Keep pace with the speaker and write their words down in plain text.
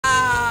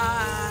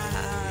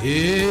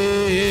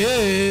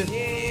The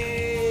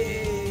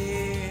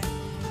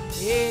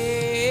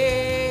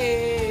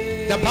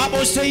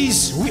Bible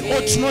says we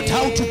ought not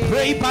how to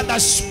pray, but the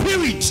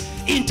Spirit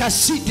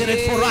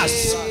interceded for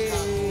us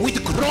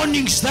with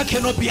groanings that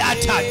cannot be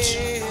uttered.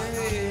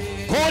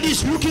 God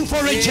is looking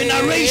for a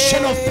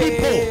generation of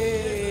people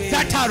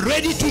that are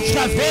ready to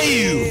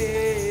travail.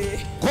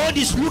 God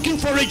is looking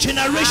for a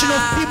generation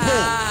of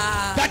people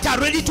that are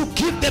ready to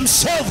give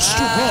themselves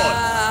to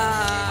God.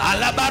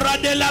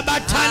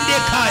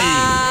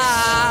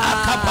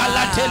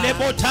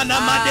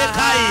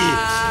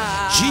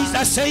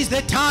 Jesus says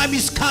the time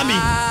is coming,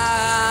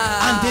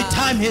 and the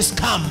time has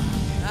come,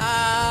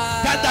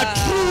 that the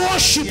true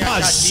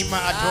worshippers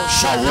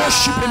shall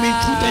worship him in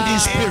truth and in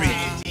spirit.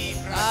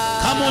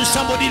 Come on,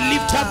 somebody,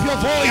 lift up your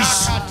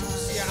voice.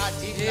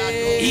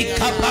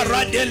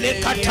 Ikaparadele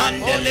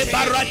katandele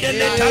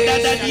baradele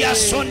tadada dia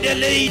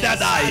sondele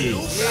idadai.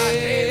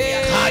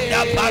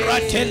 Kada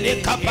baratele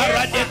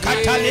kaparade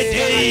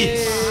katalete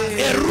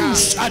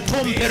erus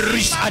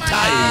atomberis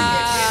atai.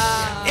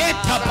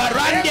 Eta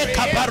barande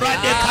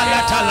kaparade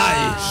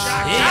kalatalai.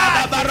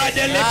 Yada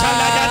baradele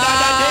taladada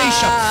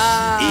deisha.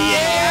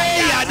 Ye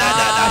yada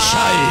dada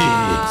shai.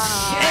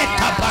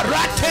 Eta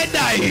barate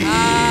dai.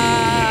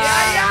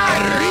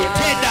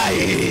 Erite dai.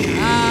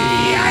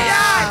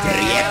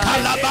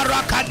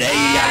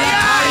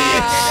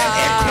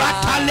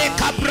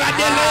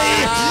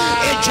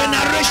 A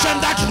generation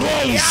that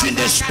rolls in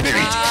the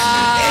spirit,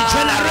 a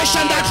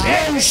generation that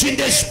rolls in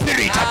the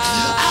spirit.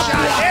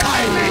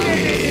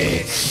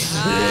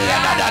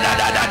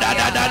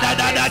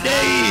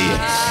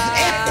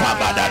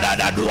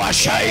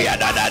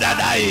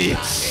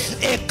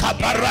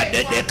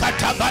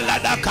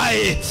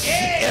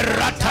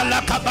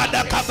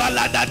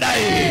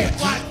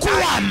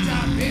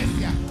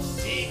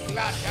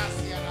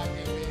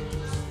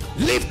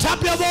 Lift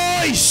up your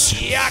voice.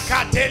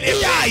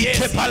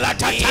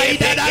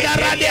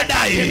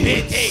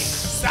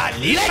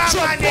 Let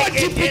your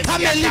body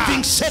become a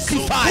living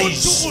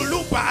sacrifice.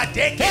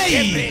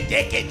 Hey,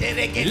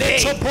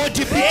 let your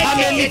body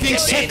become a living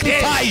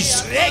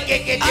sacrifice.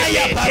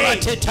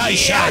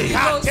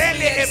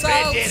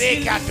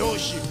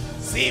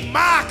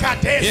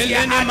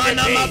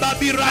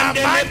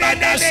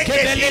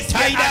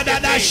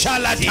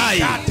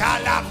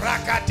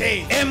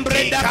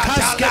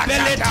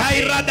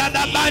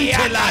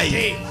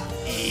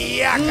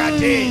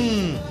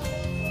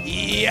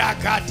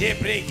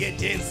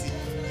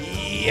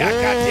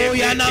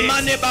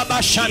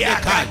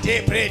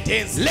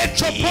 Let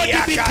your body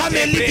become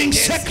a living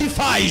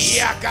sacrifice.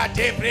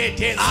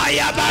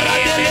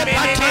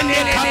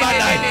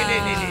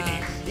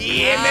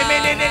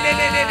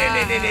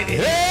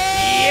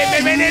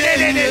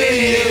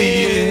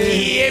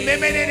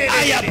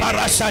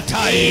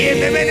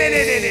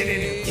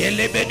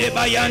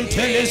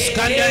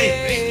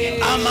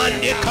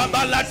 Amande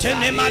kabala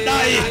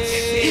tenemadai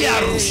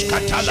Yarus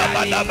katala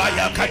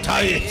badabaya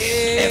katai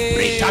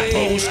Ebrita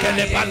toes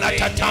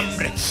kelebalata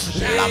tambre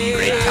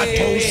Lambreta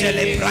toes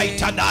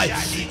elebraita dai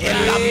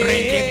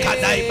Elambrete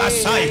kadai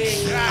basai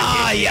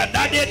Aya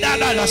dade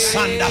dada la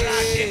sanda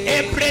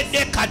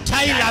Ebrede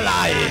katai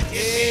lalai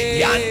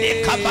Yande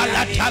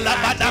kabalata la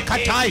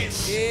badakatai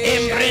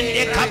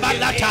Embrende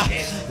kabalata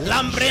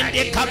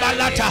Lambrende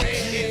kabalata.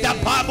 The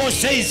Bible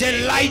says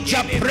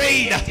Elijah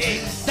prayed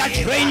that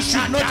rain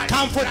should not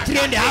come for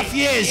 3.5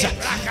 years,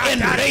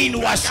 and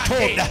rain was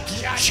stopped.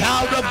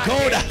 Child of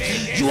God,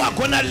 you are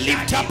gonna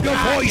lift up your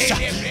voice,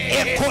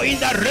 echo in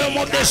the realm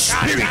of the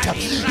spirit,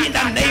 in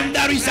the name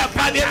that is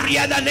above every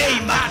other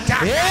name.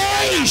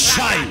 Hey,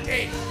 shine.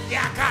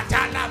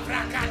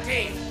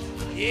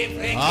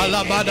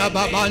 Alabada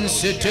baban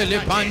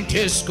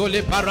setelepantes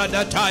kole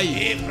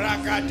paradatai.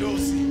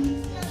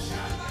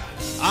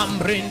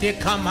 Ambrinde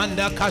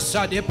kamanda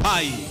casa de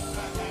pai.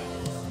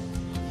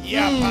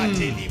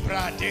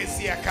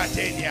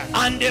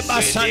 Ande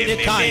basande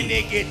kai.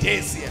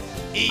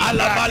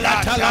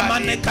 Alabala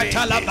talamane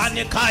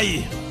katalabane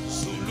kai.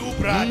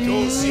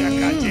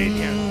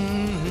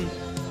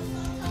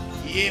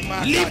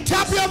 Lift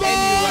up your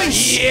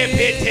voice.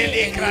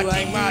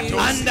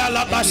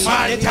 Andala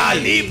basande kai.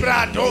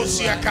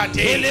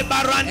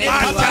 Elebarande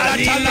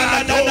kabalatala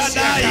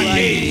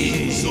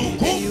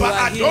Zukumba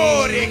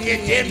adore que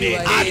teme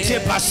ate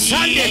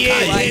basande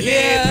kai.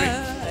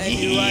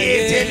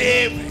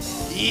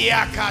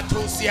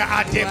 Yakatosia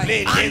ate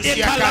ande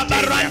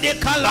kalabarande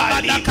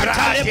kalabada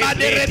katale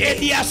badere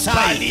bedia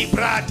sai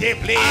libra de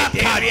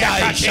blede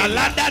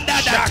shalada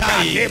dada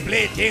tai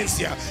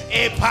bledensia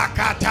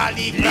epakata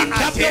libra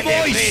ate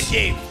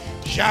blede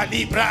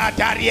Jalibra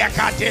ataria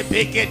kate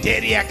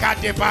peketeria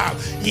kate pa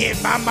ye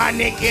mama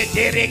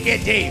neketere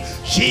kete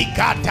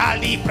shikata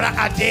libra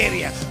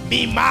ateria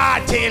mima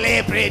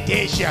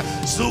telebredesha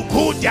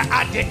sukuta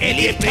ate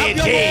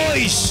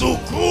elebrede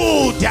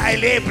sukuta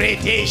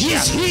elebredesha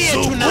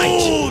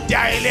sukuta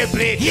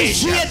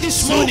elebredesha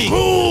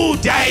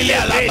sukuta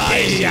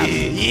elebredesha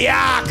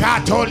ya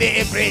katole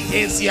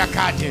ebredesia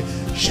kate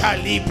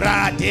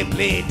Jalibra de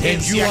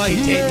bledensia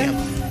kete.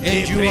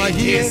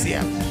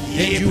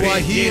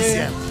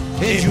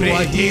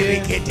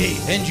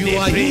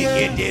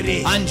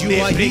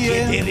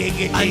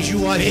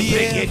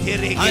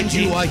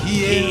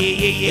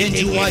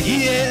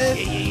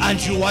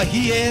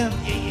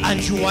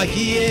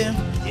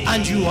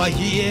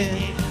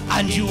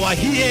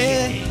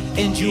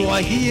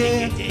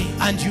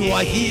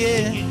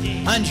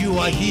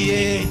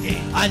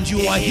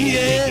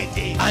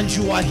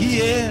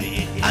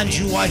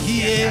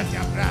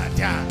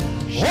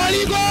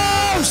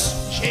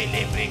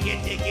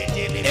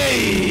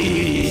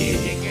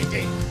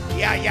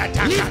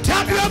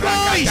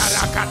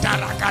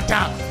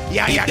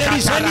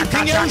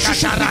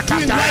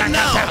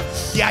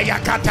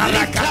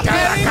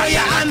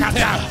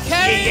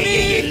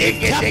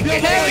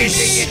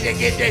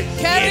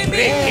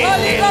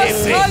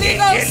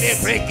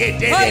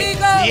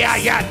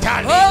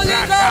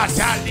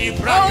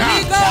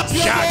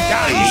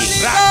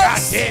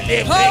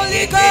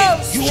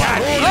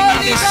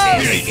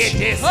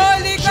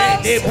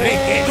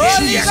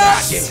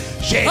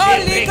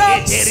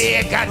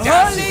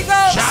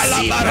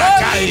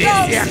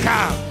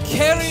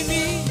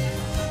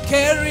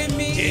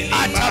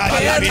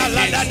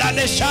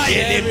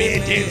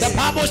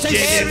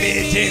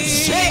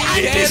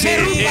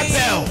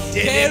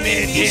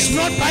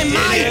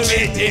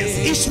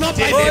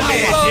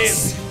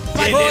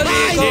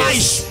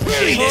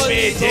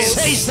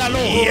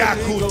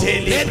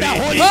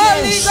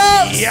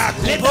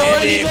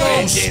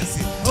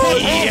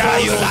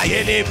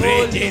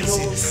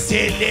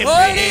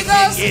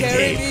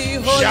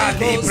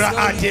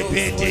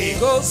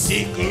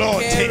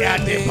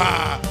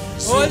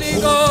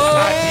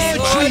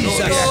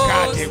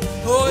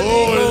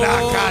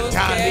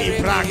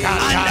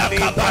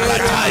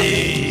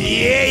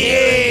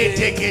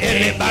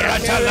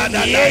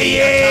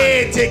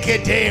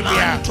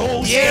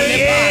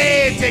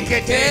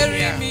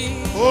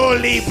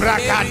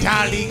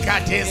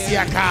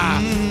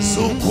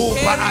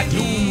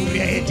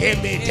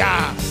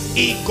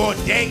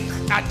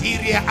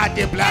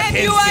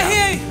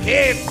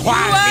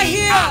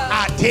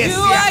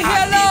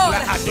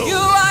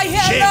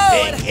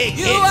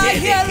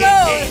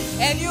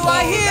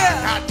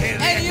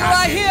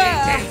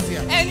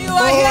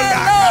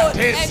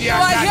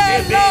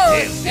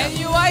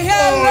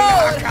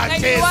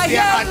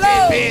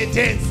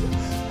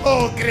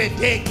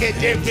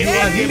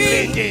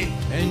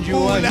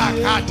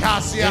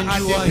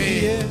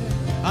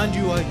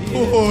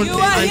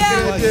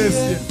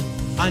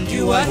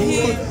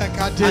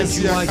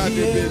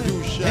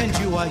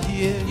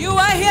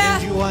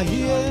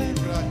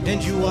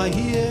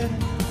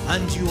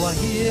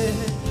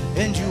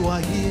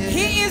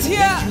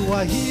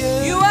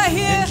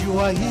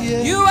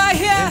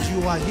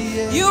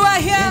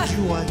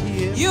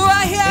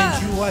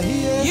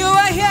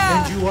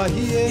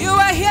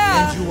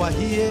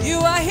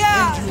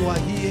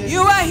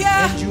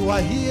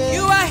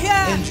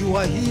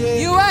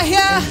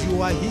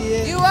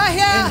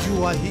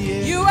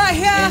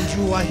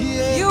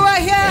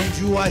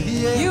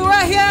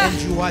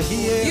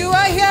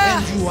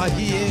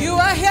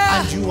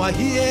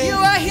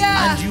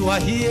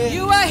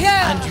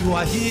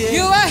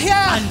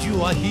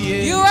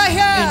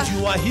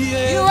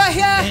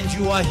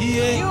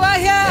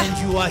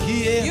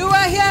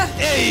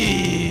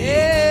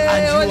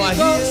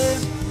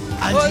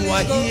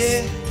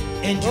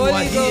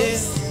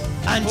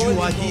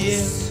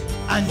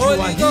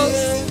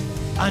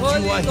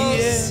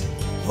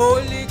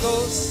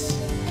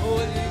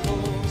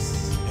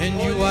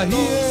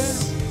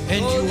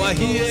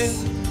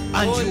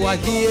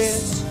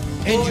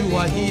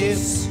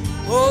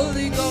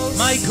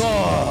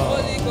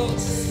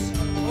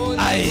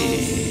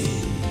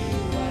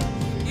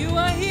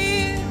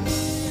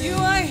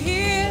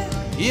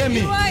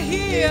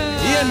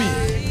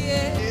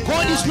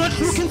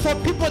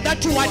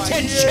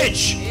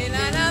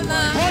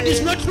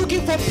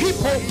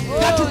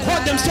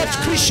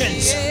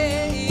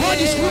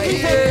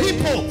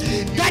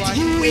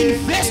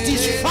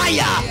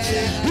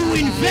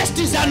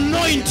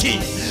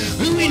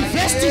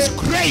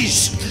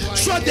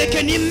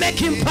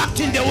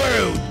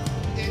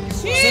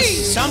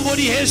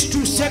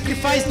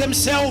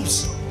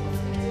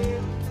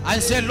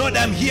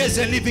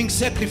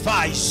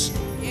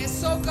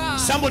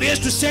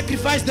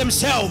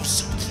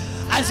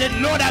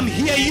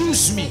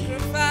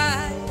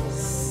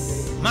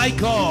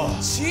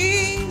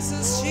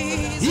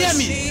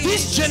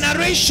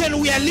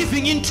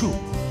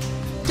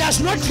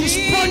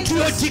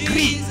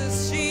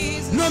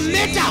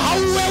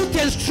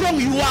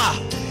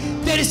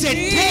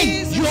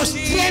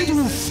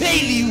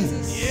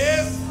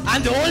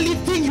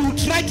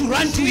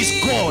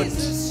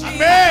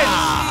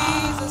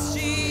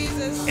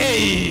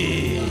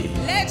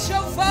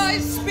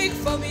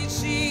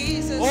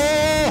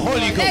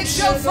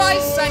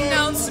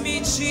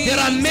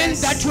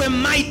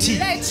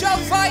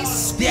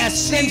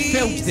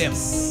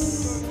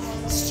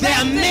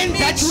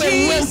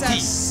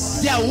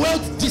 Their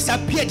wealth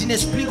disappeared in a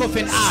blink of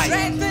an eye.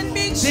 Strengthen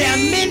me, Jesus. There are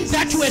men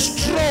that were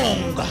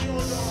strong.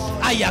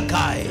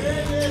 Ayakai.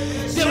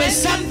 There were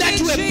some that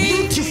were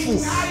beautiful.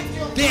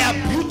 Their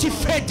beauty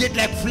faded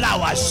like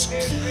flowers.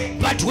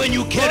 But when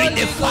you carry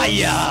the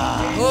fire,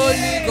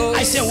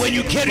 I say when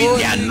you carry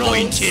the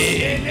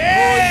anointing,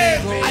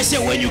 I say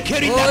when you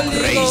carry the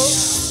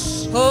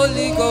grace,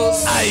 Holy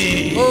Ghost,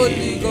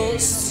 Holy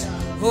Ghost,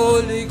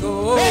 Holy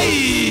Ghost,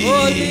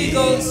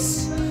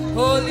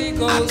 Holy Ghost, Holy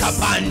Ghost,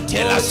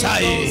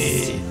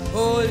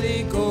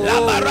 Holy Ghost,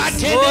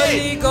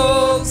 Holy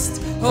Ghost,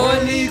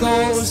 Holy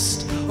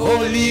Ghost,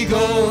 Holy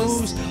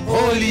Ghost,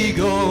 Holy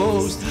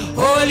Ghost,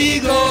 Holy Ghost, Holy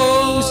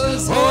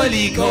Ghost,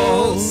 Holy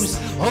Ghost,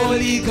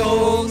 Holy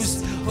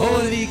Ghost,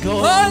 Holy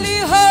Holy,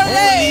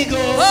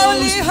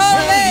 Holy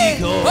Holy,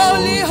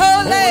 Holy Holy,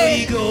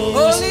 Holy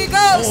Ghost, Holy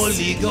Ghost,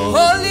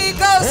 Holy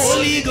Ghost,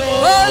 Holy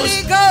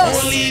Ghost,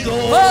 Holy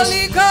Ghost,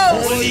 Holy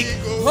Ghost,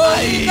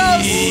 Holy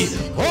Ghost,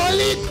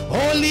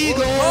 Holy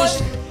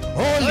Ghost,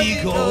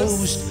 Holy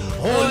Ghost,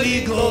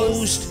 Holy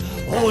Ghost,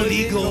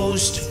 Holy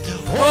Ghost,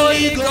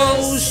 Holy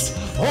Ghost,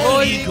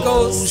 Holy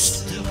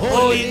Ghost,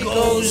 Holy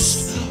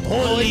Ghost,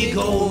 Holy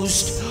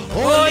Ghost,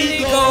 Holy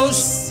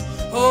Ghost,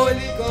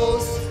 Holy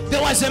Ghost.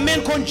 There was a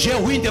man called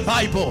Jehu in the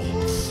Bible.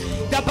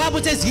 The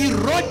Bible says he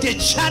rode a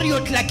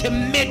chariot like a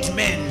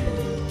madman.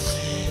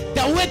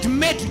 The word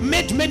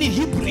madman in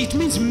Hebrew, it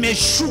means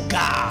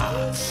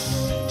meshuga.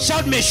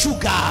 Shout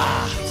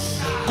meshuga.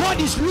 God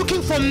is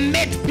looking for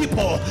mad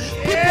people.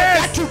 People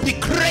that will be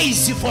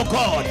crazy for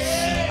God.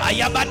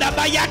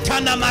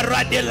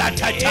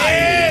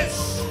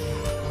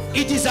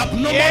 It is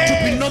abnormal to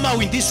be normal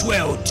in this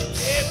world.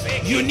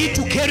 You need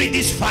to carry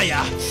this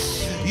fire.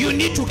 You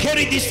need to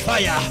carry this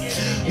fire.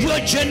 Your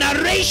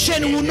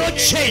generation will not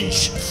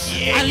change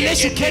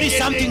unless you carry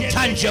something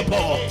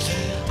tangible.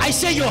 I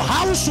say your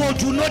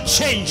household will not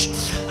change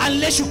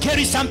unless you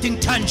carry something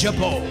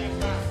tangible.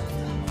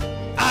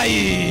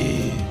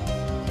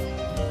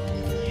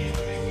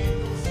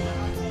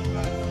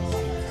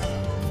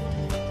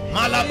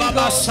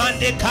 Malababa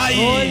Sande Kai.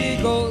 Holy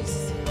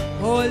Ghost.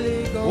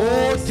 Holy Ghost.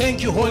 Oh,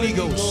 thank you, Holy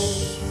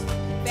Ghost.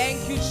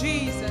 Thank you,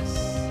 Jesus.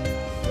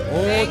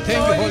 Oh,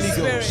 thank you, Holy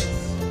Ghost.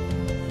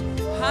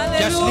 Hallelujah.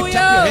 Just lift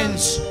up your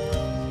hands.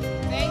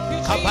 Thank you,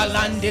 Jesus.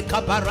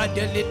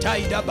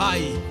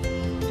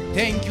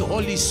 Thank you,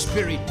 Holy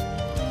Spirit.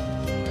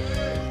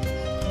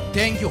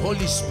 Thank you,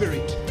 Holy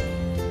Spirit.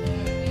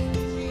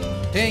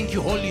 Thank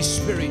you, Holy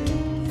Spirit.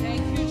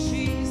 Thank you,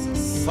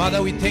 Jesus.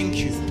 Father, we thank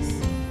you.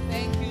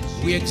 Thank you,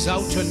 Jesus. We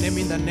exalt your name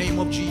in the name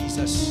of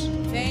Jesus.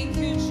 Thank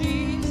you,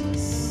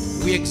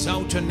 Jesus. We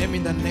exalt your name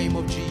in the name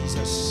of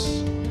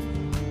Jesus.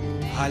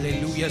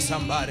 Hallelujah,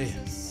 somebody.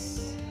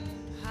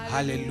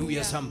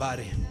 Hallelujah,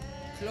 somebody.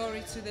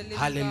 Glory to the living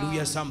Hallelujah,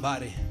 God.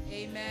 Somebody.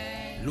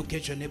 Amen. Look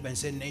at your neighbor and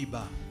say,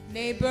 neighbor.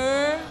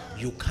 Neighbor,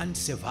 you can't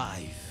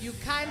survive. You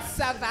can't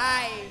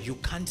survive. You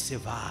can't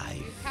survive.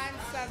 You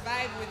can't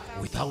survive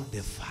without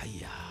the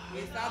fire.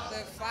 Without the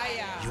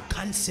fire. You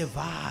can't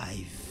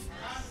survive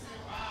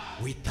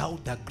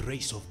without the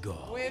grace of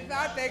God.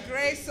 Without the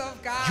grace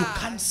of God. You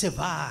can't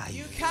survive.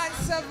 You can't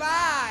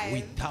survive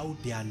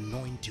without the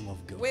anointing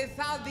of God.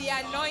 Without the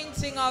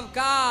anointing of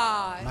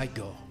God. My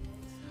God.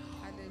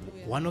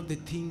 Hallelujah. One of the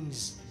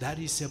things that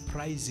is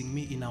surprising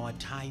me in our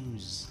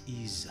times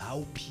is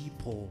how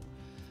people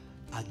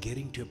are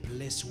getting to a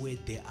place where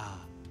they are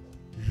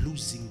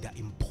losing the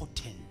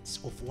importance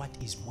of what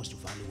is most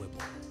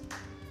valuable.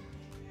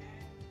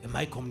 Am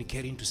I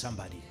communicating to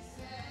somebody?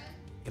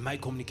 Am I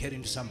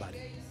communicating to somebody?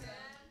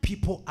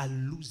 People are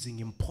losing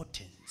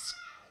importance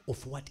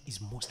of what is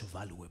most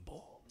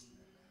valuable.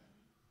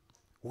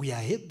 We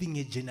are having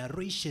a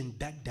generation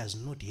that does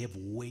not have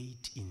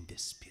weight in the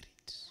spirit.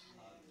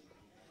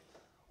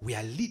 We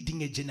are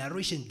leading a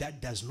generation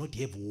that does not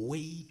have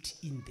weight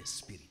in the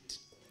spirit.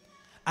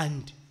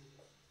 And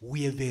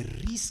we have a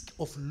risk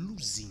of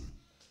losing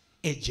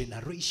a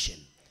generation,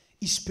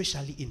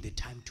 especially in the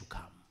time to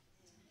come.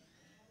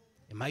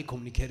 Am I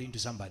communicating to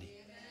somebody?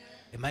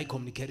 Am I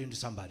communicating to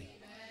somebody?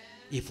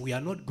 If we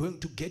are not going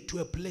to get to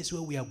a place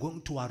where we are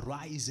going to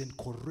arise and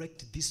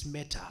correct this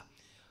matter,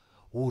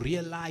 we'll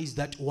realize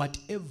that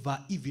whatever,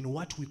 even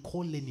what we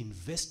call an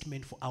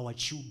investment for our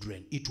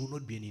children, it will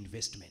not be an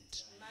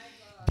investment.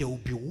 They will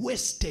be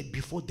wasted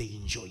before they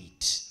enjoy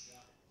it.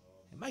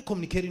 Am I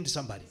communicating to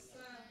somebody?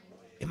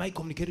 Am I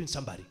communicating to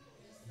somebody?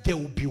 They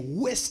will be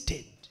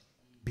wasted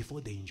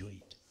before they enjoy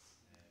it.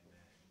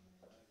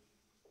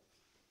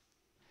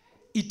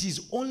 It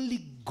is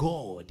only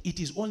God. It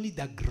is only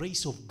the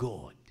grace of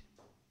God.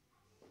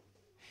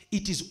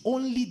 It is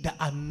only the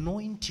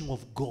anointing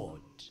of God.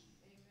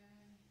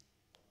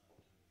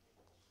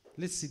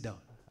 Let's sit down.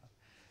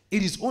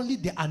 It is only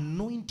the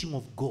anointing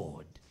of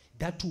God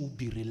that will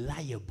be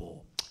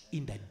reliable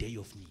in the day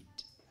of need.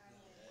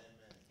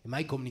 Am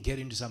I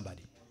communicating to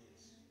somebody?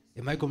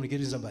 Am I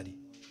communicating to somebody?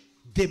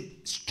 The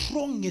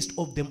strongest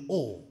of them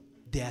all,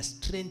 their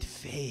strength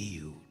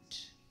failed.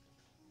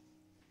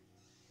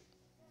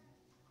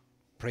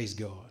 Praise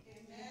God.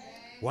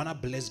 Amen. Want to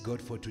bless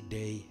God for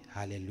today.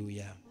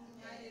 Hallelujah.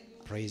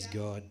 Praise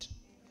God.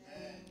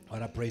 I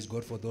want to praise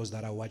God for those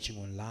that are watching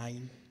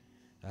online,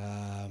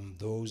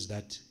 those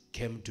that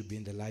came to be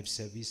in the live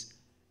service,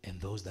 and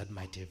those that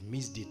might have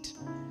missed it.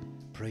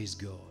 Praise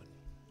God.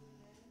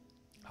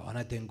 I want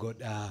to thank God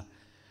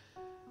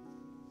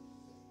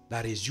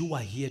that as you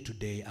are here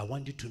today, I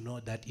want you to know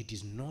that it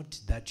is not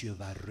that you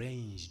have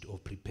arranged or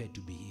prepared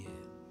to be here,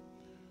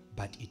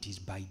 but it is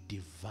by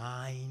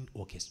divine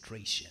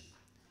orchestration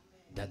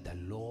that the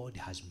Lord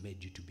has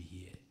made you to be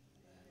here.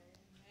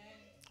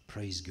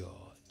 Praise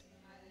God.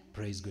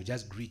 Praise God.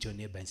 Just greet your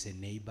neighbor and say,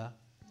 neighbor.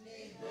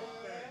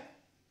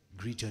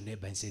 Greet your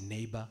neighbor and say,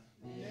 neighbor.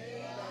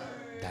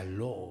 The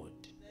Lord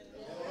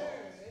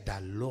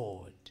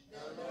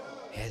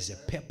has a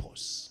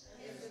purpose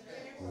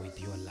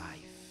with your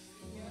life.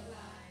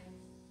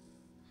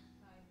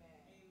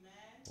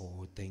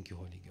 Oh, thank you,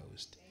 Holy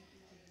Ghost.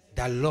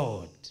 The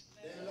Lord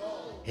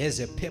has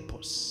a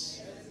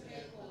purpose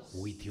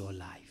with your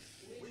life.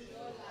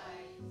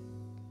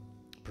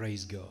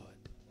 Praise God.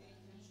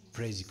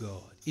 Praise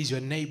God. Is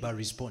your neighbor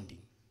responding?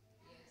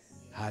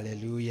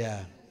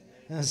 Hallelujah.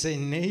 And say,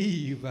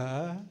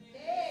 neighbor,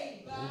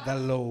 the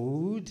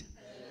Lord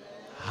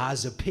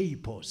has a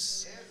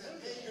purpose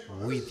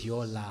with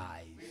your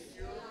life.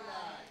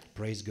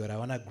 Praise God. I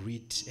want to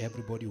greet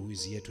everybody who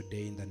is here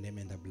today in the name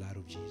and the blood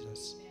of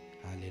Jesus.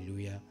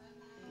 Hallelujah.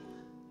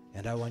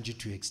 And I want you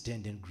to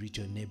extend and greet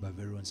your neighbor.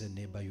 Everyone say,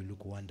 neighbor, you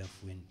look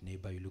wonderful, and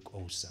neighbor, you look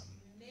awesome.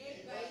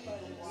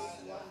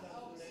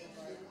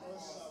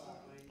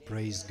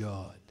 Praise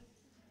God.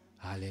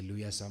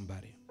 Hallelujah,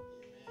 somebody.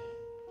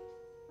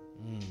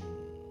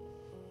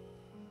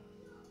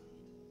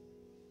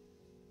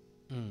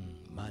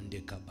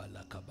 Mande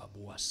kabala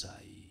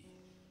kababuasai.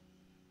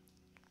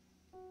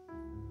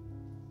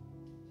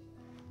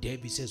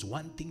 David says,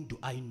 one thing do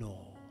I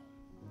know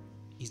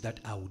is that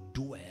I will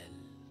dwell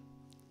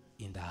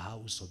in the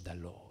house of the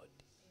Lord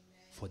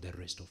for the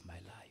rest of my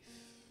life.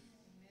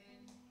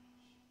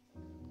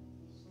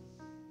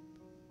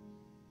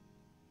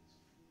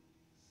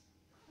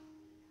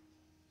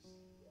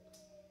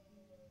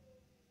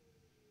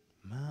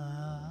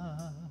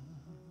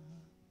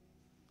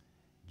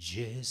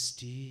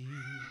 Majesty,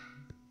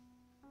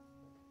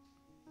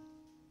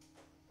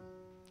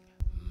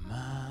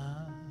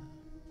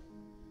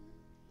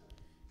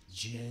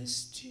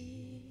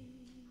 majesty,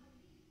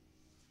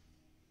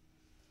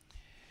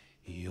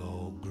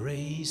 your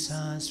grace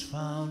has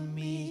found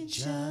me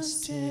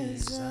just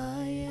as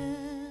I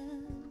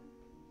am,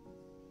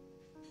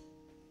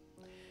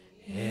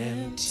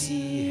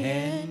 empty-handed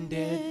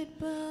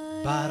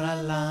but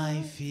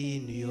alive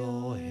in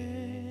your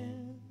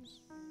hands.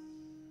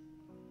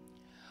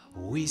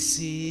 We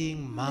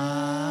sing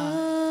majesty,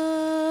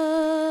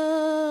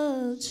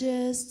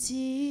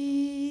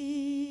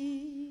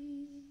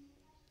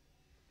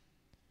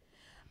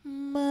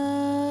 majesty.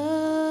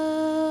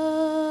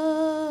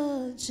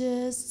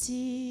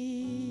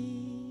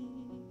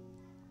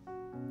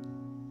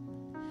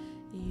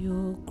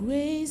 Your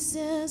grace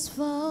has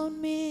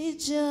found me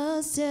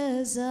just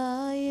as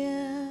I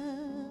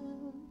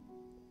am,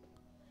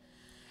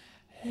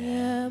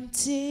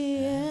 empty-handed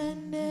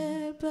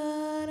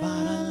but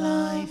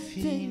alive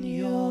in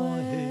your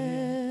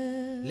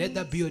hand. Let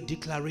that be your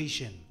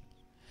declaration.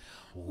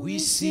 We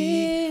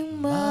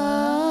sing majesty.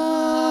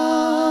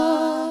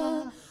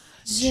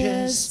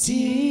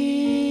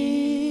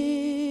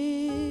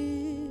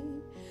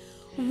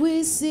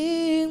 We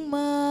sing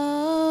majesty.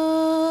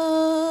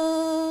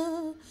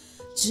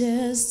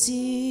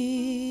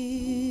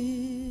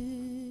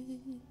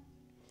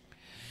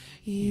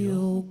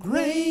 Your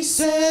grace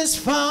has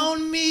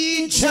found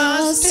me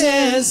just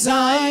as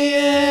I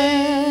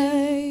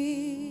am,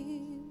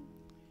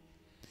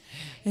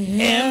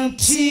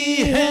 empty-handed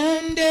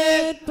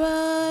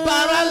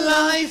but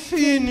alive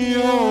in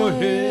your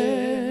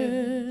hands.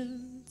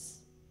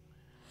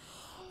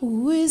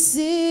 We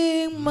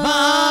sing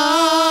majesty.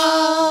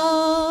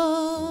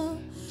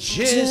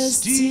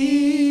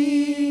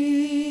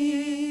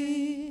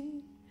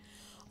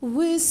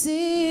 We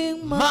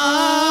sing majesty.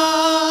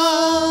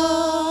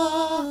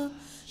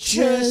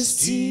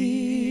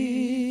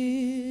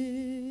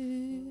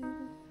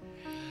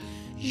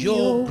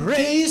 Your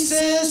grace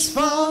has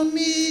found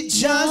me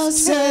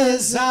just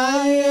as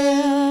I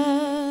am,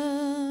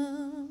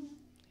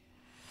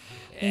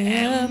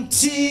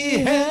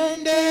 empty-handed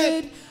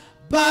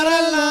but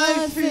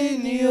alive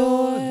in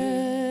your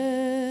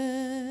hands.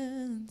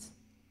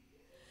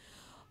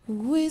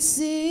 We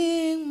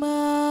sing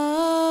majesty,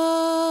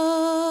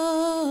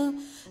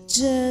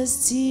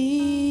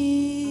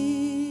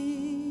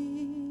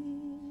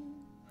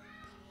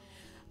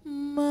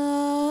 majesty.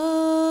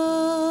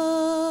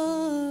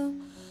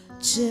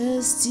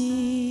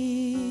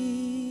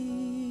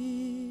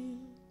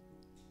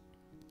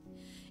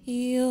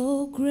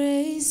 Your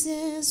grace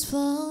has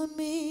found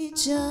me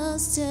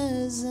just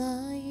as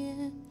I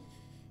am,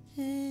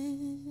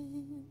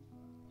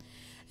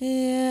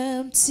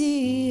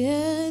 empty-handed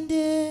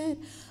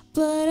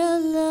but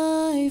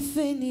alive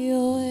in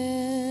your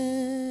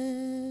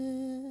hands.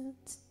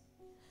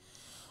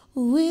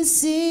 We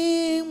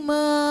sing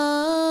majesty.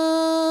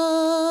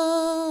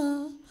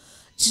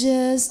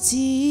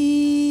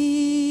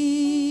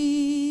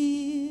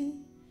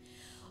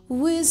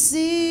 We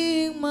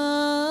sing majesty.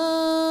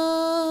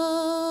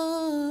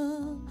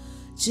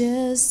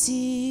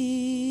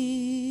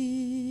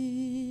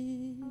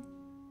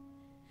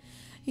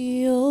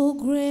 Your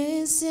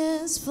grace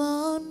has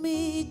found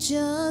me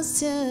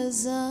just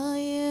as I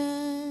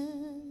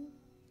am,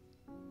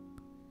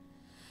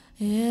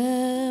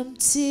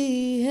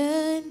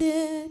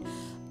 empty-handed,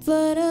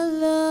 but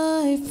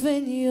alive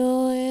in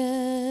your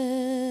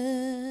hands.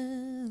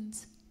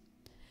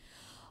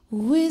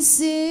 We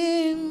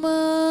sing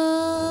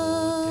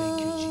majesty.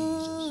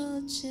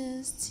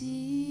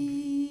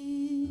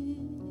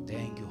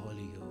 Thank you,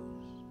 Holy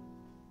Ghost.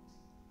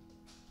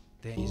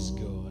 Thank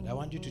God. I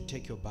want you to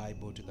take your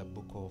Bible to the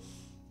book of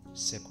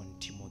 2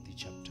 Timothy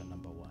chapter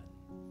number 1.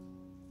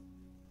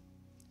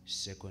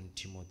 2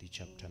 Timothy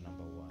chapter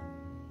number 1.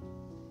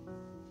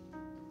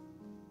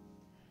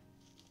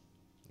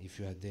 If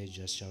you are there,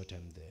 just shout,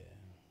 I'm there.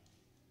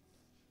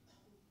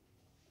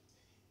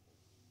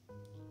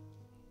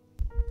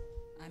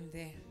 I'm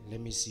there. Let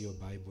me see your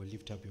Bible.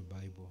 Lift up your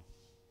Bible.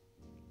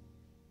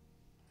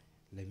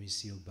 Let me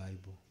see your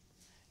Bible.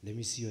 Let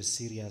me see your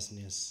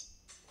seriousness.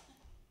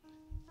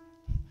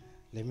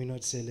 Let me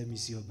not say, let me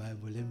see your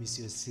Bible. Let me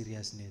see your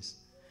seriousness.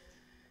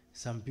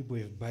 Some people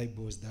have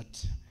Bibles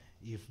that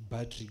if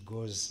battery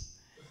goes,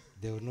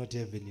 they will not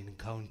have an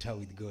encounter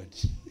with God.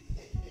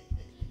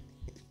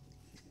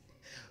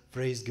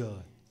 Praise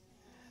God.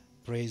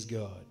 Praise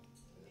God.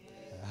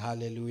 Yeah.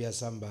 Hallelujah,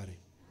 somebody.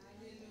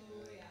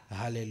 Hallelujah,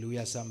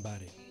 hallelujah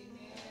somebody.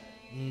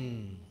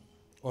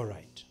 All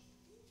right.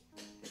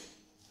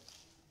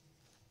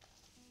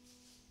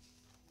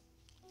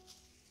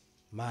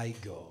 My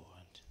God.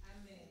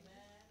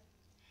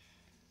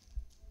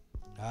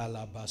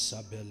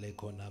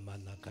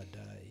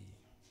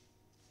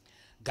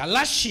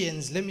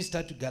 Galatians, let me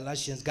start with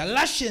Galatians.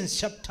 Galatians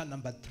chapter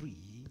number 3.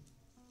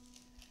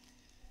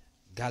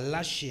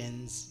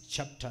 Galatians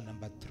chapter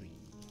number 3.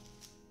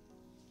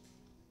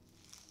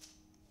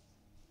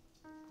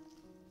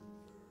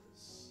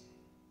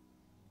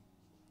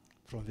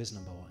 From verse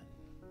number 1.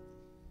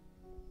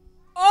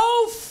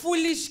 Oh,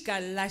 foolish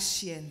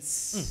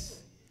Galatians,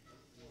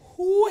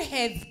 who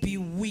have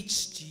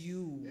bewitched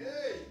you,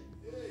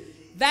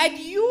 that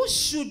you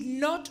should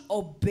not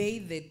obey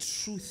the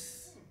truth,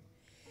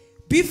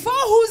 before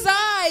whose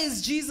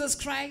eyes Jesus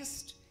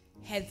Christ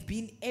hath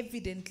been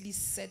evidently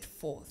set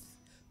forth,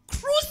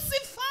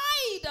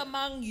 crucified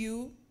among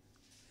you.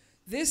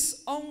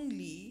 This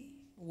only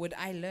would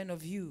I learn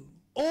of you,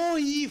 O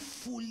ye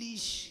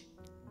foolish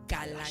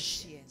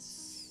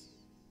Galatians.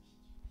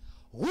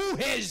 Who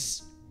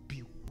has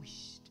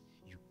bewitched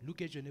you?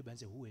 Look at your neighbor and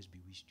say, who has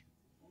bewitched you?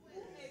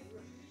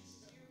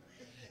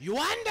 You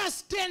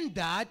understand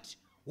that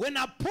when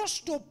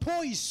Apostle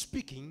Paul is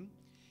speaking,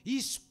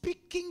 he's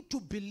speaking to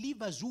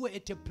believers who were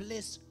at a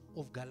place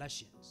of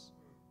Galatians.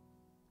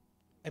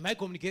 Am I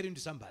communicating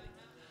to somebody?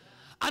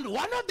 And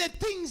one of the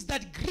things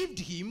that grieved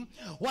him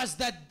was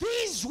that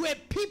these were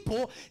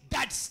people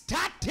that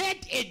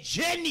started a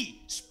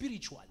journey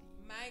spiritually.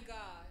 My God.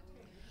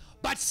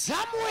 But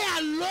somewhere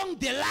along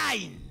the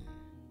line,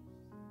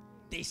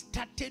 they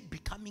started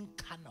becoming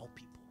carnal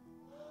people.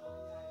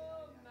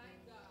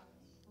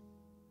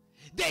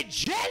 The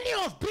journey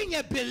of being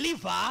a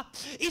believer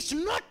is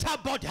not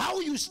about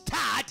how you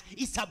start,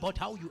 it's about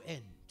how you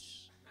end.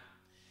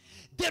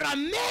 There are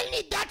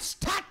many that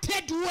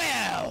started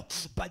well,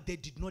 but they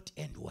did not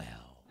end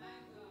well.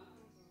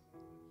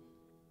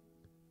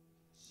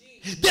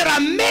 There are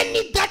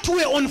many that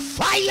were on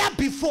fire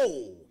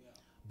before,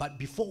 but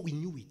before we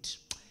knew it,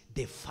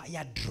 the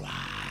fire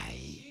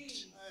dried.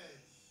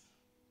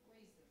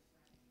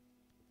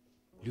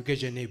 Look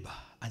at your neighbor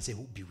and say,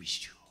 who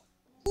bewitched you?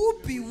 Who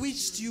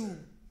bewitched you?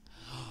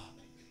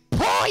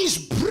 Paul is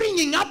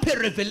bringing up a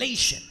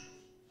revelation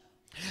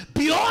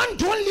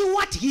beyond only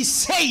what he's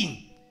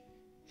saying.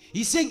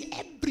 He's saying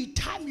every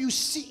time you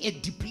see a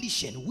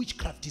depletion,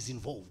 witchcraft is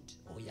involved.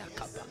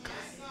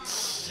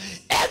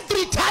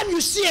 Every time you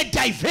see a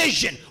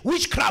diversion,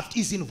 witchcraft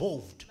is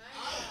involved.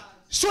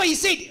 So he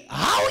said,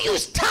 how you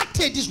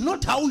started is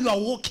not how you are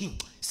walking.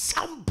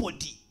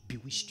 Somebody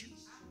bewitched you.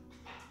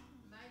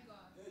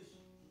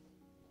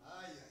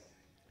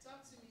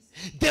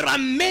 There are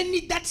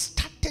many that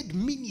started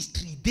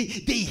ministry. They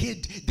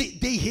had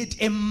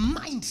a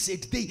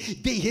mindset.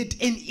 They had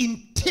an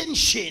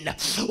intention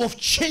of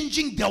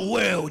changing the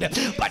world.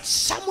 But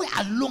somewhere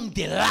along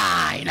the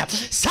line,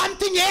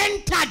 something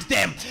entered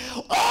them.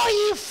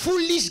 Oh, ye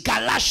foolish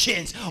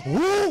Galatians,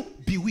 who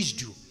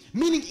bewitched you?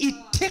 Meaning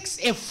it takes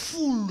a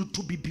fool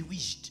to be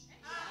bewitched.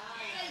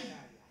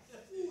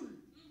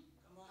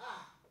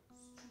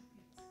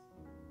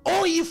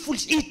 Oh, ye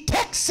fools, it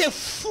takes a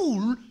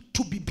fool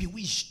to be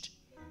bewitched.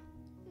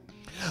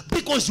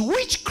 Because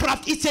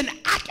witchcraft is an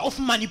art of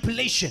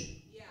manipulation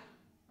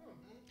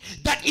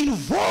that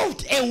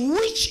involved a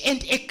witch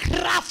and a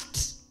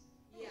craft.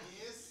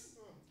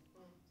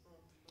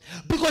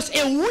 Because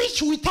a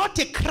witch without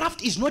a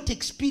craft is not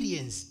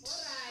experienced.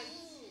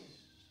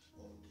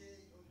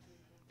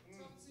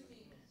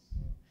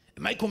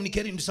 Am I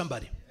communicating to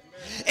somebody?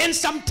 And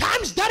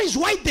sometimes that is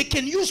why they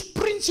can use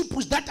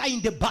principles that are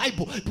in the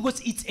Bible,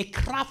 because it's a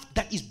craft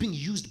that is being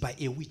used by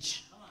a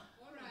witch.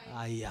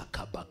 That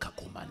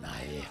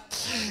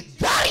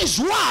is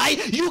why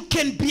you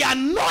can be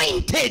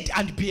anointed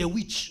and be a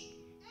witch.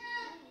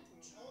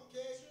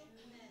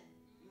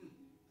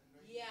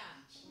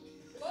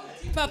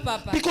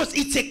 Because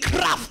it's a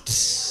craft.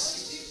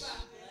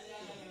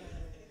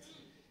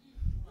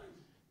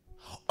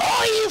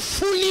 Oh, you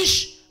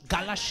foolish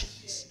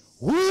Galatians,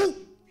 who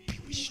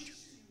bewitched you?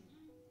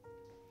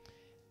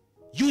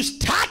 You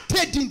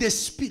started in the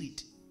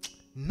spirit,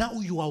 now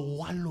you are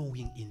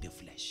wallowing in the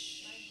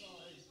flesh.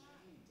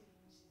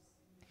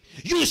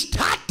 You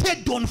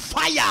started on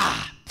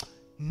fire,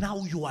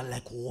 now you are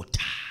like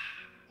water.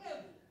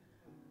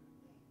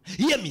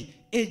 Hear me,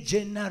 a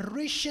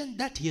generation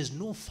that has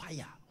no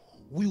fire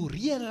will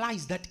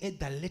realize that at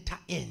the later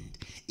end,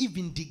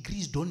 even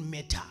degrees don't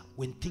matter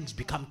when things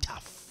become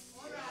tough.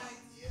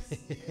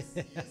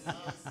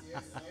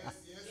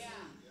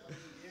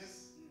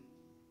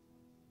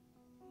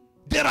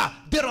 There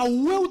are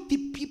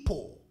wealthy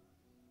people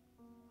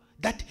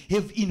that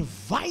have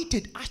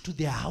invited us to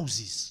their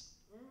houses.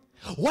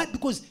 Why?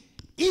 Because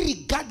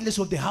irregardless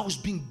of the house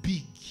being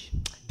big,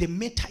 the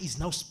matter is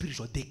now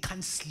spiritual. They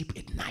can't sleep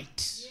at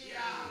night.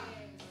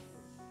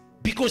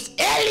 Because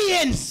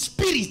alien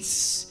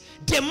spirits,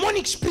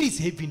 demonic spirits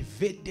have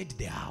invaded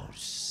the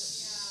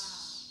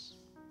house.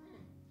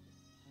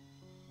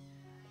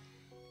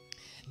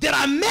 There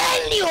are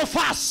many of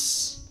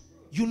us,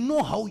 you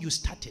know how you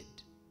started.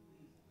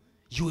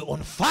 You were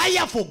on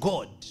fire for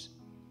God.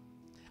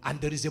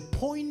 And there is a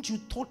point you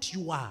thought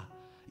you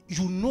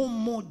know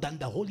more than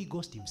the Holy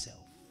Ghost himself.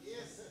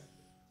 Yes.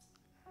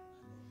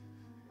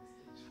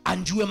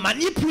 And you were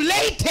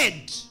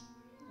manipulated.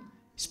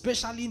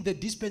 Especially in the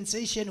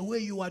dispensation where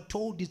you are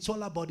told it's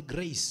all about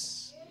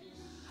grace.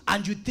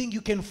 And you think you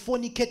can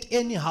fornicate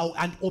anyhow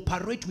and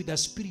operate with the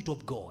Spirit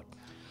of God.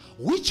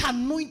 Which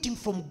anointing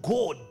from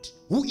God,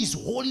 who is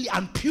holy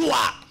and pure,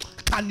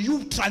 can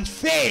you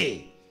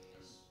transfer?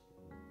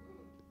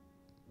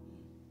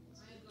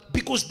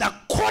 Because the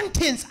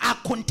contents are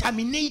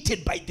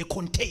contaminated by the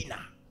container.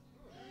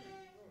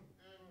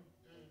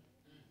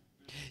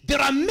 There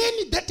are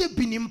many that have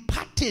been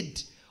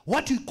imparted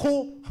what we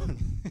call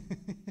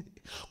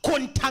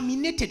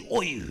contaminated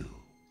oil.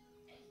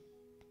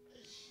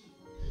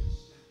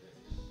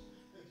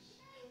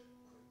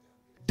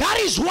 That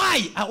is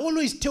why I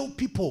always tell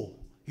people,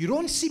 you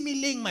don't see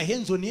me laying my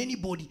hands on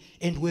anybody,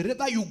 and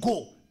wherever you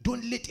go,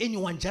 don't let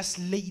anyone just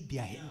lay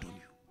their hand on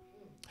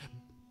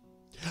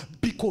you.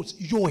 Because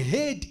your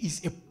head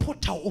is a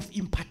portal of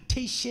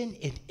impartation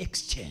and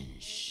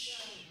exchange.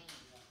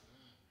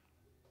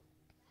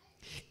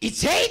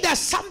 It's either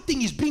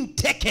something is being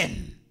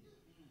taken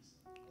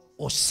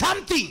or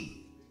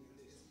something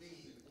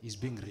is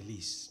being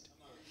released.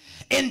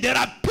 And there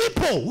are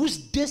people whose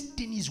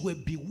destinies were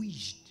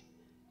bewitched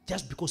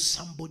just because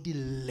somebody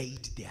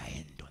laid their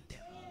hand on them.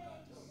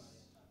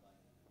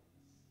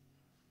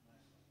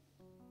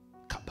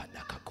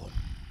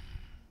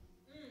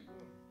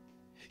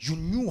 You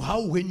knew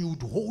how when you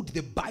would hold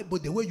the Bible,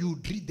 the way you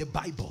would read the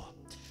Bible.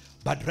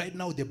 But right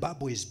now the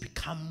Bible has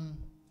become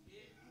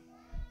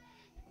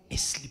a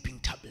sleeping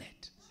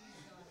tablet.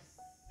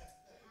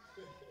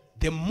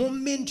 The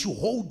moment you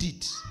hold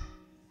it,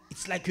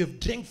 it's like you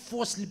have drank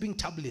 4 sleeping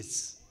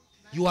tablets.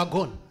 You are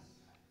gone.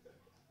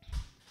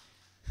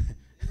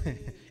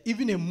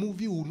 Even a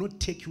movie will not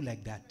take you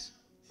like that.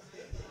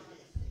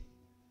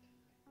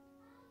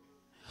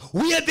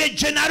 We are the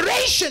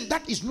generation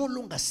that is no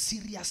longer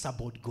serious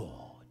about God.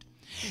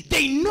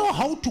 They know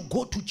how to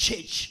go to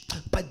church,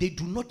 but they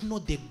do not know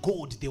the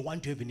God they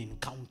want to have an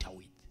encounter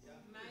with.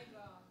 My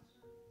God.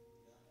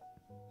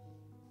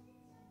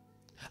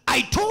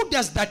 I told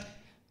us that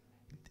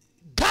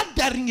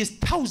gathering is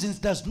thousands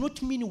does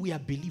not mean we are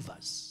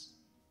believers.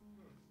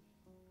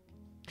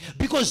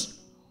 Because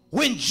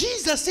when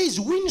Jesus says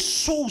win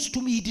souls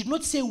to me, he did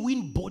not say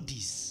win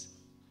bodies.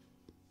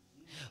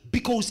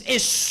 Because a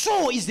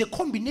soul is the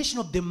combination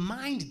of the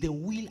mind, the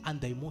will, and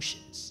the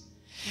emotions.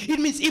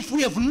 It means if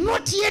we have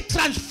not yet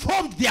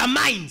transformed their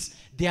minds,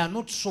 they are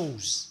not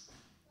souls.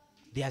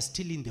 They are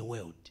still in the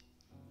world.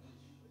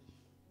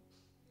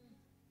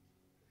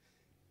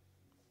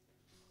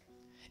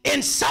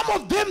 And some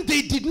of them,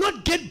 they did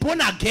not get born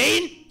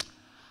again.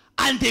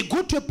 And they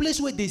go to a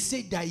place where they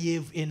say, I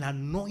have an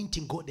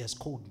anointing, God has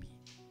called me.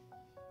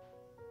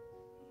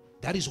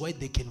 That is why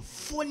they can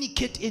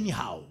fornicate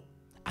anyhow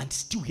and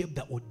still have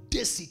the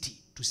audacity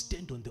to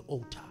stand on the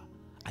altar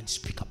and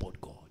speak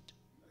about God.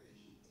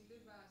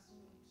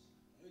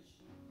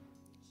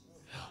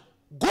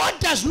 God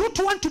does not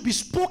want to be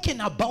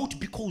spoken about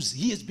because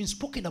he has been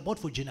spoken about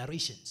for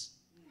generations.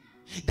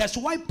 That's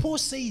why Paul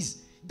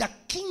says the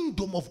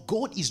kingdom of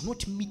God is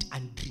not meat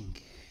and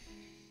drink,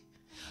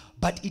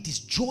 but it is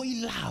joy,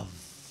 love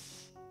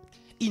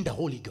in the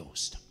Holy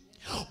Ghost.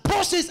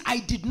 Paul says, I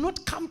did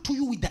not come to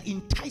you with the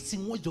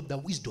enticing words of the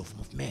wisdom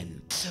of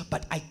men,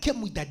 but I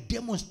came with the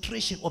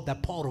demonstration of the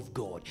power of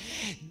God.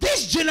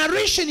 This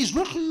generation is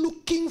not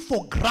looking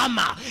for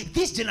grammar.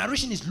 This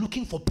generation is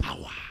looking for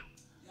power.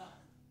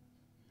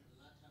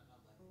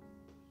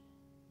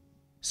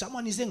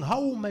 Someone is saying,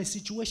 how will my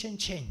situation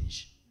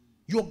change?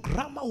 Your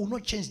grammar will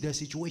not change their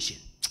situation.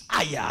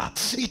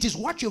 It is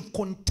what you've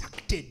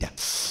contacted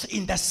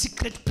in the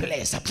secret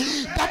place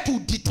that will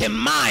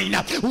determine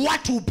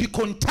what will be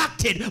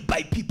contacted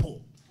by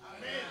people.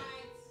 Amen.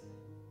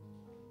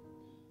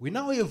 We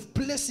now have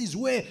places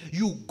where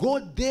you go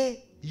there,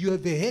 you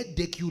have a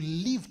headache, you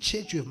leave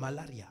church, you have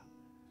malaria.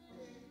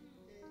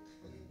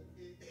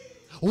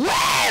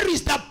 Where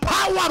is the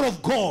power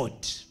of God?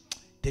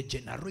 The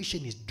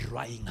generation is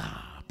drying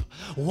up.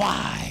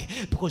 Why?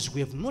 Because we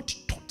have not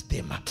taught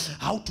them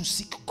how to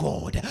seek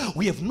God.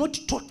 We have not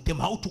taught them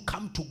how to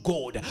come to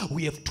God.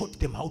 We have taught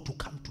them how to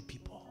come to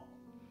people.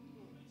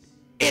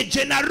 A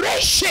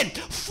generation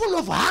full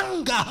of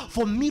hunger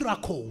for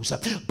miracles,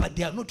 but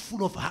they are not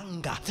full of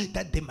hunger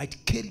that they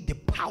might carry the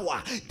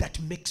power that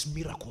makes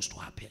miracles to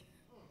happen.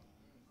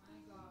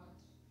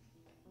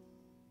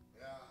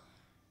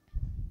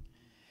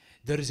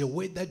 There is a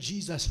word that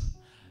Jesus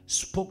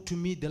spoke to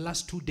me the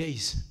last 2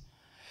 days,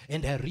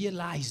 and I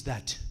realized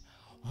that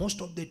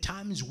most of the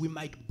times we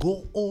might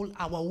go all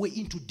our way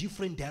into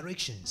different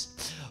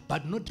directions,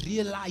 but not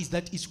realize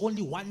that it's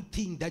only one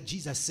thing that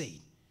Jesus said.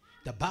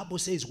 The Bible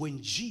says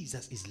when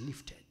Jesus is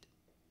lifted,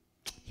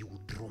 he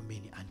will draw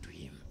many unto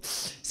him.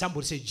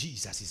 Somebody say,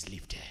 Jesus is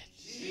lifted.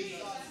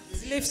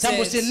 Lifted.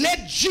 Somebody say,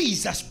 let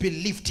Jesus be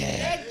lifted.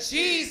 Let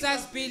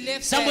Jesus be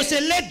lifted. Somebody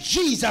say, let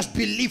Jesus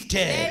be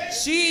lifted. Let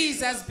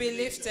Jesus be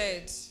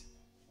lifted.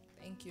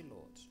 Thank you, Lord.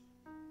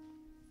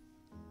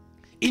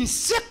 In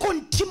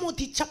 2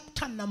 Timothy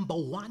chapter number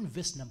 1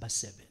 verse number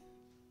 7,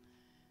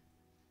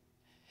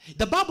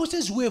 the Bible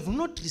says we have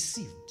not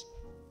received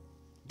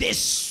the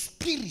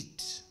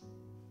Spirit.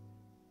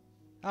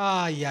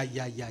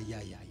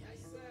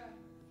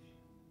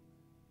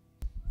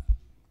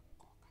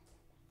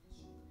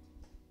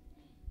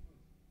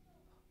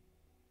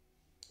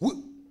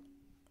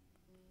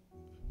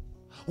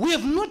 We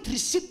have not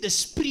received the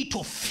spirit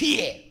of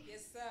fear.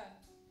 Yes, sir.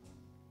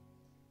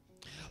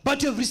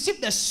 But you have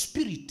received the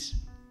spirit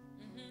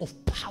of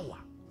power,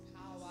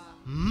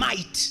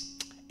 might,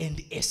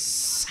 and a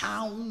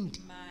sound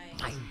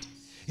mind.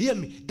 Hear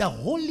me. The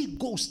Holy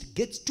Ghost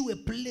gets to a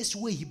place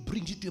where he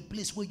brings you to a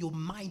place where your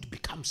mind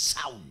becomes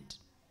sound.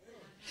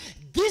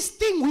 This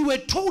thing we were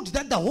told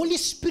that the Holy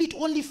Spirit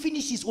only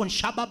finishes on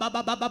Shabba.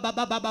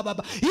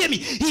 Hear me.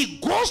 He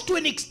goes to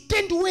an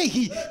extent where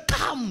he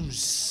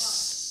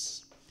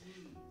comes.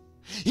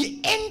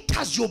 He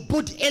enters your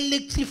body,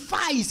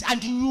 electrifies and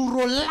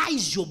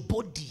neuralizes your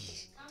body.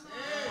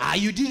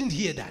 You didn't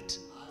hear that.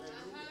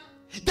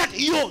 That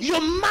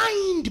your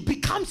mind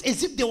becomes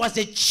as if there was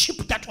a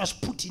chip that was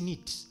put in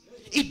it.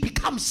 It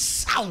becomes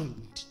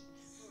sound.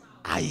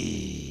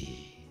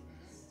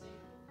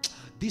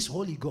 This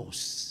Holy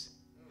Ghost.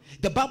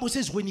 The Bible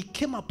says when he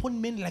came upon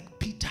men like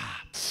Peter,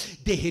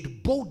 they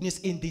had boldness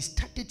and they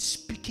started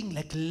speaking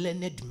like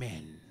learned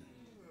men.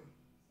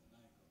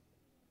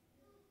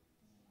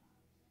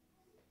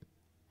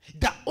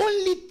 The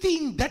only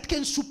thing that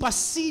can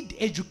supersede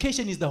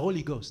education is the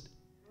Holy Ghost.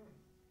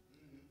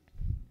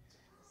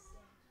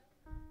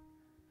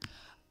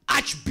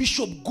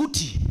 Archbishop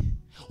Guti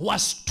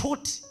was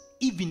taught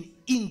even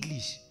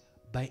English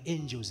by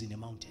angels in a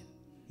mountain.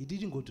 He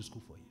didn't go to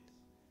school for it.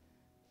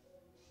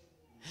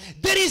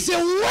 There is a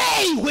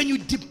way when you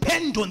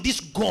depend on this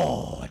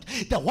God,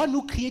 the one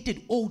who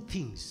created all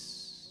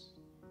things.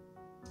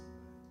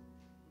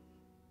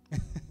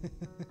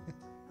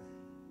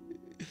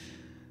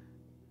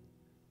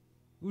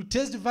 We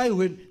testify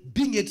when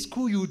being at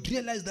school, you would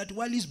realize that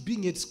while he's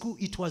being at school,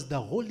 it was the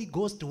Holy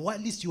Ghost while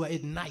you were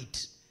at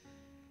night,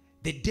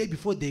 the day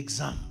before the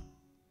exam.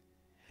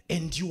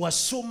 And you were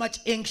so much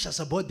anxious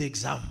about the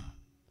exam.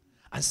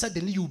 And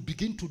suddenly you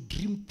begin to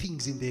dream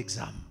things in the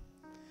exam.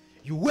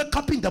 You wake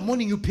up in the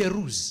morning, you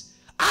peruse.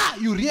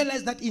 You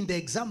realize that in the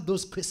exam,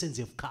 those questions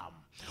have come.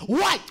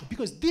 Why?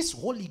 Because this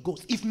Holy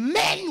Ghost, if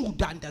men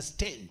would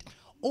understand,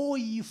 oh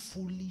ye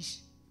foolish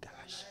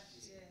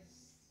Galatians,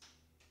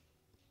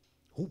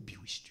 who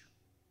bewitched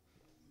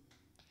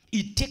you?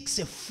 It takes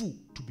a fool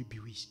to be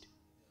bewitched.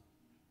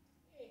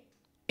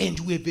 And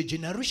we have a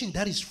generation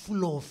that is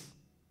full of.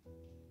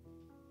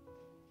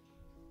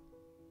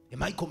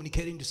 Am I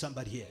communicating to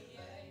somebody here?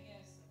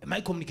 Am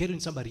I communicating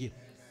to somebody here?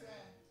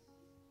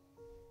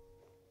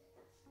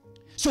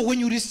 So when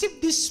you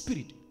receive this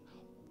spirit,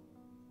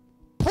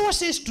 Paul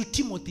says to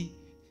Timothy,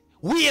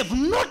 we have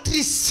not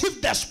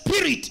received the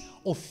spirit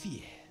of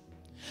fear.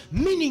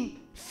 Meaning,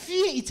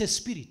 fear is a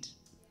spirit.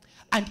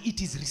 And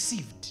it is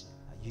received.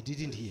 You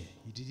didn't hear.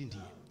 You didn't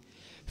hear.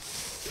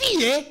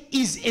 Fear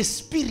is a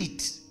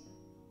spirit.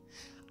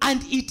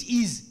 And it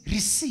is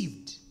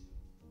received.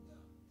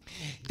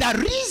 The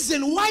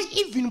reason why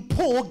even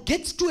Paul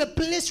gets to a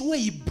place where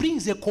he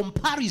brings a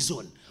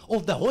comparison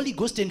of the Holy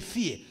Ghost and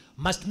fear.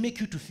 must make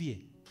you to fear.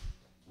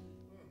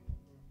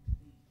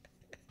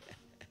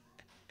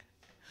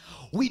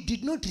 We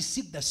did not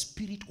receive the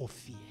spirit of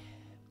fear,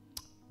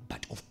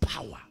 but of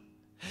power.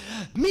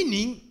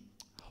 Meaning,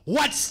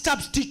 what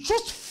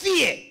substitutes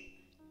fear?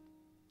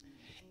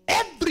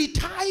 Every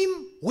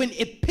time when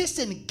a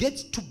person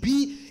gets to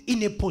be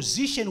in a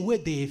position where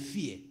they have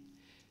fear,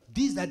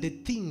 these are the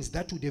things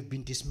that would have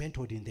been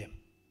dismantled in them.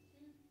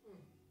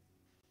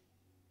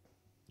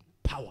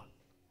 Power.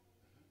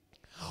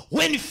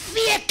 When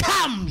fear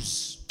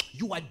comes,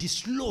 you are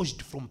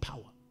dislodged from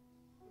power.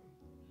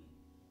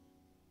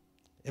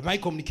 Am I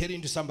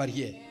communicating to somebody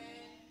here? Amen.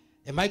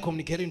 Am I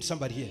communicating to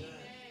somebody here? Amen.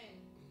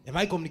 Am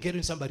I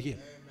communicating to somebody here?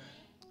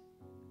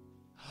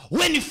 Amen.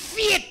 When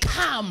fear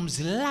comes,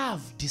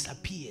 love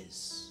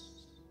disappears.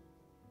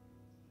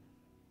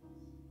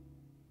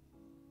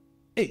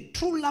 Hey,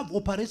 true love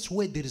operates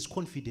where there is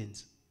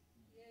confidence.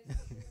 Yes.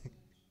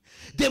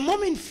 The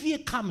moment fear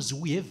comes,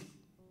 we have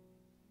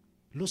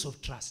loss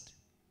of trust.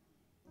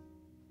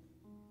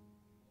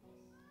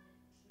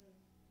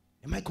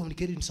 Am I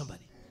communicating to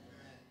somebody?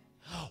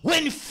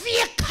 When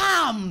fear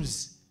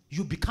comes,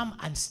 you become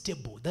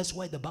unstable. That's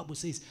why the Bible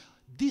says,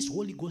 this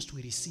Holy Ghost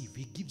we receive,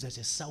 He gives us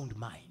a sound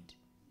mind.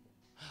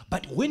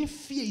 But when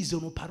fear is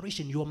in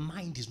operation, your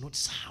mind is not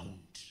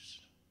sound.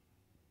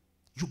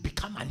 You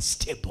become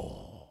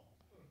unstable.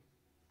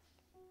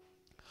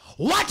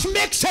 What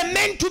makes a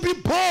man to be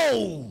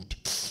bold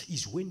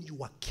is when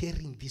you are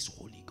carrying this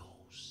Holy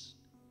Ghost.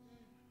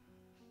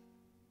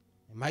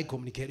 Am I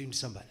communicating to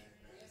somebody?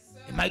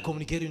 Yes, am I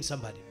communicating to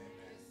somebody?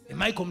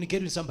 Am I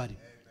communicating with somebody?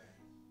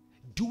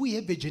 Amen. Do we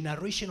have a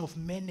generation of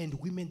men and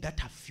women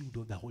that are filled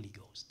with the Holy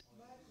Ghost?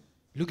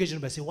 Look at your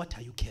neighbor and say, what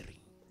are you carrying?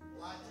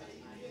 What are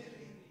you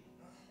carrying?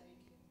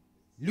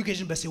 Look at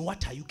your neighbor and say,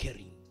 what are you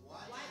carrying?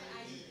 What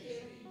are you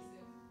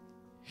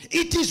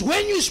carrying? It is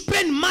when you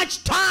spend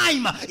much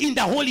time in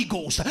the Holy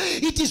Ghost.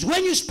 It is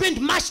when you spend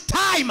much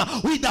time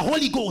with the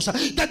Holy Ghost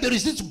that there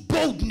is this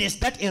boldness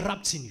that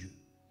erupts in you.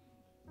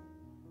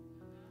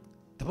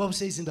 The Bible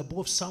says in the book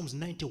of Psalms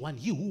 91,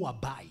 he who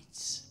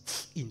abides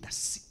in the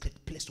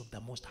secret place of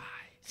the Most High.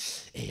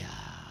 Yeah.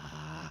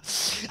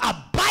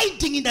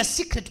 Abiding in the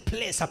secret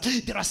place,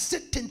 there are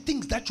certain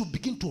things that you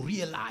begin to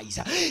realize.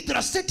 There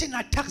are certain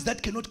attacks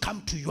that cannot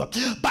come to you.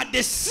 But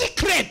the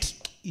secret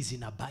is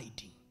in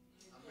abiding.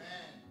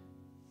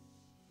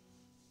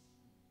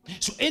 Amen.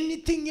 So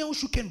anything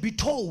else you can be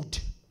told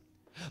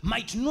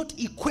might not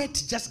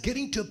equate just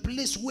getting to a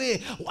place where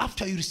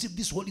after you receive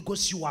this Holy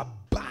Ghost, you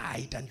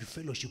abide and you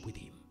fellowship with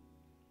Him.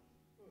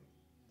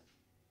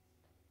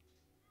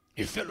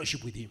 You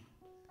fellowship with Him.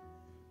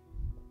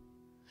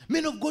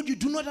 Men of God, you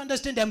do not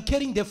understand. I'm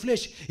carrying the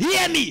flesh.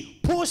 Hear me.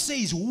 Paul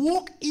says,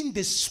 walk in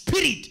the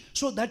Spirit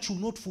so that you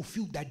will not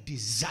fulfill the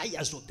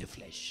desires of the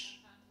flesh.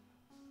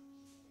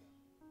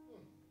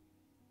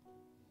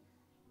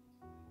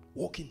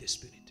 Walk in the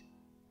Spirit.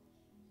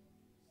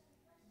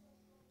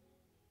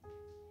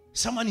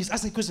 Someone is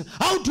asking a question,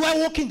 how do I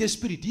walk in the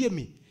Spirit? Hear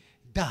me.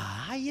 The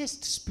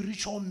highest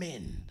spiritual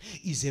man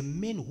is a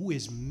man who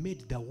has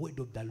made the word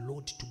of the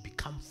Lord to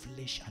become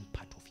flesh and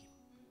part of him.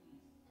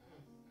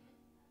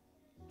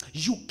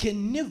 You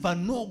can never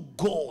know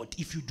God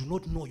if you do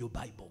not know your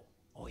Bible.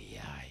 Oh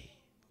yeah.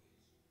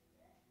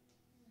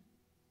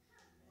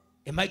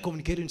 Am I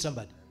communicating with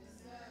somebody?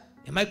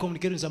 Am I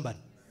communicating with somebody?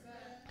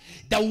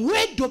 The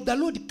word of the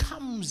Lord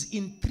comes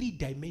in 3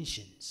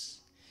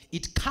 dimensions.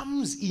 It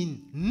comes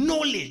in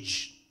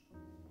knowledge.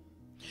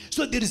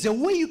 So there is a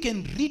way you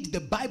can read the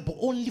Bible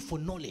only for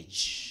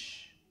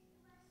knowledge.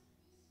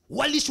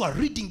 While you are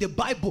reading the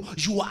Bible,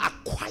 you are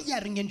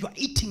acquiring and you are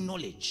eating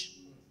knowledge.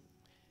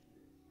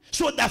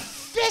 So the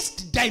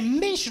first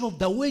dimension of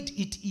the word,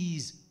 it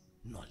is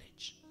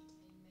knowledge.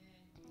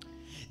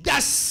 The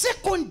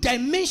second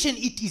dimension,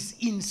 it is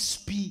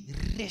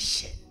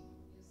inspiration.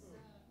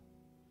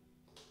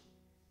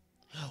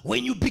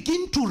 When you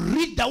begin to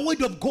read the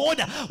word of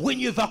God, when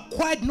you've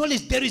acquired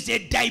knowledge, there is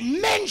a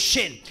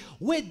dimension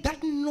where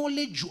that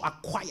knowledge you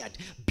acquired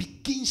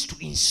begins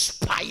to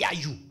inspire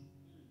you.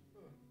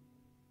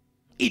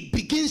 It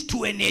begins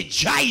to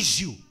energize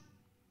you.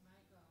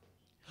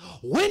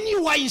 When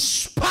you are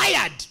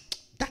inspired,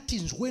 that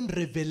is when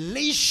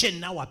revelation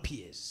now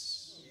appears.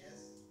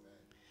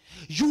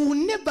 You will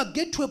never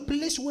get to a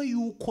place where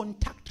you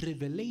contact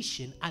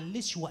revelation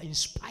unless you are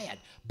inspired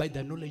by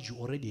the knowledge you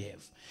already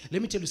have.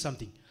 Let me tell you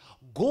something.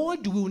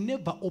 God will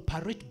never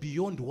operate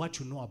beyond what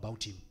you know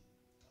about Him.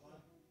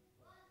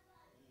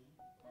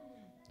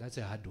 That's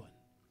a hard one.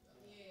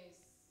 Yes.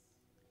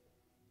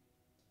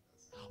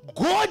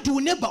 God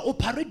will never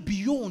operate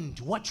beyond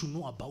what you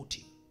know about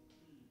Him.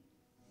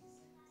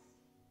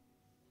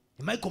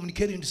 Am I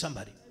communicating to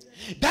somebody?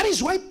 That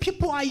is why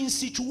people are in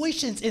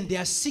situations and they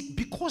are sick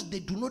because they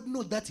do not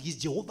know that He's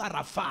Jehovah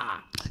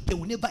Rapha. They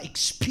will never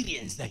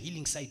experience the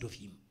healing side of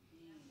Him.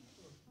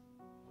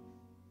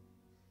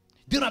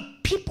 There are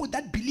people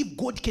that believe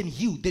God can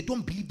heal. They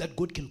don't believe that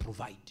God can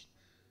provide.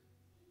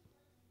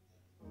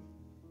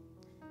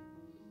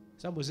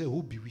 Somebody say,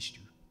 who bewitched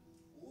you?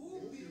 Who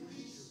bewitched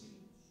you?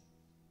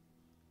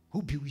 Who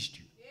Who bewitched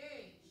you?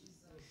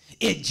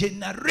 A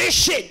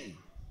generation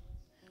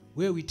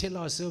where we tell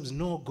ourselves,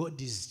 no,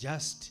 God is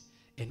just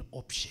an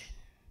option.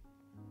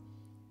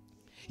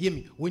 Hear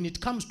me. When it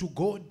comes to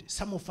God,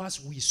 some of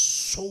us, we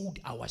sold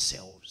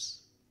ourselves.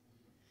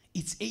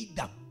 It's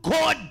either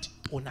God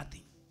or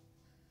nothing.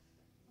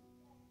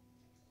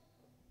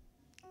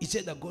 It's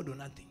either God or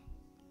nothing.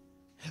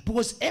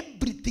 Because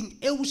everything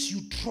else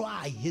you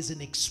try has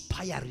an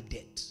expiry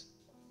date.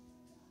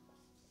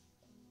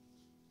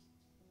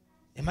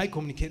 Am I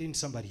communicating to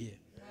somebody here?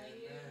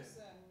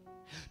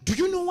 Do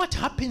you know what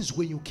happens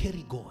when you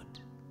carry God?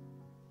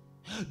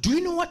 Do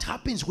you know what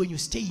happens when you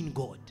stay in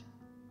God?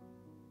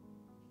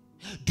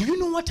 Do you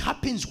know what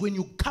happens when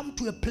you come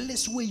to a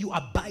place where you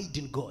abide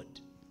in God?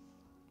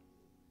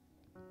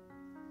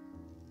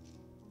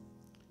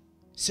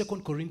 2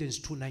 Corinthians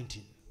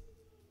 2:19.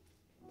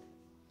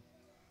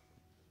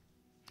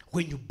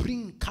 When you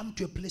come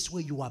to a place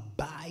where you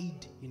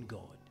abide in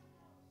God.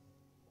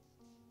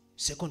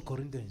 2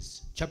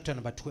 Corinthians chapter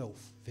number 12,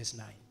 verse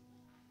 9.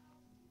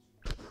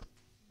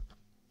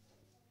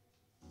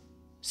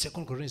 2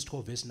 Corinthians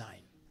 12, verse 9.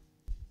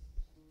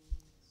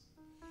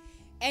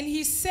 And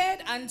he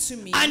said unto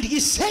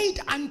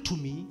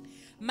me,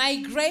 my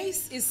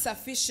grace is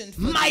sufficient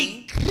for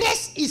my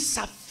grace is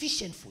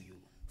sufficient for you.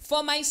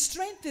 For my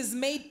strength is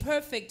made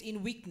perfect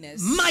in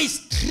weakness. My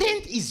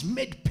strength is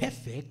made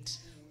perfect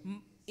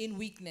in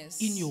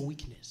weakness. In your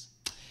weakness.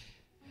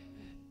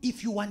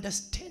 If you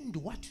understand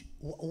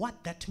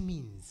what that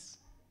means,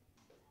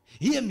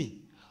 hear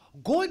me.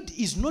 God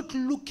is not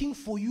looking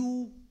for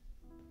you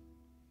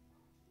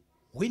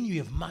when you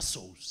have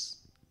muscles.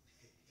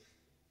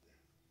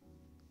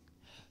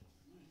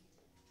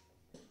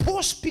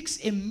 Paul speaks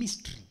a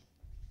mystery.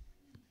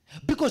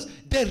 Because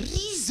the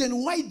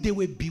reason why they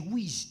were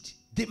bewitched,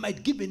 they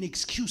might give an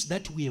excuse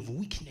that we have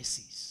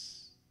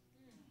weaknesses.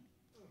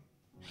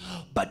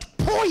 But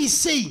Paul is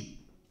saying,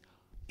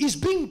 is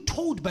being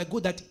told by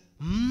God that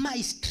my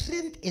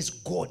strength as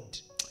God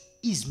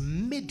is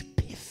made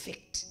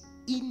perfect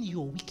in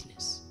your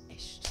weakness.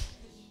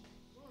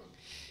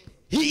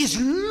 He is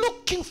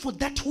looking for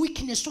that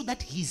weakness so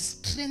that his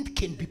strength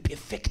can be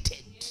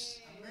perfected.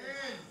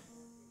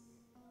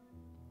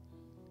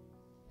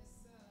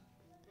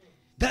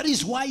 That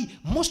is why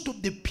most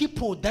of the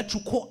people that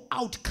you call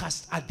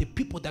outcasts are the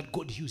people that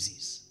God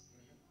uses.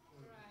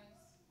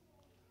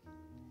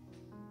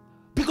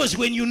 Because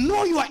when you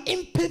know you are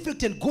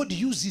imperfect and God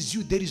uses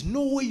you, there is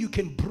no way you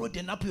can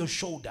broaden up your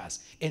shoulders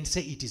and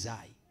say it is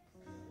I.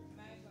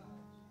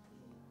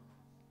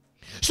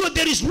 So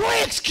there is no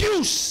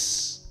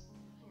excuse.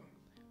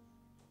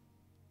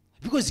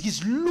 Because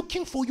he's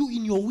looking for you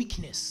in your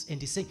weakness.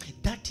 And he's saying,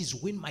 that is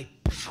when my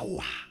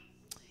power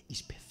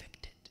is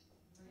perfected.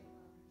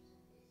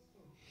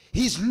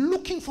 He's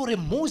looking for a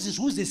Moses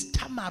who's a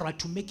stammerer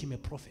to make him a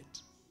prophet.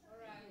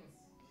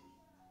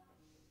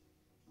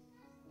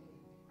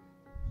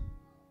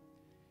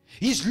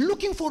 He's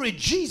looking for a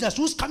Jesus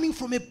who's coming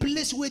from a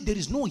place where there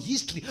is no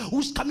history,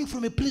 who's coming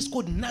from a place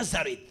called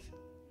Nazareth.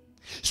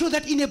 So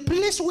that in a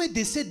place where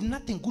they said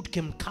nothing good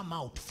can come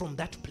out from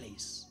that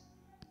place.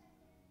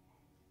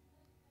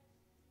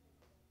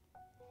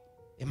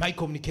 Am I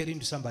communicating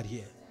to somebody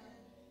here?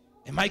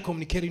 Am I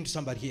communicating to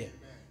somebody here?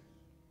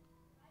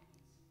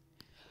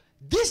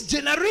 This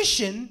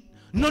generation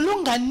no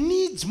longer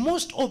needs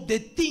most of the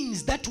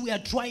things that we are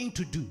trying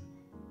to do.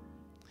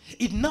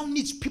 It now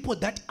needs people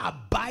that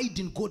abide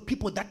in God,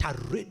 people that are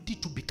ready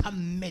to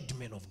become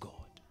madmen of God.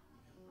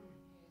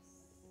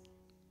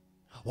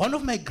 One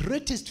of my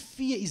greatest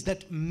fear is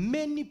that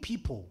many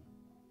people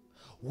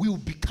will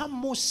become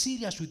more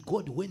serious with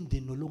God when they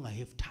no longer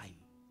have time.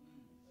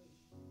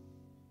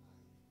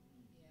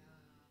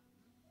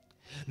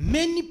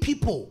 Many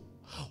people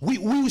we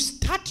will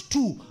start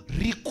to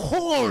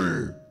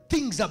recall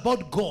things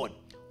about God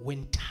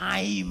when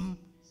time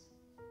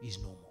is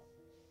no more.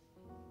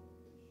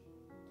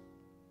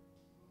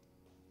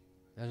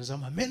 And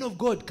some men of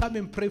God, come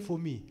and pray for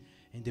me.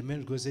 And the man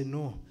of God say,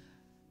 no,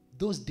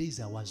 those days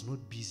I was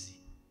not busy.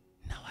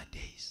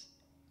 Nowadays,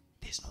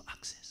 there's no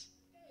access.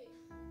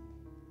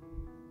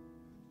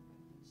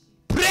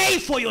 Pray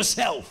for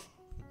yourself.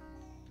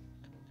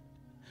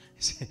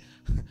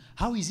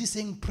 How is he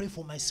saying pray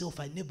for myself?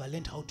 I never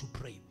learned how to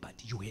pray, but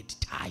you had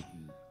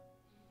time.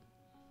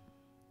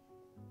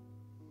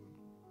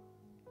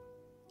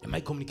 Am I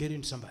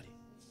communicating to somebody?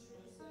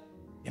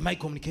 Am I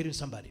communicating to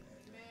somebody?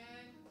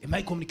 Am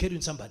I communicating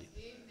to somebody?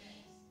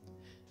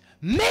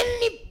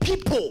 Many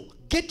people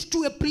get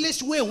to a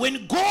place where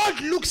when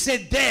God looks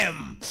at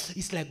them,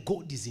 it's like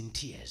God is in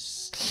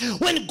tears.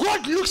 When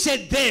God looks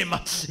at them,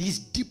 he's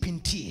deep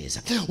in tears.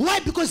 Why?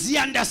 Because he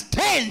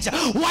understands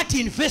what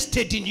he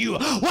invested in you.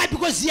 Why?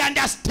 Because he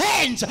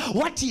understands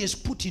what he has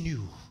put in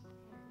you.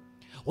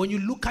 When you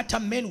look at a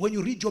man, when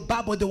you read your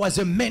Bible, there was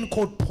a man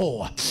called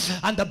Paul.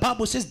 And the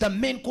Bible says the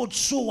man called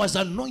Saul was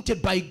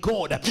anointed by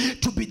God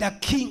to be the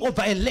king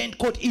over a land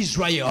called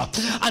Israel.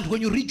 And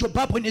when you read your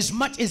Bible, in as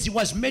much as he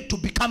was made to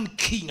become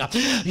king,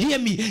 hear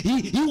me,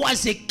 he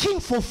was a king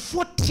for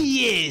 40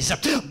 years.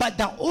 But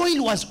the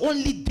oil was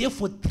only there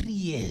for 3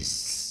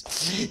 years.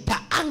 The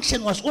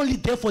unction was only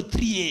there for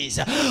 3 years.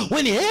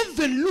 When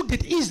heaven looked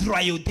at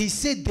Israel, they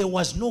said there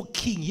was no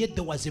king, yet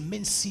there was a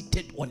man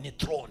seated on a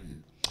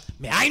throne.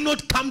 May I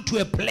not come to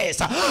a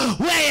place where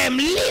I am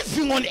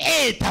living on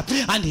earth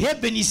and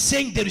heaven is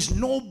saying there is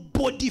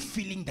nobody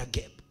filling the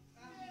gap.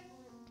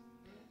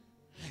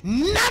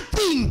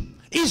 Nothing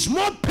is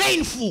more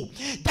painful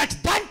that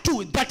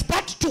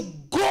to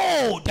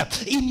God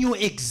in your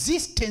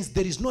existence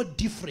there is no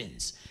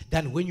difference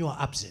than when you are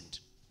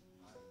absent.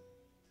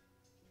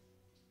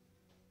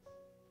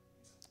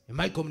 Am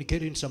I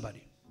communicating to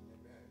somebody?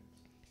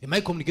 Am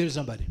I communicating to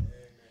somebody?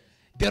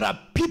 There are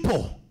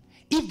people,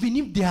 even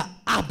if they are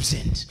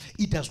absent,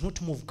 it does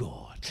not move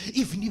God.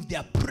 Even if they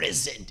are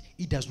present,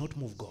 it does not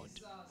move God.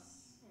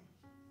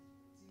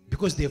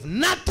 Because they have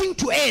nothing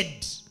to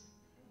add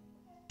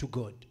to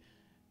God.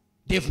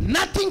 They have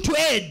nothing to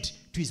add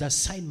to his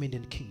assignment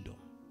and kingdom.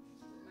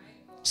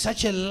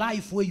 Such a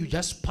life where you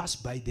just pass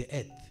by the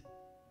earth,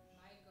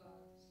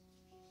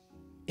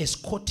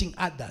 escorting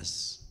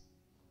others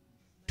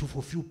to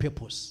fulfill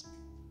purpose.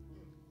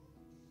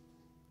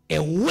 A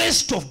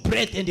waste of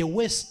breath and a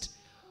waste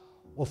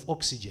of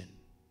oxygen.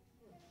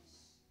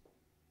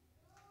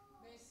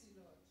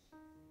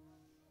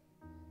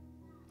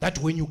 That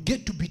when you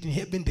get to be in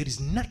heaven, there is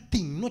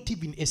nothing, not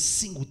even a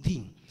single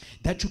thing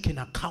that you can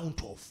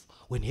account of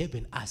when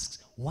heaven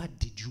asks, what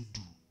did you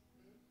do?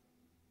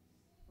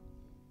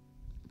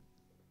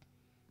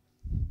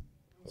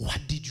 What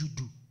did you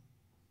do?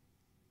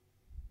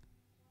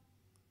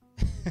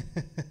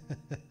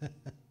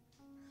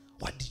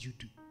 What did you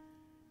do?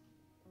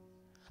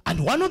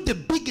 And one of the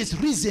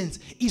biggest reasons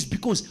is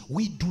because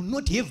we do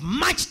not have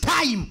much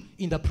time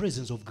in the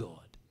presence of God.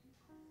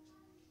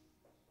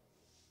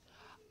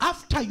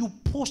 After you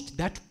post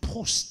that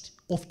post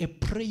of a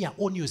prayer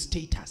on your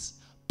status,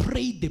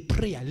 pray the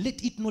prayer.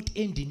 Let it not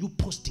end in you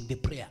posting the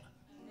prayer.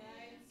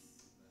 Amen.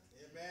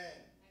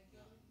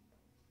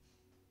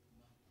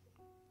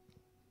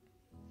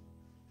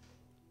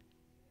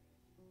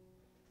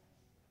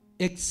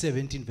 Acts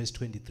 17 verse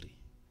 23.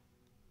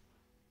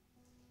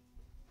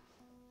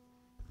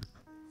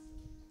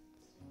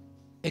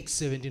 Acts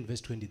 17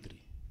 verse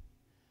 23.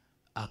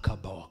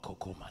 Akabawa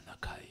kokoma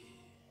nakai.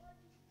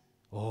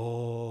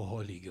 Oh,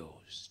 Holy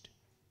Ghost.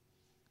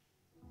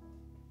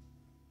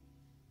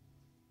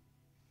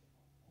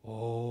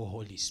 Oh,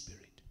 Holy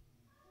Spirit.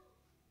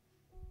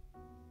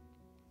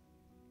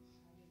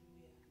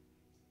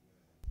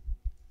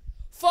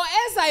 For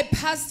as I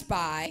passed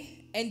by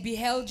and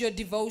beheld your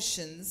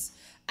devotions,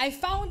 I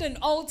found an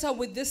altar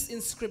with this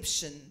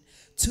inscription,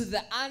 to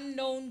the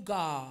unknown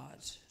God.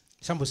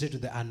 Somebody say to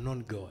the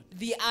unknown God.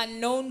 The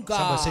unknown God.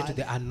 Somebody say to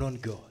the unknown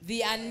God.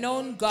 The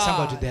unknown God.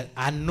 Somebody to the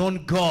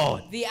unknown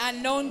God. The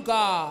unknown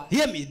God.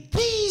 Hear me.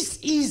 This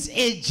is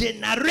a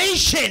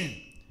generation.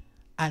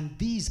 And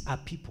these are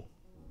people.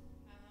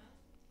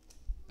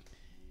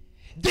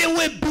 They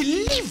were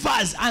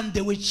believers and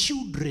they were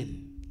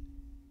children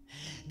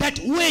that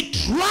were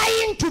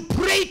trying to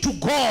pray to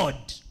God,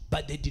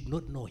 but they did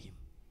not know him.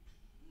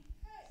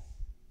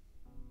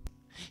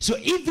 So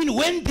even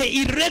when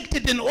they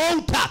erected an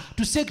altar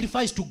to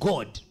sacrifice to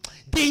God,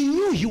 they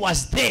knew he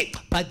was there,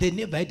 but they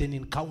never had an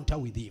encounter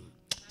with him.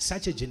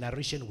 Such a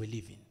generation we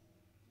live in.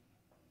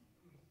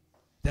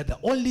 That the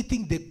only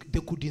thing they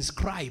could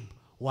inscribe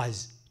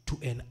was to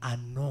an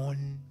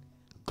unknown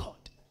God.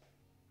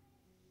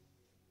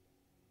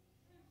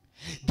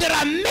 There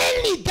are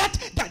many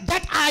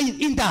that are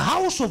in the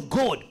house of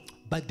God,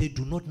 but they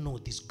do not know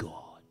this God.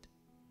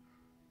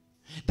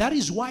 That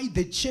is why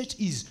the church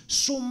is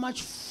so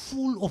much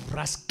full of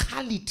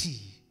rascality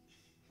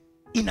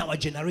in our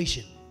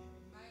generation.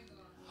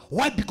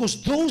 Why?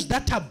 Because those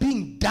that are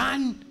being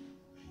done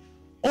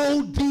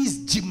all these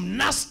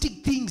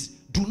gymnastic things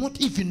do not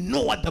even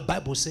know what the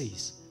Bible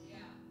says.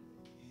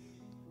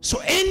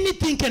 So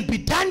anything can be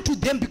done to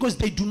them because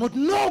they do not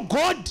know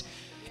God.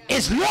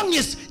 As long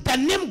as the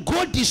name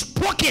God is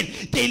spoken,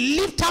 they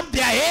lift up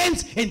their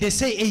hands and they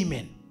say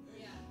amen.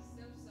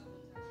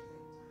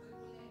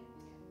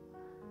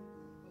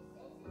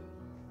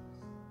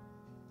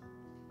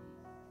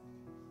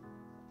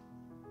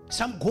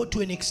 Some go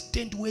to an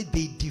extent where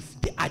they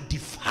are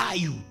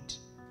defiled.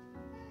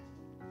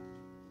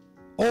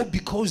 All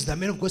because the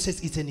man of God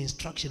says it's an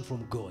instruction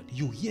from God.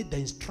 You hear the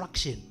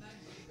instruction,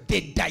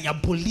 the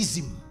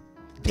diabolism,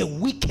 the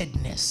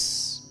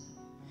wickedness,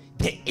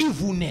 the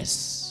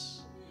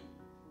evilness.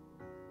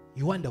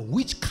 You wonder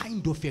which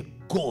kind of a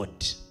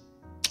God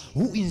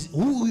who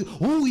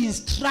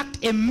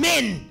instruct a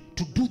man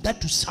to do that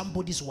to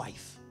somebody's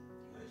wife.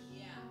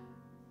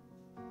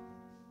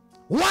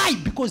 Why?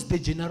 Because the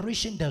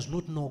generation does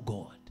not know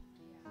God.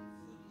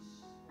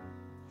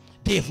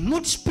 They have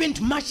not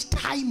spent much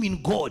time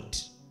in God.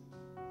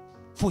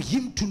 for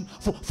him to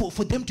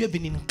for them to have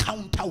an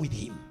encounter with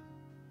him.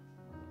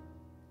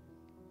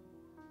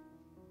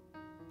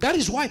 That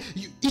is why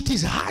it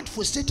is hard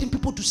for certain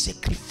people to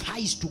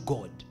sacrifice to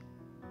God.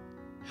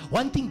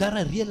 One thing that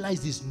I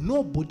realized is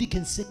nobody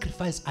can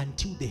sacrifice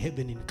until they have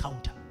an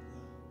encounter.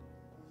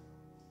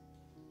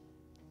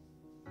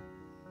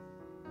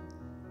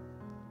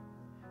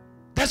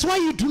 That's why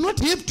you do not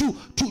have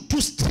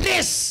to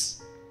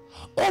stress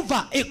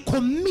over a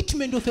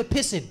commitment of a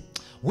person.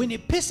 When a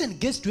person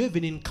gets to have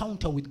an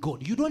encounter with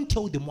God, you don't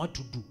tell them what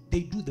to do.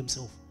 They do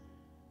themselves.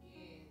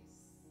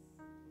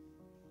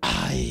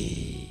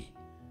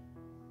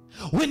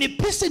 When a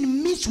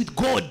person meets with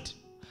God,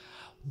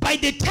 by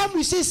the time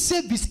we say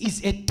service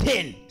is at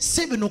 10,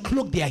 7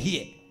 o'clock they are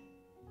here.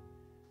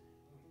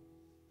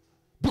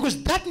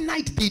 Because that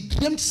night they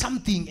dreamt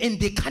something and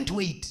they can't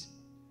wait.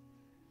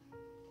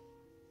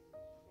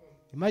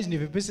 Imagine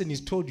if a person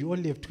is told you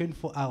only have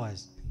 24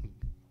 hours.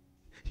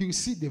 You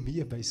see them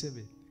here by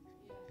 7.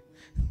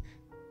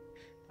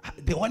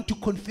 They want to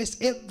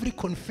confess every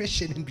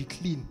confession and be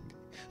clean.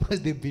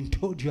 Because they've been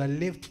told you are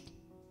left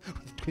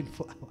with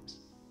 24 hours.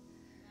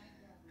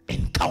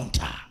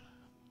 Encounter.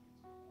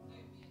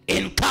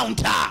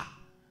 Encounter.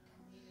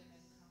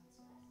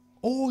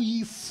 Oh,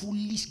 ye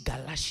foolish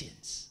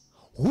Galatians,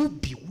 who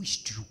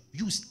bewitched you?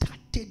 You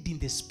started in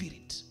the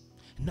spirit.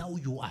 Now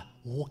you are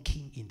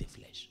walking in the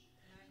flesh.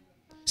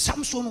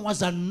 Samson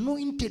was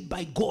anointed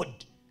by God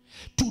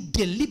to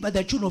deliver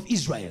the children of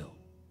Israel.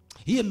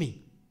 Hear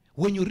me.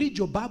 When you read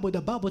your Bible,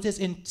 the Bible says,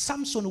 and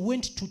Samson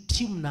went to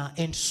Timnah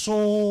and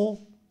saw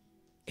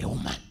a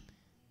woman.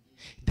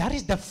 That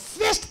is the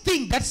first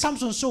thing that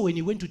Samson saw when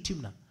he went to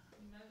Timnah.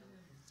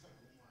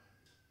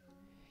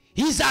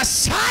 His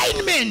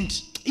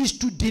assignment is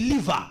to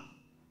deliver.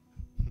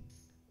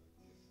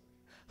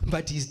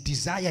 But his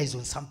desire is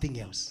on something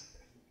else.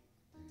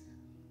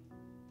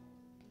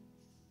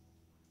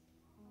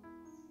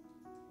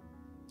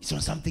 It's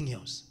on something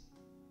else.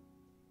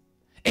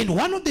 And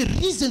one of the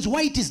reasons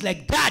why it is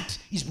like that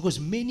is because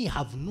many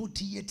have not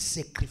yet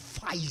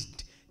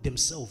sacrificed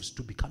themselves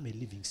to become a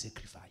living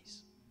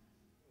sacrifice.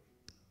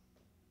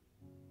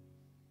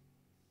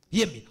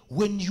 Hear me.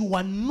 When you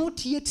are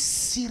not yet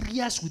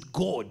serious with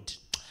God,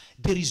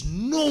 there is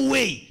no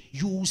way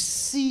you will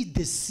see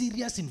the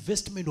serious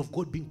investment of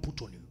God being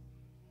put on you.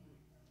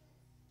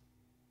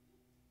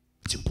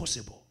 It's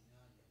impossible.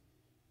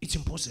 It's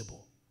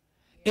impossible.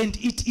 And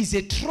it is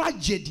a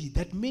tragedy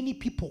that many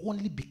people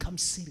only become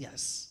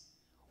serious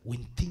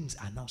when things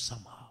are now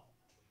somehow.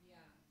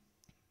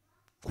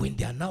 When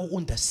they are now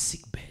on the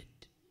sick bed.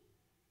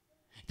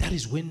 That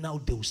is when now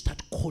they will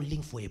start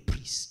calling for a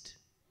priest.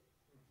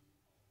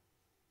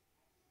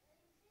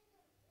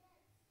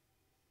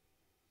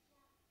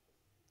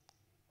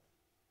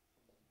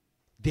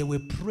 They were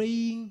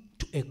praying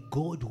to a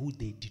God who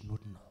they did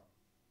not know.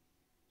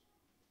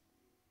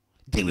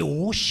 They were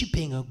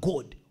worshiping a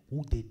God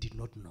who they did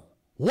not know.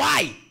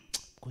 Why?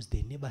 Because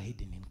they never had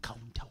an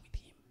encounter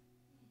with him.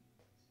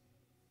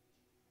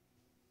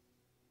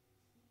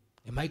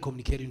 Am I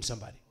communicating with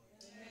somebody?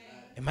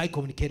 Am I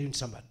communicating with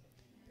somebody?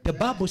 The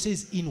Bible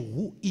says,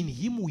 in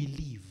him we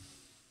live,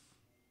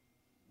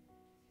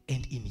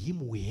 and in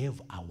him we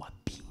have our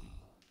being.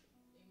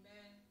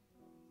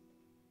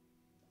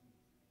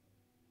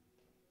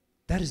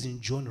 That is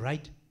in John,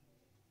 right?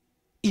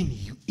 In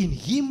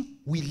him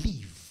we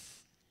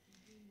live.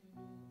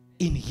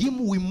 In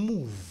him we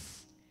move.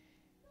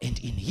 And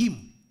in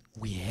him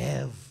we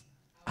have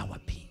our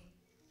being.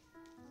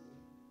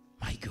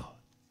 My God.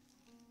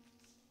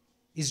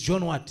 Is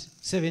John what?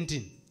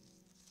 17.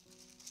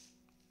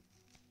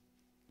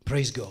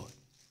 Praise God.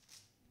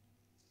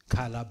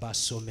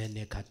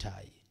 Kalabasomene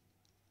katai.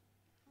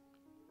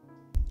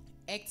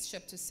 Acts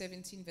chapter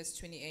 17 verse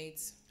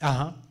 28.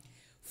 Uh-huh.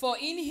 For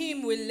in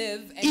him we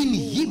live and in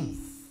move. him.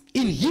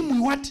 In him we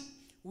what?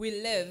 We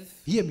live.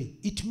 Hear me.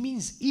 It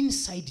means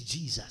inside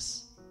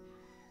Jesus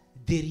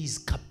there is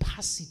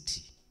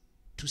capacity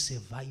to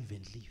survive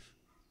and live.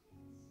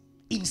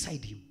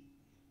 Inside him.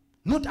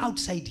 Not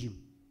outside him.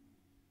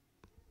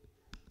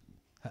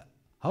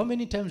 How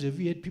many times have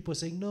you heard people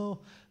saying,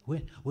 no,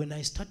 when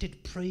I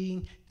started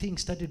praying,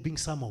 things started being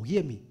somehow.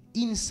 Hear me.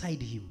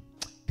 Inside him,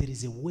 there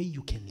is a way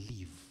you can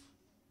live.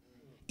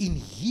 In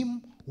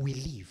him we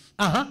live.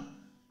 Uh-huh.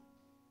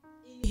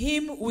 In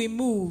him we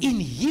move. In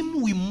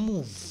him we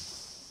move.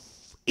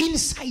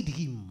 Inside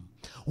him,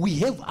 we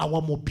have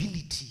our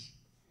mobility.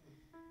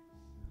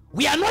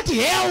 We are not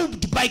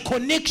helped by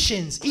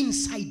connections.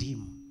 Inside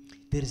him,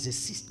 there is a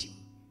system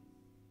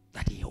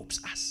that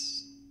helps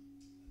us.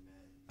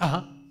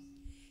 Uh-huh.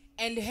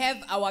 And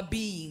have our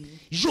being.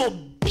 Your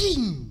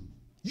being,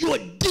 your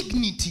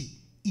dignity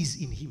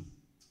is in him.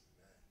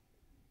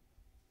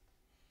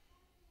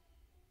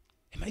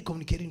 Am I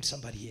communicating to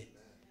somebody here?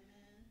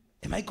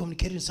 Am I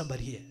communicating to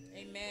somebody here?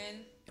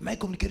 Amen. Am I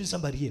communicating to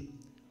somebody here?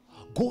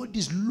 God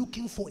is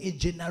looking for a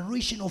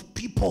generation of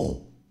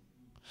people.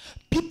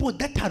 People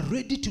that are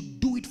ready to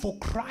do it for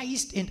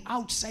Christ, and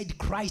outside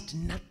Christ,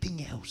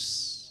 nothing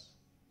else.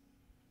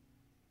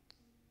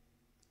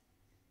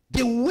 The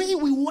the way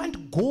we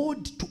want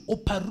God to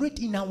operate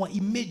in our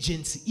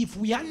emergency, if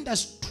we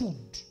understood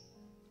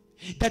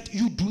that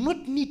you do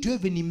not need to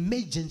have an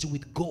emergency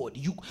with God,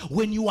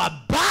 when you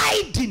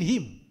abide in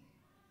Him.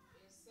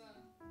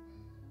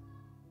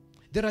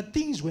 There are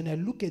things when I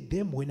look at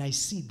them, when I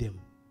see them,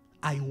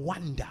 I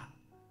wonder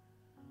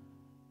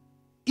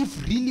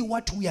if really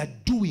what we are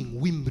doing,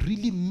 we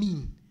really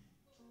mean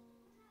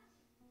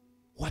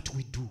what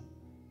we do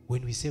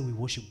when we say we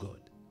worship God.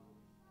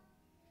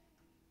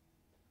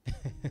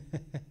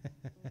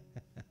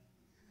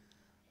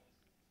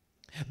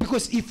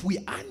 Because if we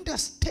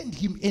understand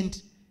Him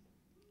and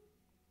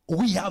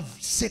we have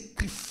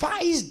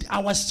sacrificed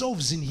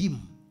ourselves in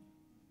Him,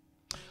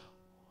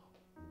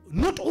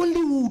 not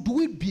only would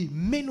we be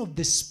men of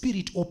the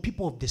Spirit or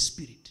people of the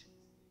Spirit,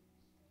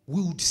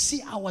 we would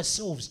see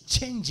ourselves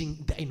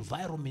changing the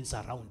environments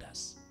around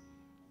us.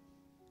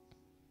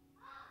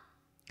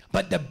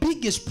 But the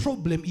biggest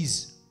problem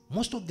is,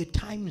 most of the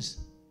times,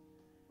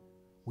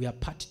 we are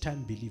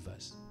part-time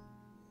believers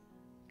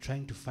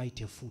trying to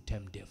fight a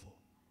full-time devil.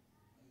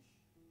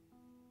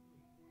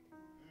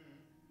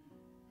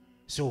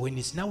 So when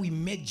it's now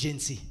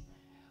emergency,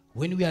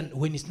 when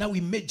it's now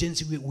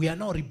emergency, we are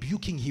now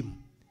rebuking him.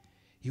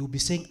 He will be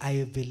saying, I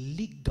have a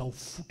legal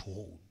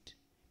foothold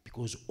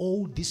because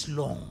all this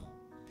long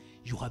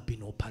you have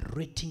been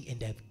operating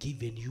and I've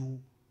given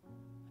you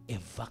a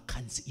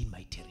vacancy in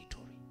my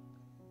territory.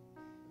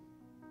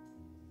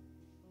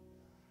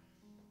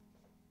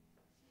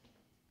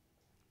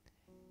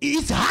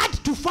 It's hard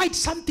to fight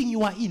something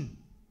you are in.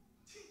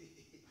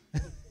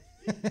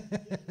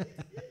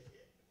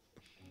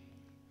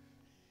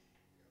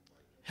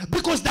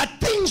 Because the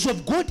things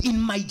of God in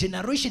my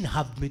generation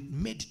have been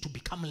made to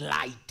become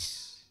light.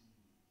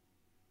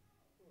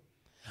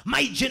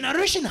 My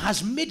generation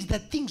has made the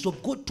things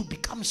of God to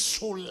become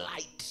so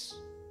light.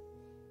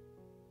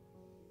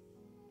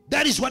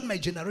 That is what my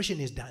generation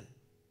has done.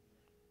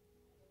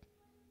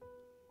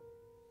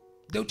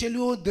 They'll tell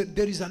you that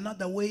there is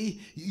another way.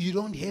 You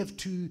don't have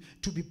to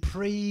be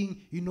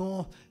praying,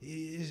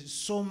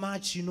 so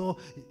much, Hear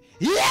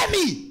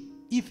me!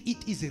 If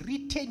it is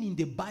written in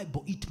the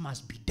Bible, it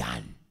must be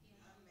done.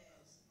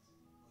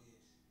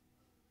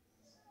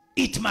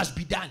 It must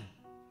be done.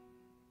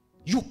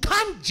 You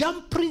can't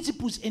jump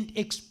principles and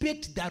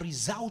expect the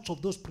results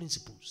of those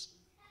principles.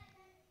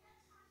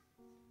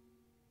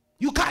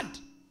 You can't.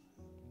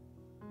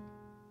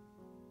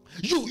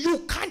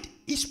 You can't,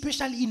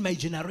 especially in my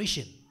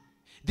generation.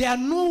 There are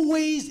no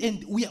ways,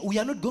 and we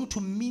are not going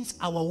to mince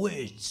our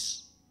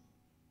words.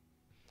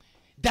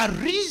 The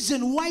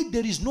reason why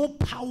there is no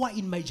power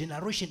in my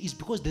generation is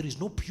because there is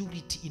no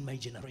purity in my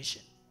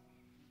generation.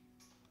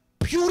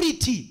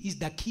 Purity is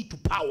the key to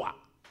power.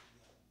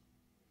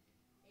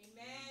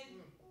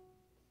 Amen.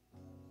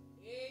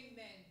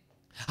 Amen.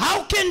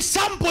 How can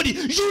somebody,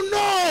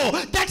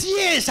 that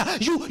yes,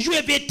 you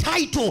have a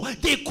title,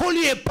 they call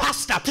you a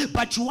pastor,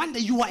 but you wonder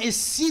you are a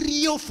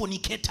serial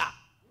fornicator.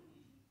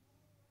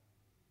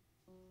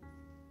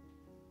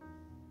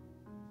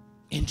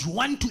 And you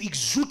want to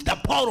exude the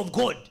power of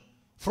God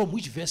from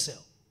which vessel?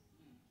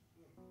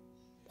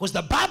 Because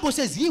the Bible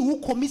says he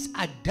who commits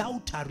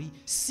adultery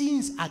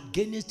sins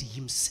against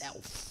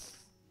himself.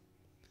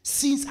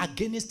 Sins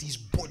against his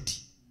body.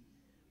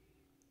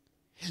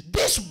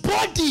 This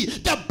body,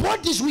 the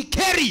bodies we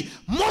carry,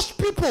 most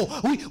people,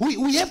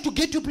 we have to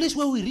get to a place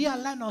where we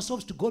realign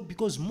ourselves to God,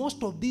 because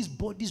most of these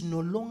bodies no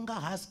longer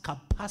has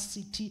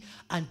capacity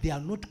and they are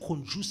not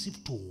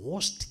conducive to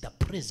host the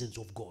presence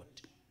of God.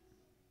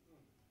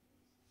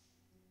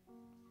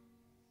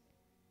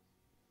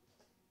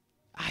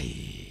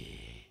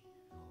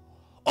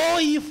 Oh,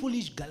 ye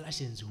foolish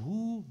Galatians,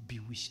 who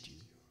bewitched you?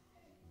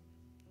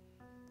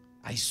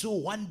 I saw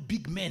one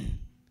big man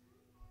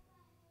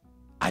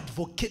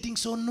advocating,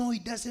 so no,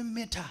 it doesn't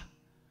matter.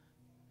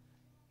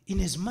 In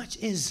as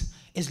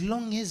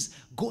long as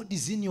God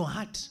is in your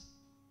heart.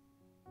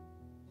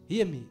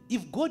 Hear me.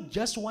 If God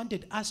just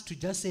wanted us to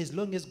just say, as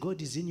long as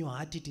God is in your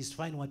heart, it is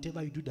fine.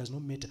 Whatever you do does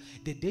not matter.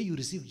 The day you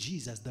receive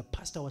Jesus, the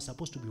pastor was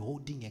supposed to be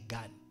holding a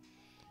gun.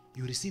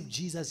 You receive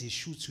Jesus, he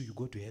shoots you, you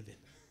go to heaven.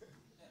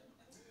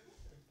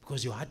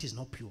 Because your heart is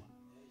not pure.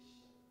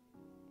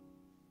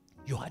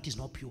 Your heart is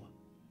not pure.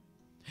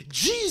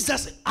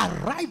 Jesus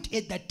arrived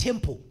at the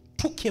temple,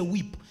 took a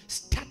whip,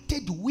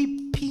 started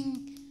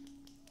whipping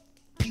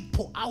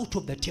people out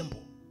of the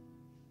temple.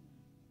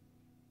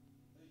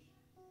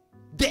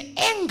 The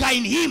anger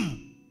in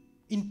him,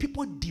 in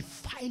people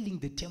defiling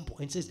the temple,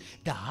 and says,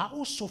 the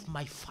house of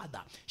my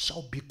Father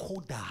shall be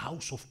called the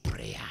house of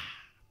prayer.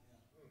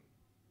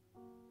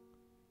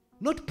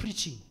 Not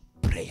preaching,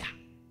 prayer.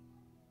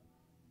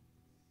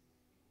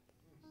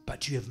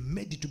 But you have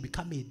made it to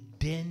become a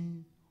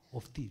den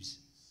of thieves.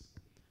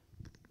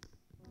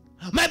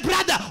 My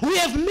brother, we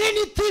have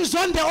many thieves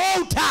on the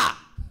altar.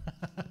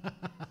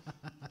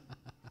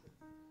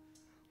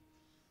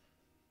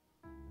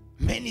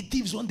 Many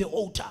thieves on the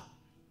altar.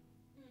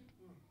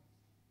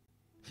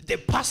 The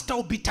pastor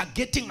will be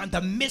targeting and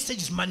the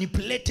message is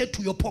manipulated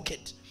to your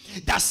pocket.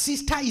 The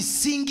sister is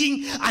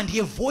singing and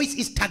her voice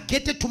is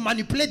targeted to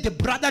manipulate the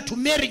brother to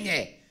marry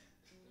her.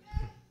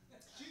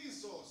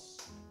 Jesus.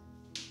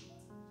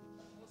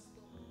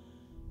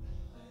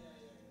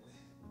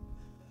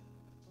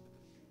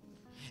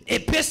 A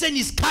person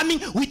is coming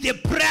with a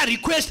prayer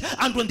request,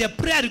 and on the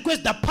prayer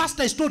request, the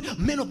pastor is told,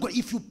 man of God,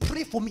 if you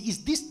pray for me,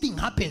 if this thing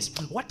happens,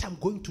 what I'm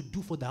going to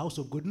do for the house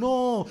of God.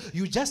 No,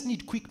 you just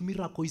need quick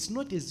miracle. It's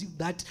not as if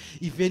that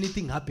if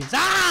anything happens.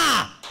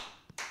 A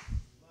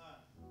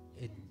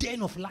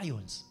den of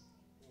lions.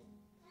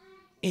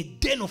 A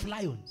den of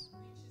lions.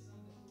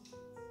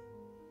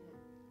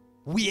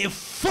 We have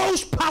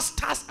false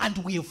pastors and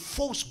we have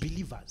false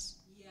believers.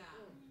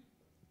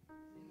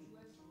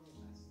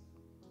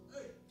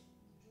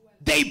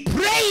 They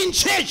pray in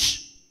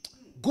church.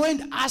 Go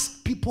and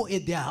ask people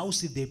at their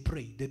house if they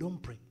pray. They don't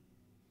pray.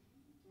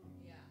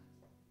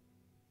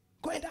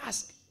 Go and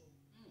ask.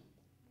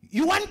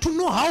 You want to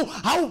know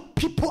how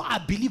people are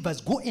believers?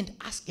 Go and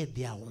ask at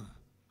their home.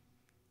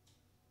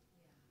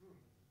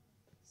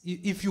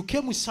 If you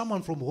came with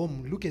someone from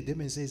home, look at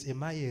them and says,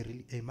 am I a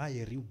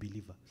real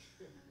believer?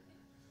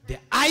 The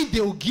eye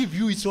they will give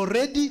you is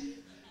already...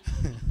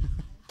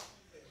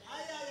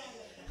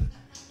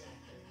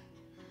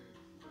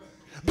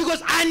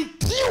 Because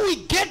until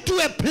we get to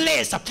a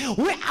place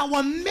where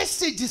our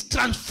message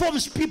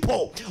transforms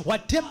people,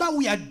 whatever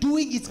we are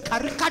doing is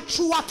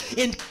caricature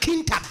and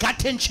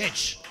kindergarten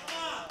church.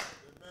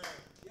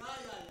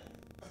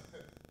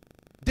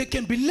 There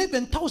can be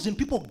 11,000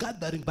 people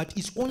gathering, but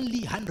it's only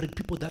 100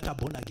 people that are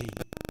born again.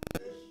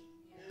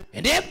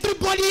 And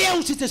everybody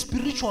else is a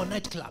spiritual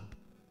nightclub.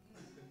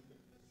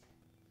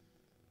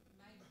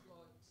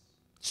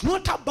 It's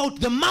not about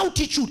the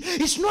multitude.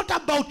 It's not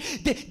about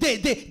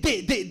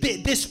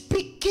the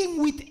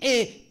speaking with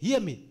a,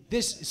 hear me,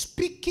 this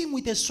speaking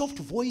with a soft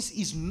voice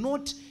is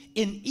not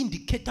an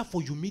indicator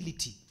for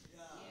humility.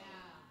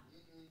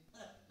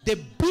 The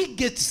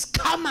biggest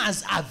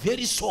scammers are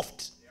very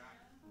soft.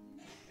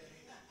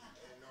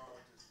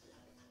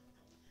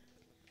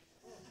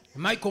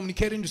 Am I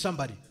communicating to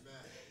somebody?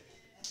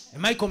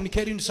 Am I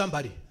communicating to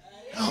somebody?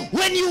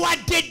 When you are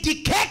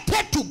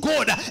dedicated to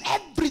God,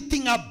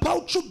 everything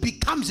about you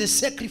becomes a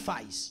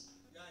sacrifice.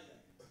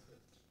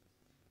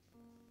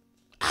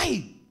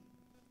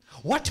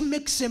 What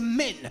makes a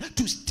man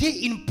to stay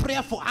in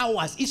prayer for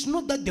hours? It's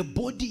not that the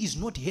body is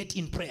not yet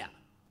in prayer.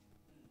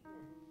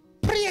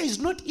 Prayer is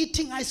not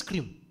eating ice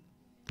cream.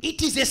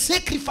 It is a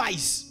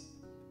sacrifice.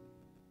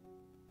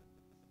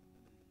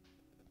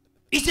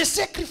 It's a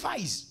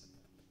sacrifice.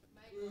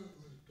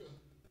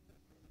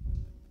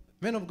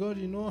 Men of God,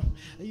 you know,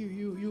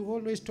 you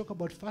always talk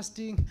about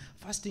fasting.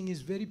 Fasting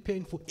is very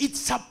painful. It's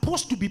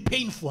supposed to be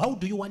painful. How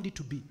do you want it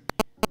to be?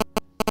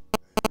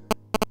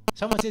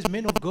 Someone says,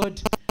 men of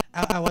God,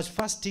 I was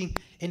fasting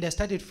and I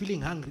started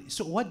feeling hungry.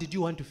 So what did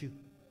you want to feel?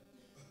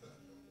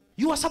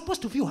 You are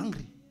supposed to feel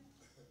hungry.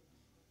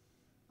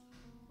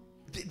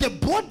 The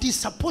body is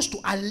supposed to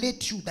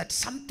alert you that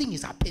something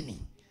is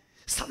happening.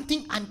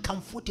 Something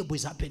uncomfortable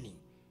is happening.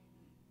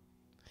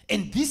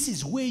 And this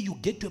is where you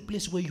get to a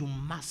place where you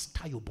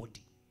master your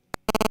body.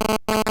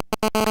 That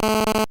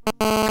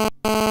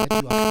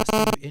you are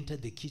fasting, you enter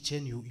the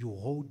kitchen, you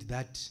hold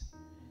that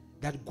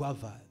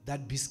guava,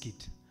 that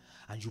biscuit,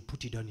 and you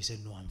put it down. You say,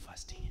 no, I'm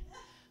fasting.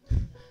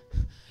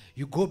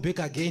 You go back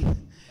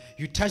again,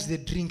 you touch the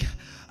drink,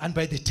 and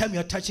by the time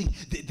you're touching,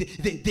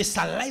 the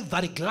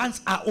salivary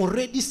glands are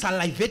already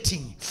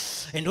salivating.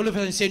 And all of a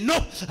sudden you say,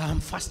 no, I'm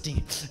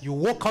fasting. You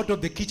walk out of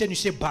the kitchen, you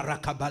say,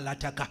 Baraka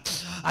Balataka.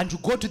 And you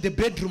go to the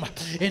bedroom,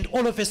 and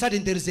all of a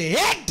sudden there is a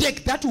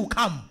headache that will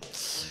come.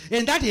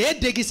 And that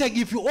headache is saying,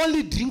 if you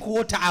only drink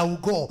water, I will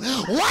go.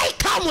 Why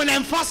come when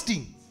I'm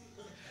fasting?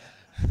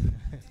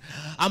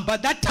 And by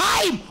that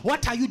time,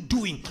 what are you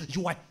doing?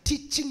 You are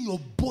teaching your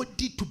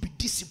body to be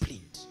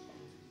disciplined.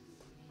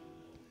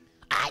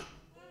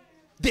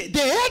 The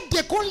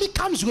headache only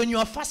comes when you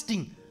are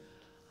fasting.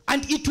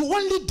 And it will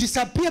only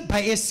disappear by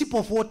a sip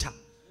of water.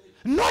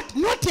 Not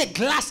a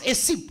glass, a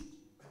sip.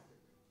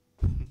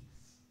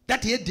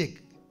 That headache.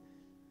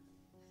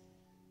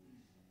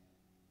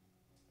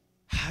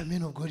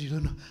 Man of God, you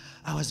don't know.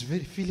 I was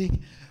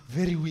feeling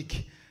very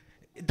weak.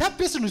 That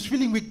person who's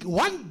feeling weak,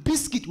 one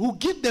biscuit will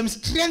give them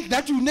strength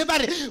that you never...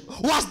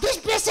 Was this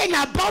person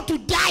about to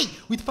die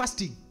with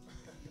fasting?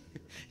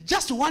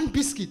 Just one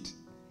biscuit.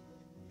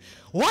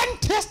 One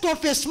taste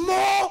of a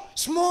small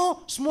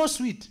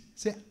sweet.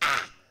 Say,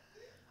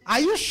 are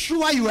you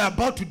sure you are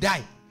about to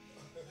die?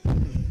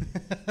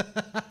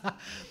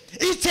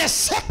 It's a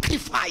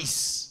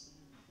sacrifice.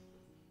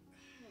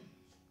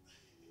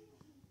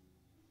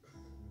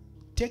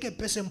 Take a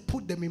person,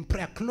 put them in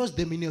prayer, close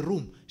them in a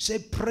room. Say,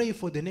 pray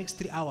for the next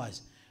 3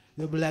 hours.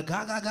 They'll be like,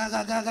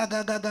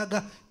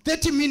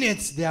 30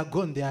 minutes, they are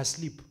gone, they are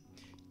asleep.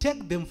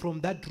 Take them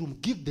from that room,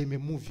 give them a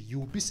movie. You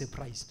will be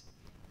surprised.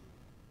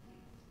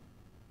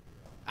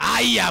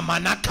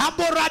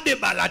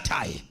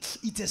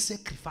 It's a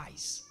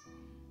sacrifice.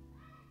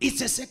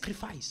 It's a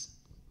sacrifice.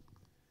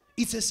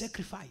 It's a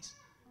sacrifice.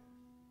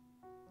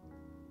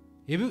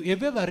 Have you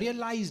ever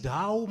realized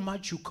how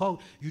much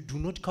you do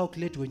not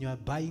calculate when you are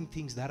buying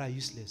things that are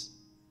useless?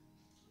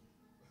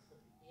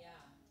 Yeah,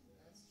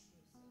 that's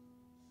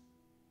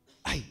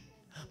true.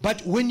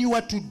 But when you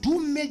are to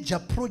do major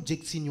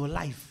projects in your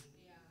life,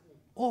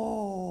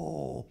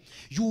 oh,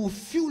 you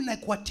feel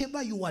like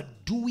whatever you are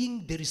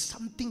doing, there is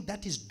something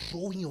that is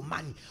drawing your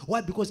money. Why?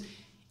 Because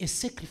a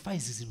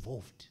sacrifice is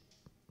involved.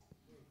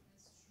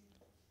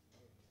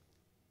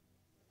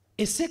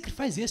 A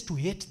sacrifice has to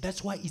hurt.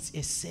 That's why it's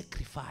a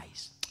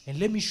sacrifice. And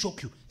let me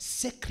shock you.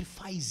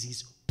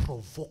 Sacrifices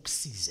provoke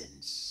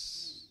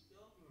seasons.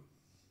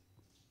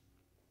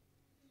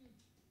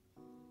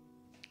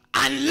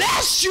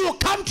 Unless you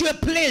come to a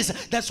place,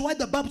 that's why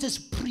the Bible says,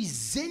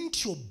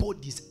 present your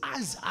bodies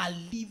as a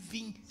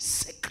living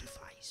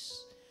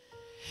sacrifice.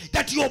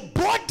 That your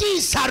body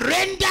is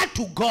surrendered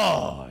to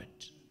God.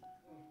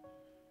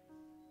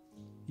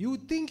 You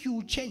think you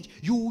will change.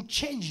 You will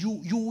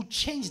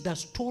change the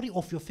story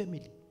of your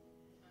family.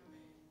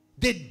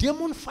 The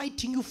demon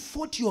fighting you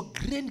fought your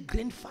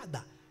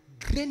grandfather,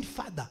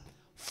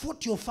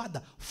 fought your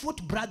father,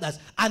 fought brothers,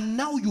 and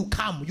now you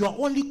come. You are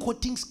only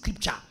quoting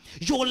scripture.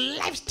 Your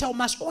lifestyle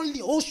must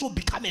only also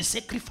become a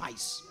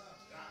sacrifice.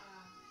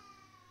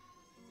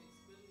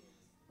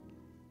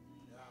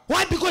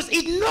 Why? Because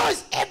it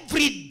knows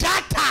every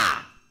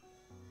data.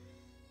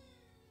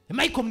 Am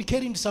I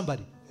communicating to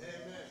somebody?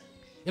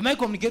 Am I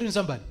communicating to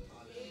somebody?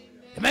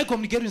 Am I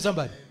communicating to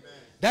somebody?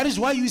 That is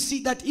why you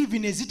see that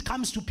even as it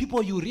comes to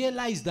people, you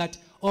realize that,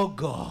 oh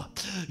God,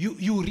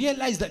 you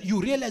realize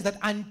that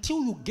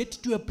until you get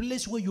to a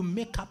place where you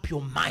make up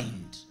your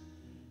mind,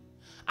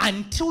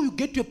 until you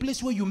get to a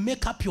place where you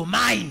make up your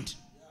mind,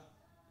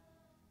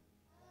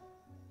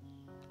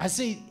 I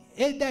say,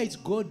 either it's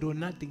God or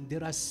nothing,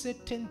 there are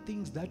certain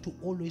things that will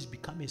always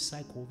become a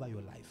cycle over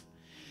your life.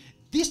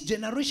 This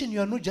generation, you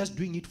are not just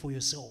doing it for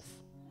yourself.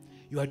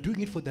 You are doing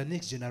it for the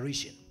next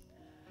generation.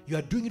 You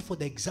are doing it for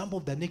the example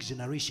of the next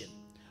generation.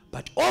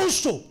 But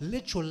also,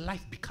 let your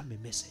life become a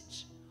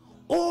message.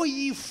 O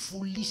ye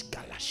foolish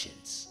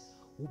Galatians,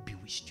 who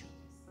bewitched you?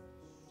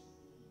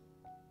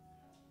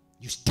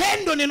 You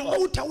stand on an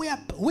altar where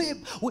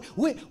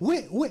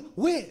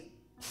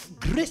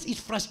grace is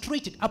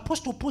frustrated.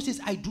 Apostle Paul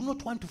says, I do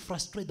not want to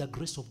frustrate the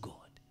grace of God.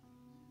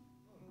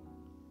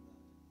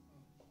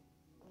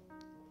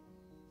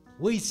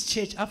 Where is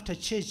church? After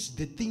church,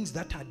 the things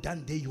that are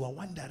done there, you are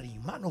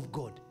wondering, man of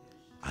God,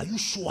 are you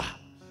sure?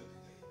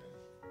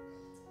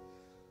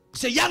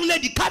 Say, young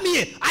lady, come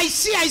here. I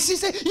see.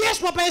 Say, yes,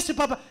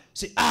 Papa.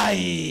 Say,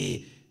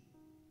 aye.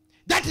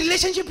 That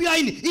relationship you are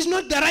in is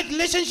not the right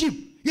relationship.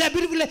 You are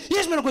beautiful.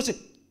 Yes, man of God. Say,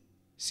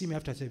 see me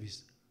after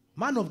service.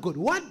 Man of God,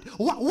 what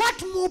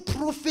more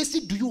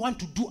prophecy do you want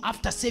to do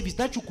after service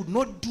that you could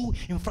not do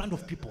in front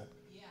of people?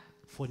 Yeah.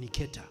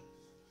 Fornicator.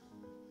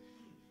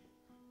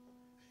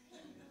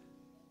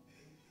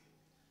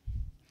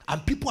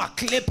 And people are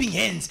clapping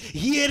hands,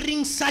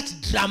 hearing such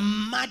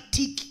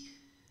dramatic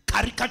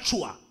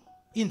caricature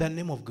in the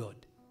name of God.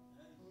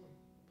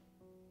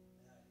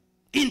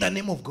 In the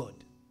name of God.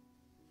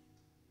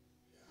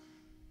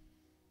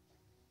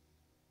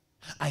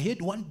 I heard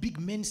one big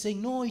man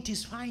saying, no, it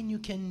is fine, you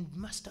can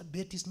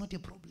masturbate, it's not a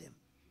problem.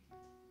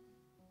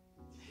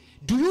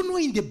 Do you know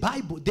in the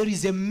Bible, there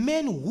is a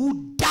man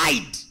who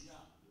died.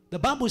 The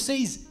Bible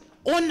says,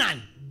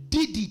 Onan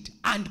did it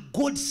and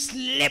God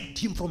slapped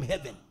him from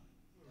heaven.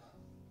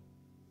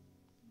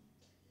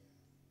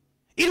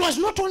 It was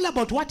not only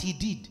about what he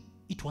did,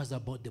 it was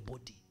about the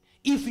body.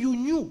 If you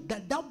knew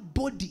that that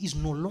body is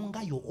no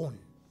longer your own,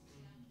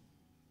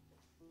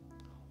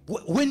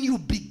 when you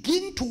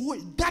begin to work,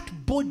 that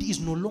body is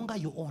no longer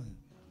your own.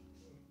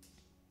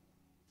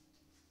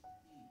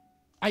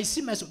 I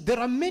see myself, there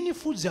are many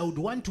foods I would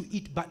want to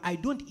eat, but I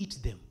don't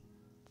eat them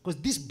because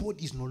this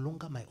body is no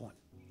longer my own.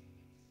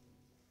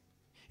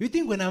 You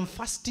think when I'm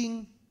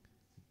fasting,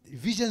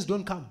 visions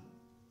don't come?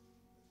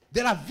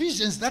 There are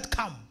visions that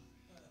come.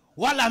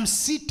 While I'm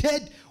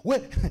seated,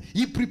 when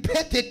he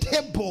prepared the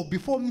table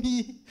before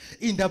me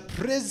in the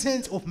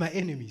presence of my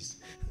enemies.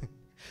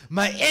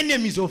 My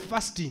enemies of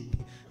fasting.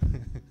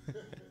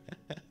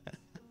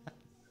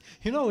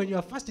 You know, when you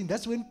are fasting,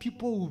 that's when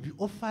people will be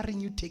offering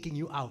you, taking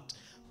you out.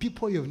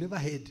 People you have never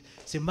heard.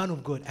 Say, man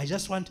of God,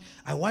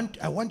 I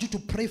want you to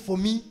pray for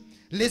me.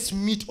 Let's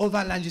meet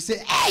over lunch. You say,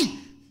 hey!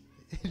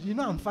 You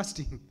know I'm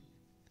fasting.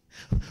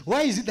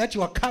 Why is it that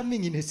you are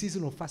coming in a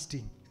season of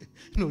fasting?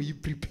 No, you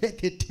prepare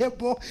the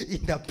table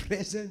in the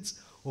presence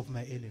of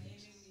my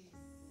enemies.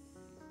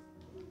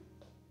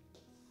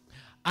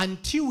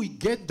 Until we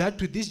get that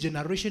to this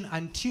generation,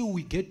 until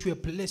we get to a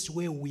place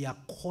where we are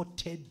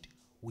coated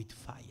with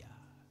fire,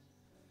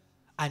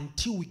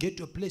 until we get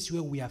to a place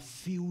where we are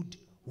filled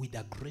with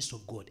the grace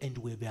of God and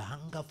we have a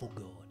hunger for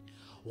God,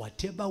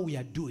 whatever we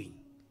are doing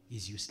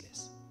is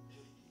useless.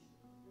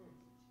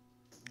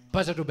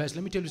 Pastor Tobias,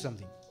 let me tell you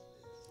something.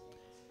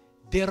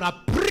 There are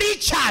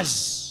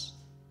preachers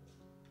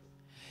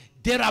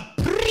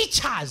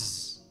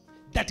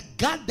that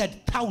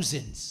gathered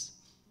thousands.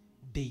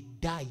 They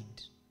died.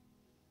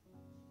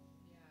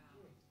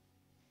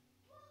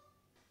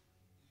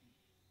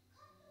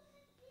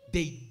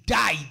 They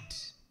died.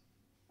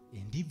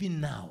 And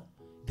even now,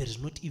 there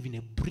is not even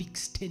a brick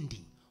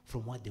standing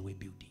from what they were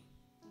building.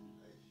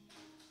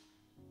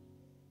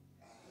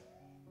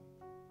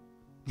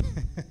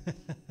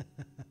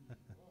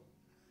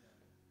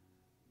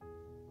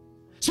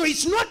 So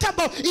it's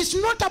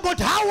not about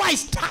how I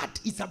start,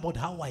 it's about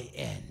how I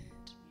end.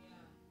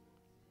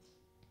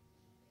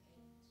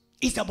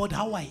 It's about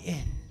how I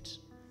end.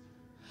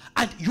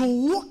 And your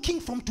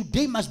walking from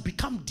today must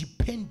become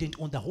dependent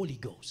on the Holy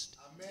Ghost.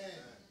 Amen.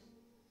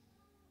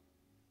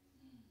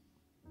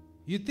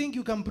 You think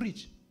you can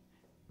preach?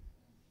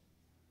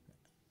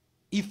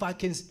 If I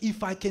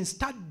can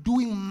start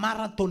doing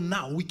marathon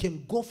now, we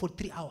can go for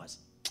 3 hours.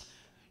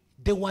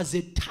 There was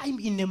a time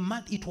in a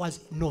month, it was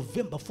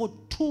November, for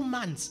 2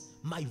 months,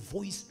 my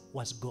voice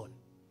was gone.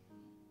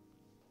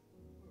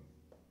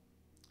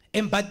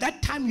 And by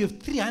that time, you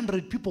have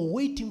 300 people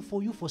waiting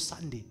for you for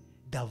Sunday.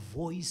 The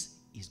voice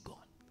is gone.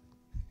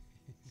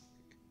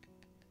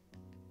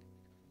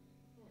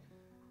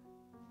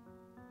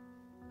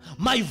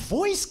 My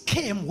voice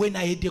came when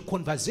I had a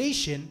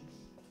conversation,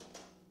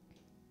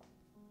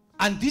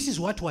 and this is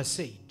what was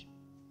said.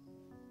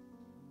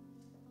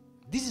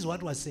 This is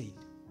what was said.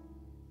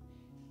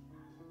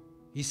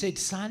 He said,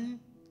 son,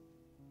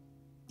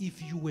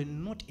 if you were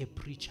not a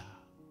preacher,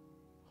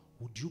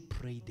 would you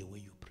pray the way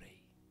you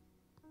pray?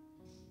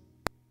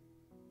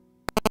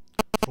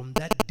 From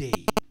that day,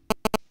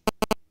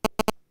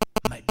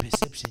 my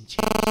perception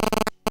changed.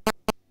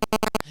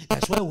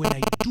 That's why when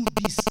I do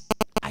this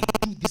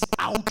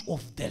out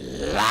of the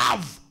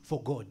love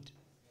for God.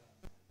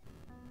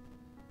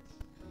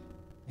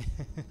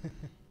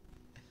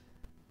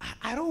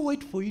 I don't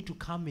wait for you to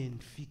come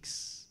and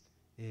fix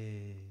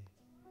things.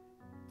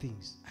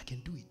 I can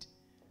do it.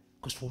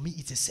 Because for me,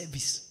 it's a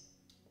service.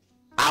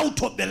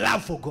 Out of the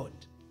love for God.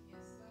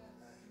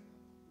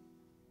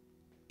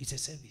 It's a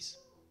service.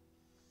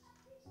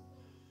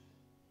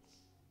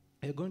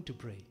 Are you going to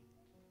pray?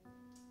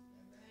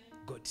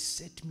 God,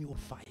 set me on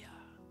fire.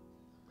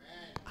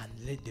 And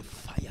let the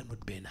fire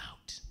not burn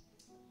out.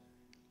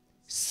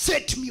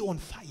 Set me on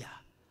fire.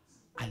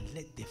 And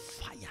let the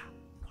fire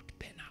not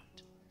burn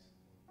out.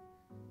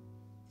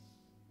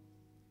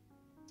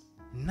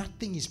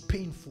 Nothing is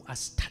painful as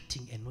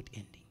starting and not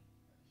ending.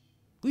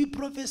 We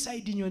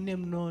prophesied in your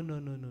name. No.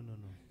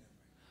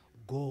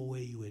 Go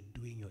where you were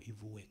doing your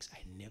evil works. I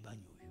never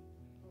knew you.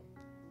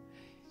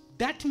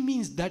 That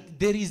means that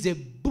there is a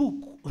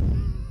book.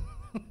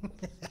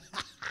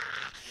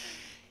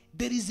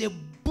 There is a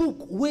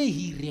book where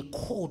he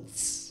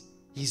records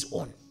his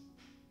own.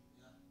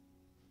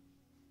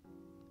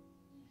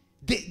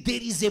 There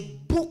is a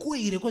book where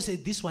he records,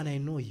 this one I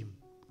know him.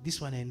 This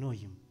one I know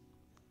him.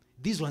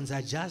 These ones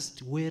are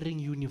just wearing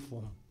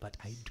uniform, but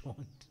I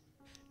don't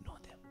know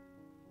them.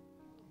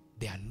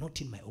 They are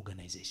not in my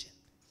organization.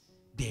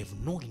 They have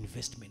no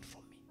investment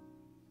from me.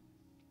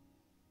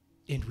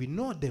 And we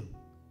know them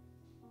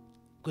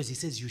because he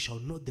says you shall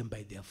know them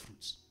by their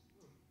fruits.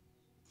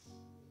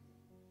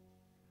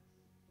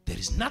 There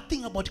is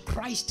nothing about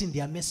Christ in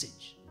their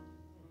message.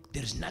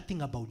 There is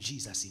nothing about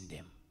Jesus in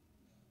them.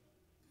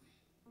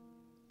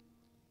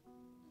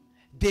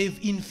 They've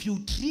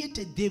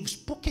infiltrated, they've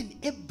spoken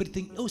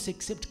everything else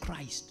except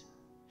Christ.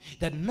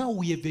 That now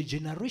we have a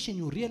generation,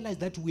 you realize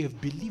that we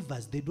have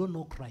believers, they don't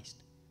know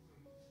Christ.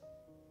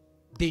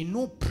 They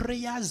know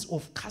prayers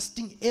of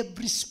casting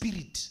every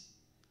spirit,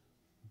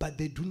 but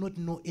they do not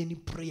know any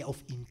prayer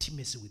of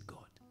intimacy with God.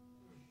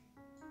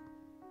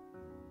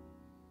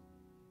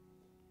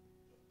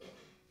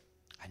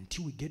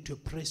 Until we get to a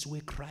place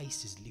where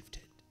Christ is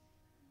lifted,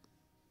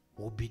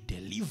 we'll be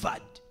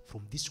delivered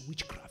from this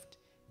witchcraft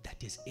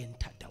that has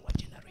entered our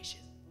generation.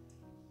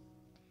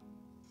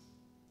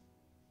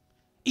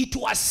 It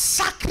was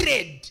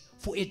sacred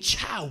for a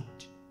child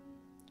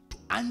to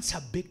answer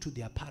back to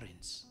their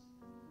parents.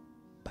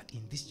 But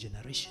in this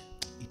generation,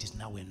 it is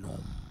now a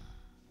norm.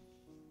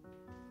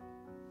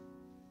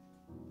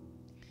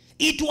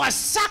 It was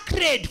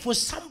sacred for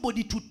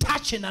somebody to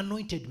touch an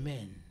anointed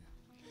man.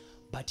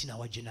 But in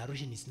our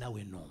generation, it's now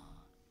a norm.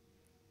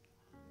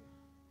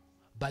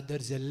 But there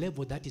is a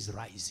level that is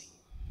rising,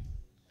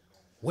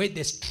 where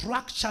the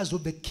structures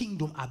of the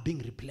kingdom are being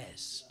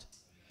replaced,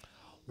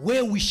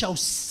 where we shall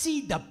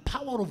see the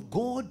power of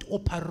God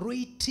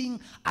operating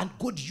and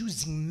God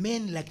using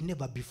men like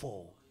never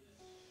before.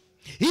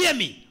 Hear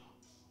me.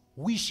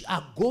 We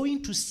are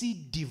going to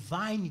see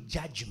divine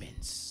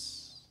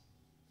judgments.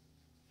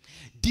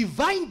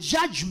 Divine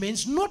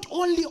judgments not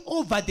only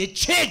over the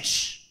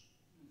church,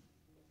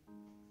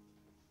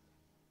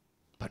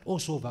 but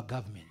also over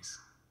governments.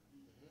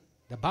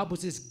 The Bible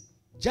says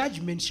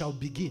judgment shall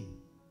begin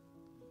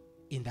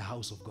in the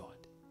house of God.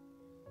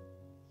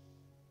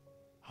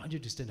 I want you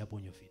to stand up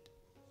on your feet.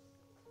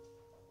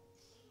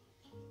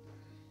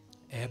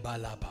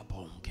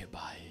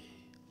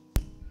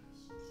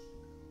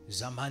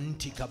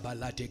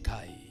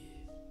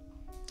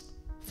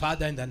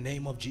 Father, in the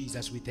name of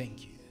Jesus, we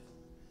thank you.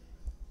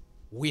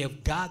 We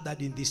have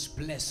gathered in this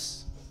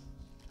place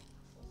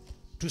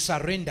to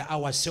surrender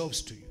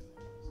ourselves to you.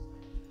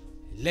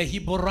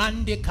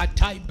 Lehiborande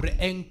kataibre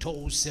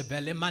ento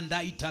sevele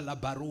mandaita la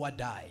barua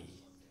dai.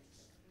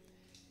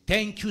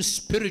 Thank you,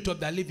 Spirit of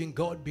the living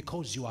God,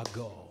 because you are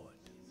God.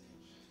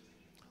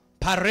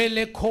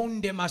 Parele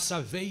konde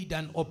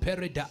masaveidan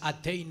opereda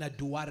ateina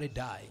duare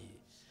dai.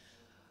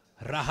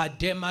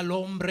 Rahadema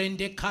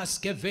lombrende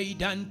kaske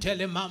veidan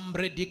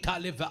telemambre di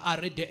kaleva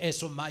arede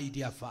eso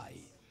maidia fai.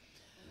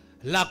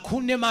 La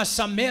kune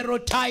masamero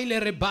taile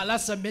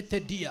rebalasa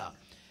metedia.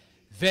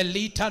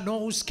 Velita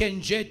nos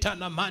kenjeta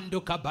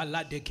namando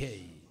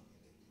kabaladeke.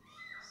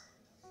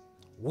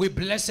 We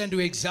bless and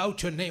we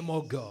exalt your name,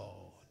 O God.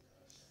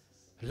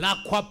 La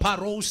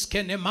kwaparos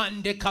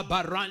kenemande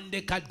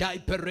kabarande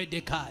kadai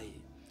peredekai.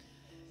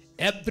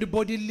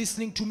 Everybody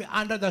listening to me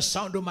under the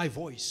sound of my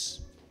voice.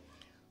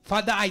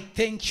 Father, I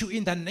thank you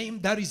in the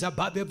name that is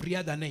above every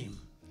other name.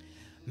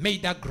 May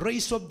the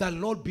grace of the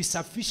Lord be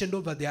sufficient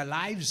over their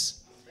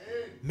lives.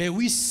 Amen. May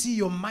we see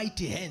your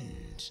mighty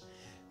hand.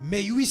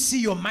 May we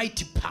see your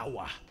mighty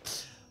power.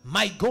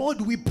 My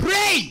God, we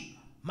pray,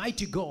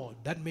 mighty God,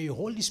 that may your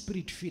Holy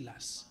Spirit fill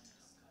us.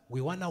 We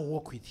want to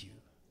walk with you.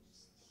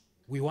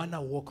 We want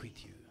to walk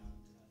with you.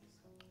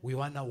 We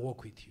want to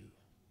walk with you.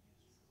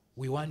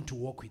 We want to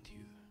walk with you.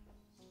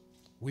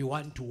 We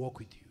want to walk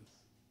with you.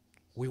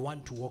 We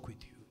want to walk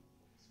with you.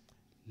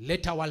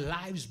 Let our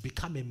lives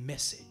become a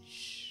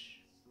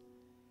message.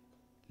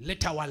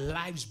 Let our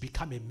lives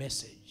become a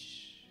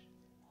message.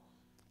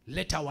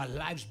 Let our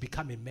lives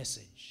become a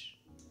message.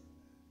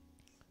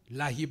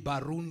 Lahi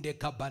barunde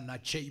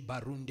kabanache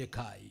barunde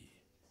kai.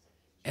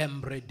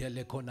 Embre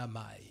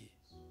delekonamai.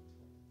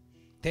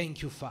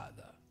 Thank you,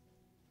 Father.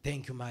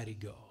 Thank you, mighty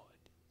God.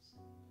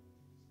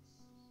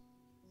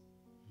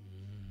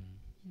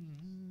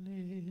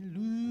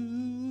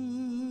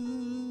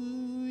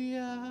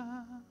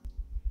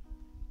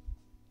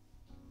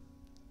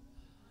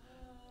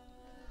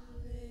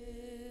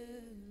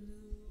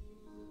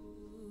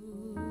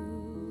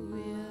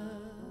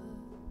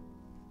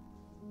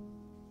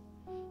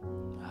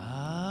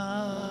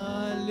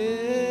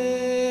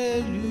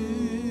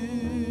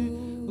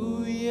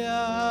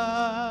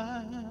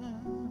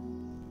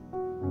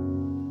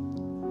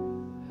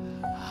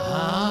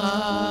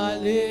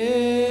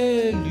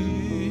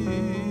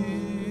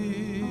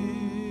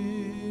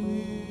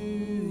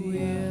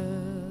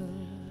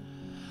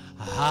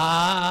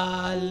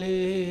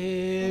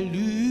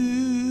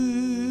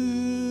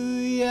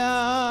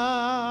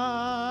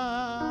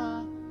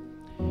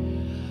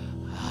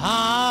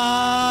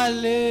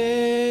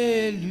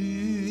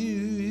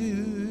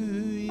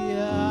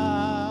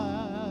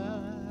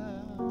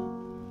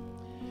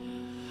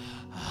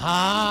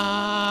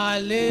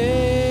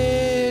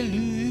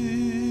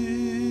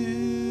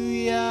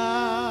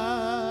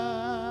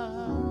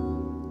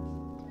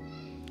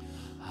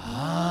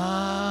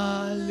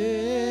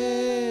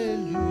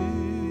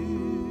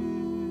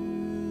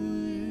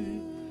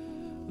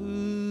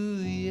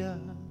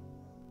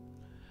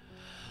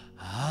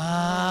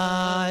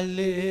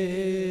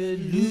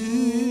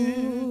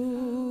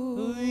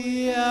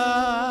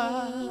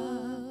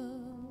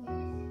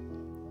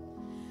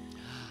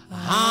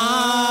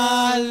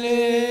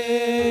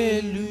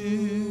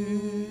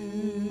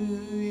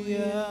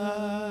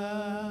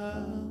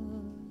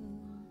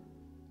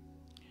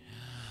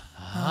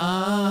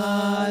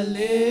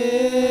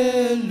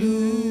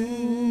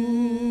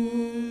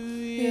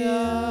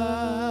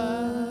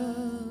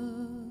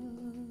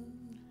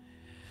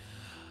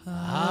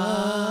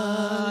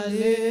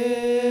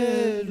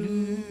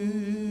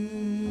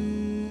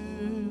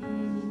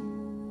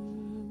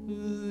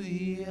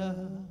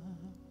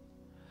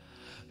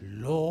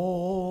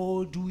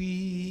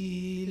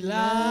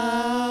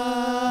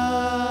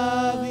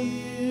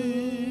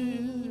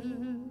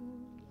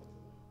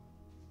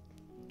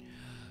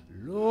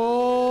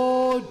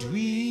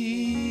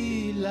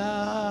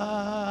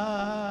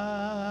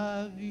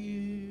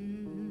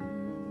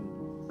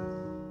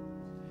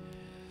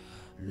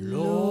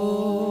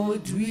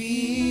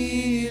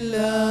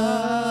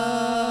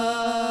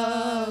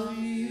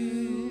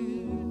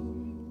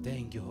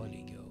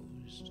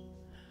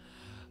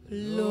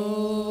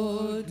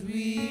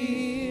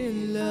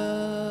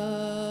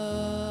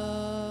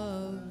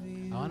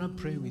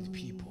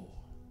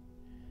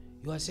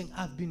 Saying,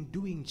 I've been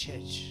doing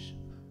church,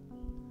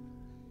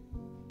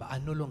 but I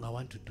no longer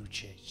want to do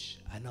church.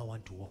 I now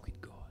want to walk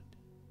with God.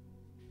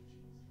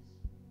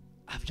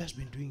 I've just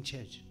been doing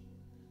church.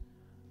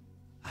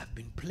 I've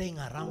been playing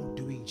around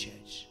doing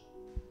church.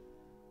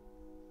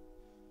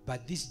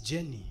 But this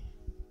journey,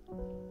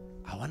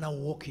 I want to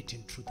walk it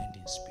in truth and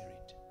in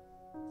spirit.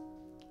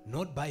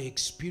 Not by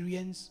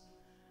experience,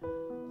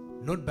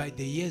 not by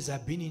the years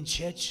I've been in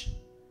church,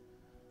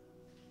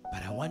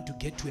 but I want to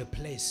get to a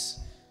place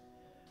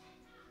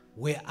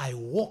where I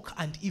walk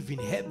and even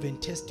heaven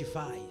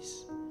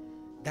testifies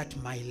that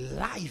my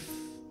life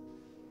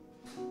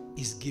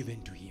is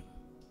given to him.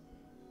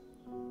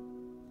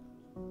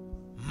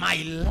 My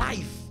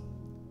life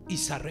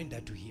is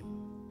surrendered to him.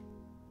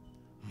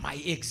 My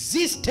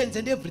existence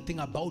and everything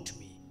about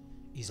me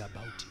is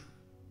about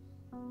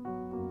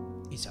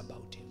him. It's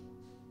about him.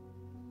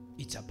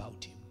 It's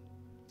about him.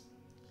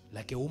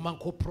 Like a woman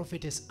called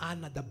Prophetess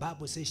Anna, the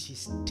Bible says she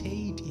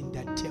stayed in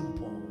that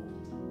temple.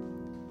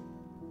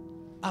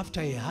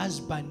 After her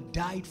husband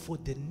died, for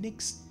the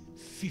next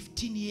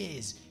 15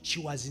 years, she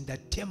was in the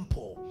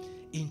temple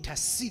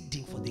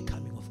interceding for the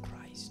coming of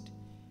Christ.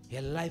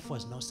 Her life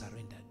was now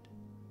surrendered.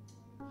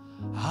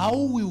 How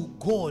will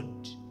God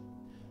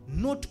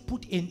not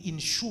put an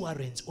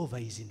insurance over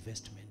his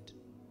investment?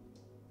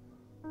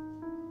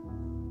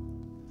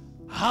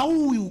 How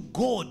will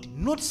God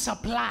not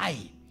supply,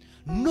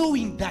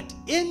 knowing that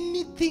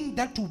anything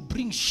that will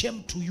bring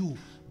shame to you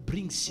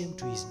brings shame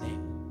to his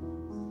name?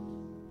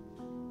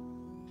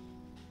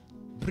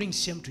 Brings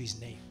shame to his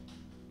name.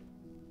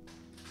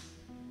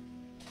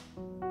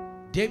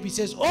 David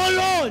says,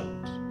 "Oh Lord,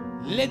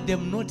 let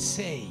them not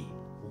say,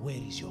 where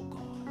is your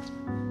God?"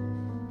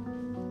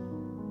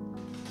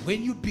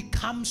 When you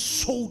become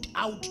sold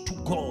out to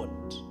God,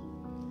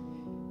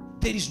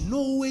 there is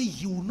no way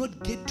he will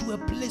not get to a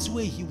place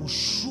where he will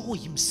show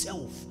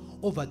himself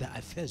over the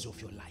affairs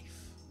of your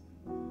life.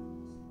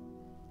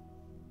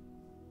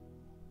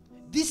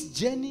 This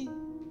journey,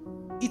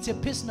 it's a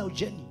personal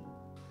journey.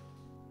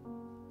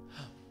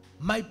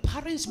 My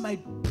parents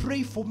might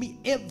pray for me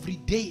every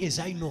day, as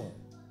I know.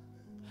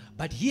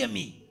 But hear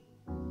me,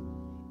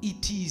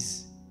 it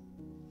is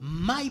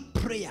my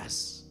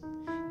prayers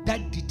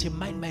that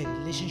determine my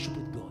relationship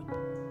with God.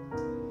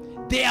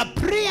 Their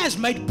prayers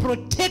might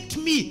protect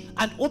me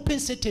and open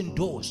certain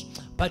doors,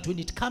 but when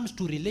it comes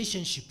to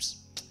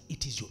relationships,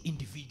 it is your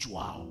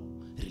individual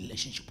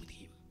relationship with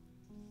him.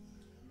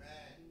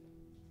 Amen.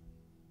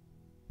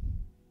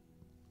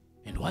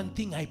 And one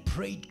thing I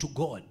prayed to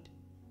God,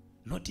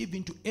 not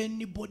even to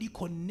anybody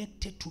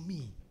connected to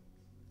me,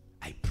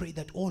 I pray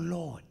that, oh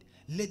Lord,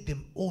 let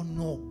them all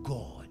know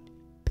God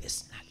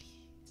personally.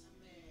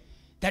 Amen.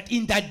 That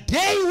in that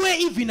day where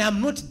even I'm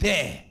not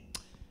there,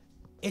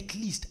 at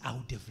least I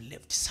would have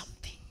left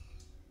something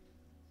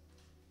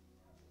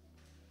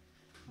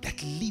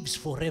that lives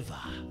forever,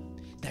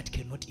 that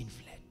cannot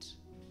inflate.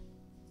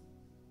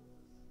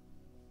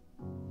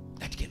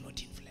 That cannot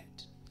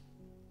inflate.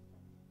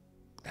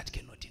 That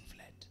cannot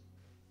inflate.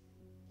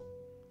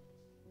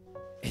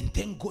 And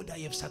thank God I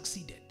have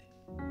succeeded,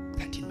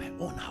 that in my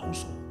own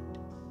household,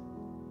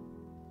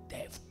 they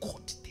have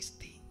caught this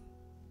thing.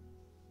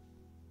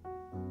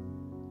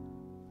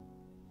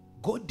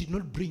 God did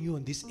not bring you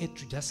on this earth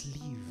to just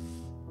live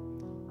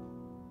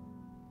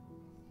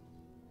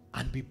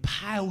and be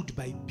piled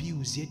by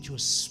bills, yet your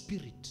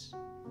spirit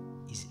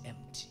is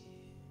empty.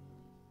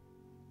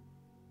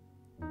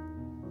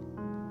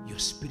 Your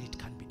spirit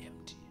can be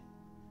empty.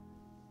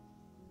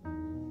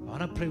 I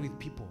want to pray with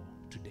people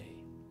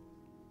today.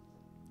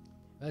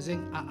 I'm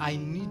saying I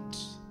need,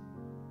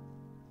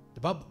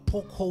 the Bible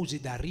calls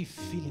it the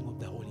refilling of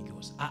the Holy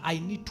Ghost. I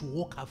need to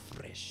walk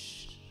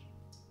afresh.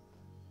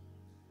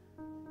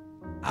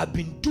 I've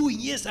been doing,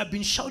 yes, I've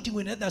been shouting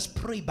when others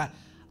pray, but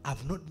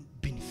I've not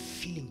been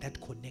feeling that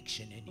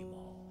connection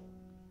anymore.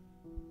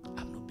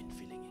 I've not been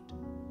feeling it.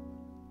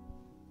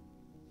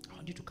 I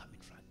want you to come in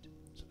front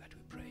so that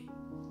we pray.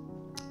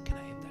 Can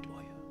I have that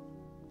oil?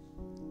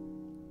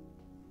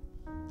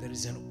 There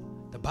is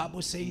the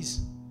Bible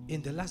says,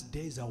 in the last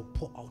days I will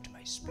pour out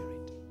my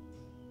spirit.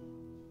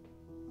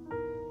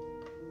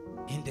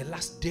 In the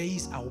last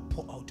days I will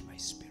pour out my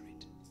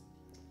spirit.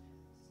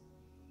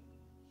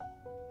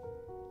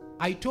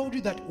 I told you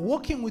that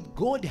walking with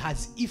God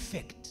has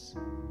effect.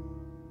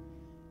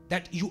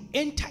 That you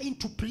enter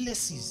into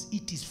places,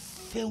 it is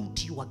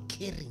felt you are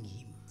carrying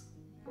him.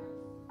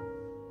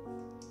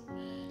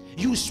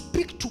 You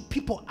speak to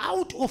people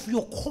out of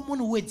your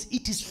common words.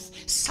 It is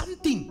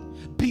something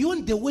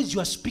beyond the words you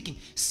are speaking.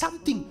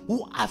 Something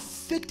will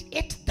affect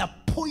at the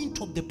point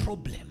of the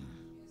problem.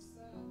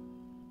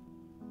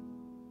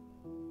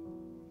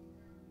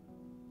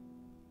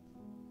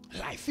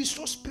 Life is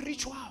so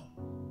spiritual.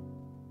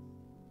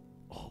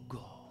 Oh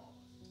God,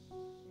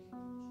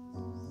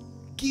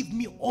 give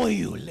me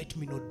oil, let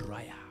me not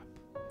dry up.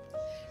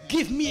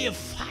 Give me a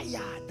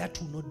fire that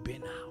will not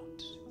burn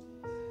out.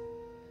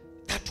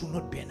 That will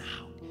not burn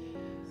out.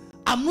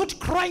 I'm not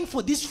crying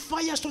for this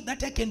fire so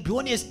that I can be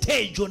on a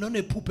stage or on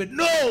a pulpit.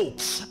 No,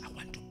 I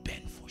want to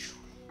burn for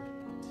sure.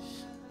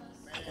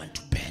 I want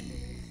to burn.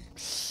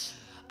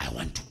 I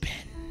want to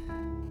burn.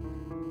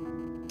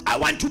 I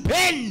want to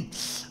burn.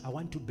 I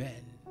want to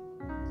burn.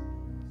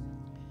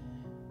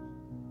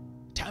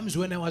 Times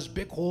when I was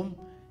back home,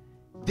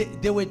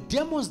 there were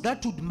demons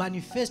that would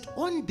manifest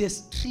on the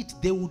street.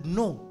 They would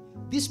know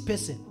this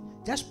person,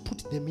 just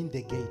put them in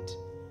the gate.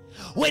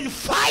 When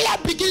fire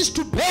begins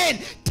to burn,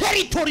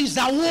 territories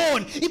are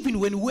won, even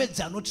when words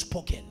are not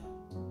spoken.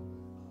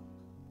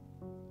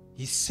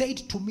 He said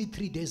to me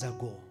 3 days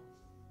ago,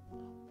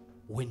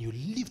 when you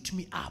lift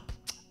me up,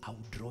 I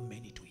will draw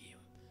many to him.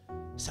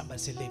 Somebody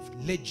say,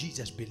 let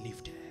Jesus be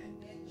lifted.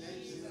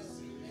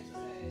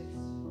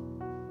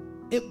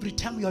 Every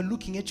time you are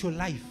looking at your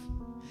life,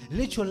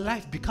 let your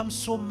life become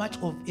so much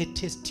of a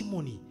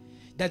testimony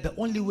that the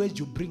only words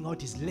you bring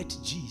out is, let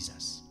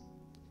Jesus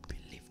be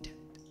lifted.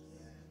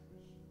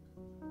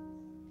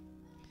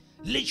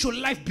 Let your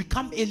life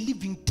become a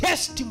living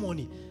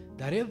testimony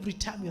that every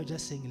time you're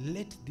just saying,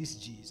 let this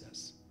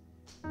Jesus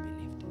be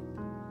lifted.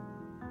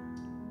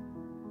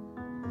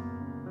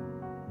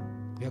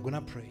 We are going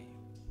to pray.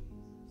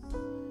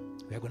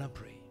 We are going to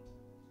pray.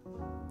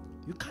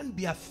 You can't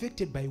be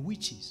affected by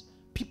witches,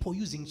 people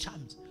using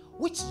charms.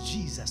 Which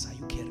Jesus are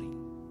you carrying?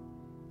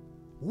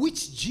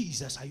 Which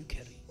Jesus are you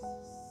carrying?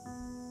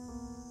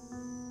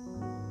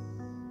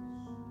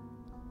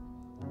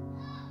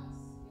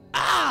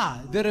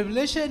 The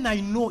revelation I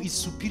know is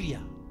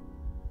superior.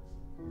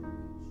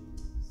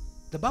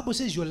 The Bible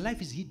says your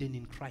life is hidden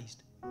in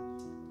Christ.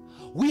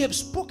 We have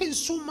spoken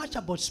so much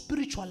about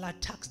spiritual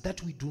attacks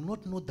that we do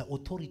not know the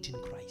authority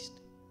in Christ.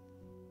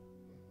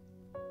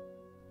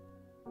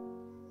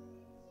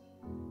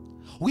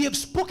 We have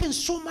spoken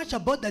so much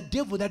about the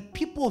devil that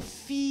people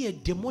fear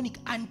demonic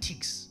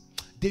antics.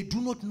 They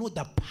do not know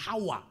the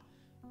power.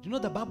 You know,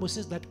 the Bible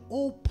says that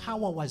all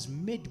power was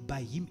made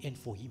by him and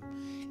for him.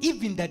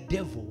 Even the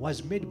devil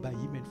was made by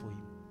him and for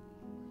him.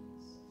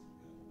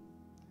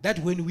 That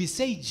when we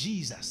say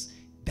Jesus,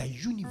 the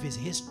universe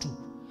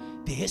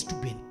there has to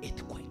be an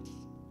earthquake.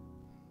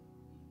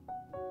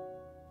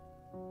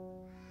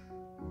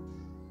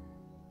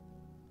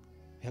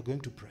 We are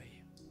going to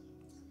pray.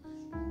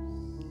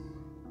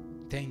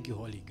 Thank you,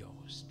 Holy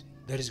Ghost.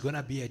 There is going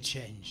to be a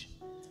change.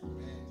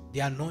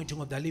 The anointing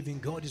of the living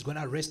God is going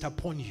to rest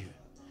upon you.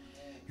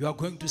 You are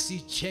going to see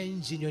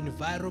change in your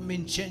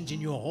environment, change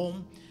in your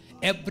home.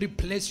 Every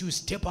place you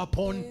step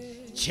upon,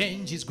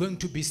 change is going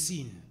to be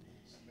seen.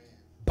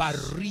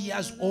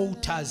 Barriers,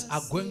 altars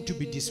are going to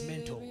be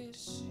dismantled.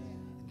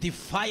 The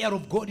fire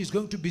of God is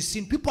going to be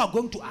seen. People are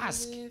going to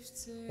ask,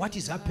 what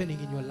is happening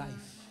in your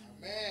life?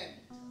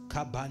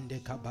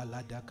 Kabande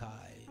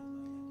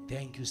kabaladakai.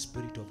 Thank you,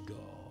 Spirit of God.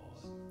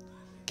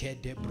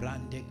 Kede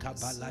brande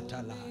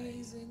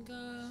kabalatalai.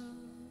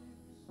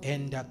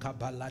 Enda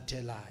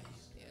kabalatelai.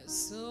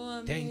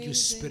 Thank you,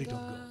 Spirit of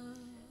God.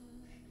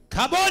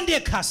 Kabonde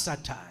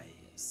kasatai.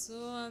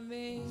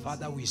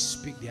 Father, we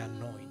speak the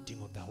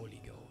anointing of the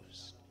Holy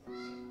Ghost.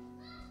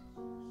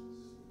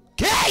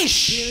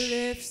 Keish. Be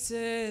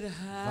lifted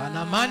high.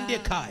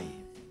 Vanamande kai.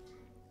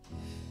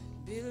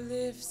 Be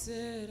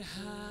lifted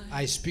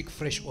high. I speak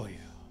fresh oil.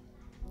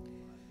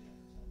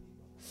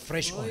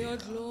 Fresh For your oil.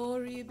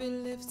 glory be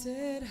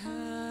lifted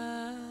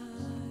high.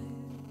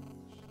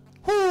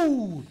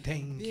 Whoo,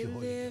 thank Be you,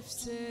 Holy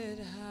Ghost. lifted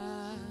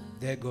high.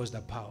 There goes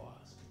the power.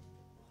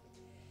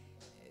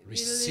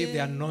 Receive the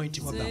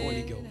anointing of the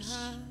Holy Ghost.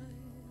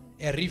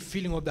 A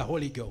refilling of the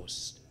Holy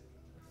Ghost.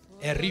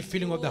 A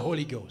refilling of the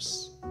Holy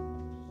Ghost.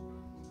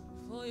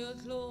 For your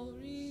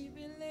glory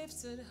be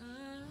lifted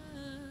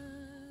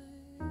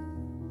high.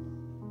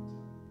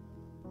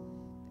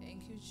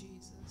 Thank you,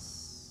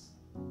 Jesus.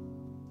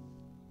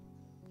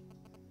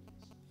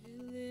 Be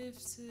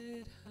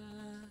lifted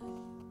high.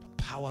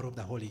 Power of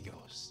the Holy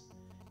Ghost.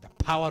 The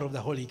power of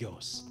the Holy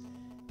Ghost.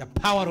 The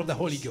power of the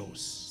Holy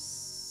Ghost.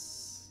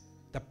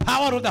 The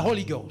power of the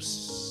Holy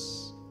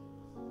Ghost.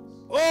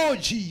 Oh,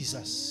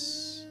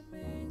 Jesus.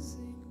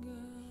 Amazing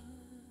God.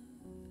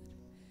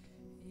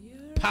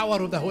 You're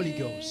Power of the Holy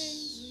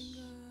Ghost.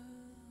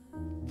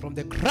 From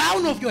the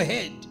crown of your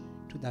head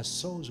to the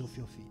soles of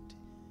your feet.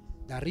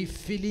 The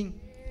refilling.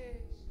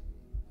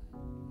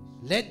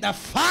 Let the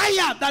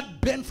fire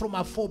that burned from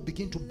afar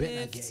begin to burn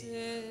again.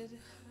 lifted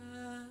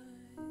high.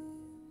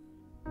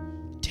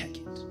 Take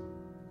it.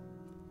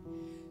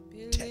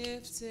 Be Take it.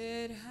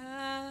 lifted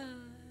high.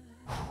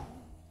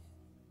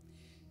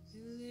 Be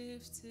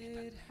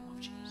lifted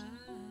high.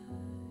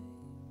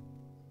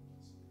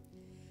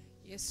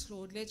 Yes,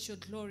 Lord, let your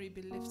glory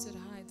be lifted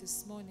high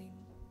this morning.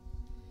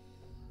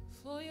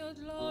 For your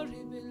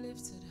glory be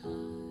lifted high.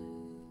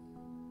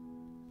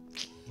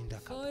 In the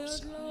For your caboose.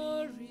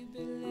 glory be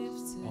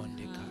lifted On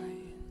the high. kai.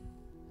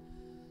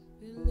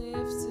 Be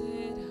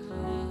lifted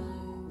high.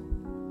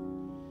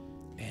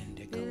 And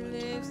the Be kabata.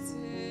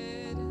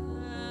 lifted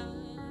high.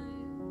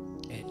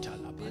 Be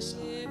Etalabasa.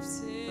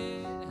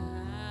 lifted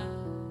high.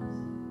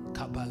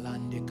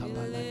 Kabalande Be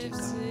kabalate kai.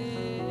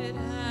 lifted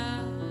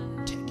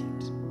high. Take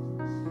it.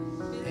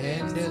 Be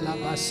And the lifted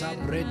labasa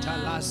breta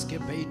laske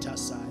beta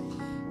sai.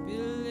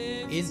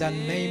 In the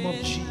name of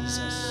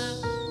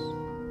Jesus.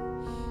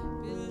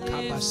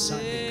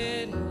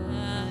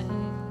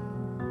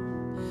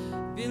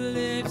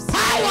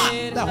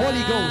 Power, the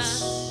Holy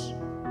Ghost.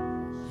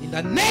 In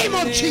the name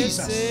of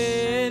Jesus.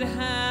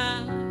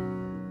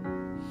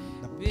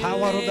 The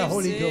power of the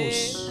Holy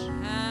Ghost.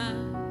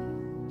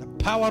 The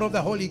power of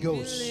the Holy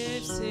Ghost.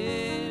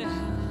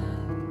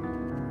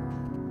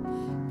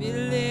 Be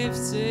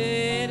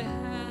lifted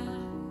high.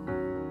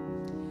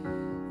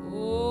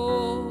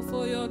 Oh,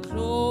 for your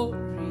glory.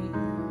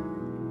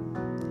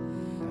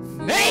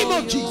 Name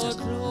of Jesus.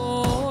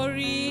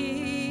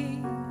 Glory,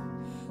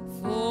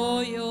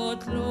 for your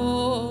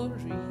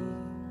glory,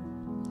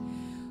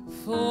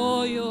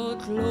 for your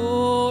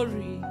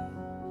glory,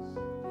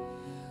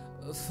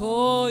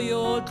 for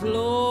your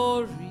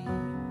glory,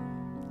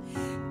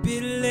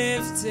 be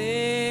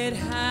lifted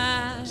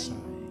high,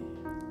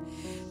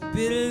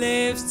 Be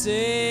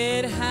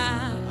lifted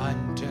high.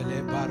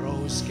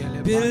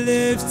 Be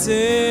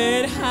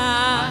lifted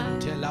high.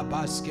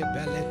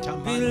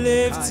 Be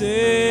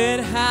lifted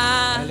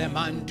high.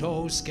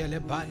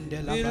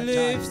 Be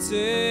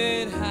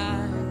lifted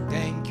high.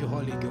 Thank you,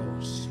 Holy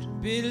Ghost.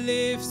 Be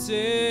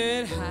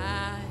lifted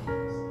high.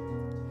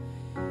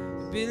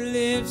 Be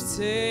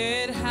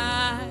lifted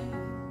high.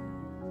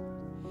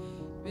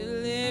 Be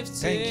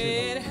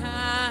lifted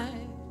high.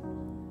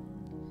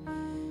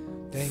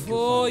 Thank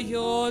for you,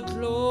 your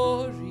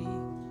glory.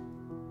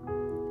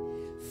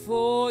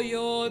 For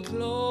your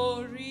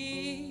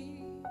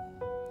glory.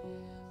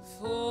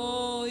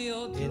 For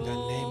your glory. in the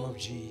name of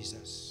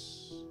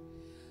Jesus.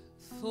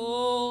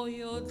 For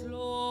your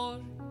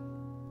glory.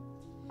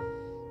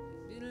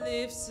 Be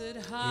lifted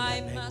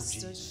high,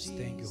 Master Jesus.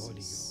 Thank you, Holy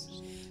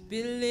Ghost.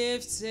 Be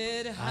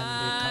lifted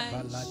high,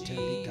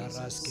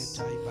 Jesus.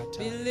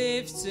 Be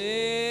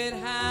lifted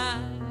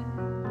high.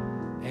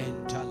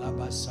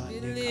 Be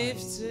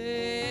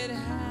lifted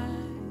high.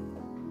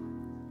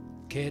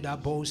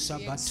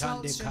 We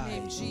exalt your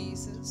name,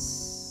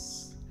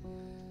 Jesus.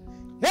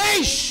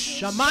 Hey,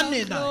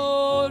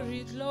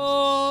 Glory,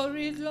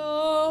 glory,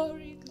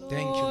 glory,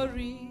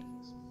 glory.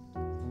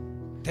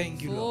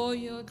 Thank you, For Lord.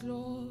 your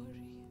glory.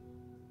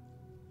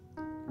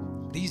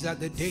 These are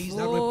the days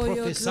that For were your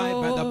prophesied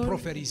by the glory.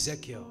 prophet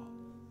Ezekiel.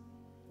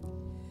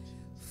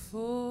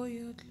 For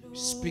your glory.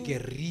 Speak a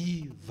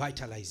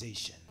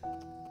revitalization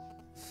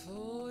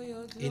For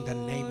your glory. in the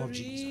name of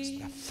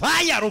Jesus. The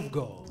fire of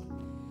God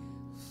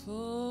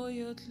For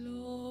your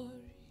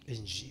glory.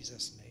 in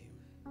Jesus' name.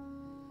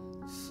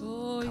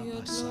 For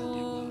your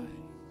glory.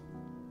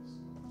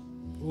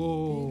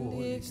 Oh, Be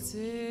Holy Ghost.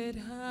 lifted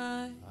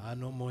high.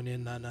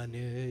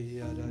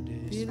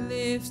 Be Thank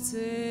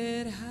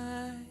lifted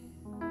high.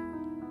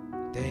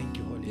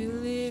 you, Holy Be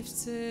Ghost.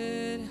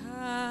 lifted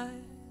high.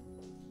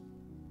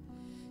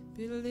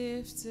 Be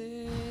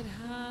lifted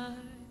high.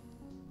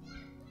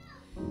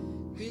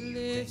 Be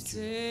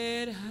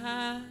lifted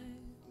high.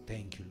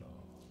 Thank you,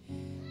 Lord.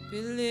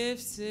 Be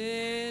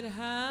lifted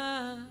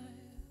high.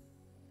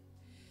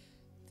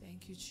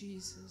 Thank you,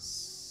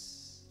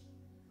 Jesus.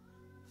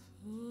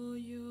 For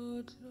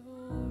your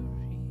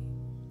glory.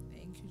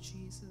 Thank you,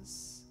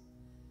 Jesus.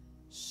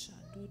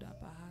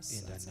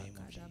 In the name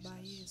of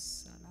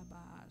Jesus.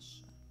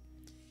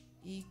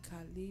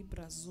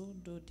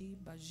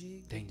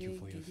 Thank you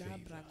for your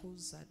favor.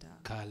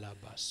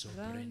 Kalabaso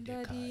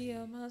brendekai.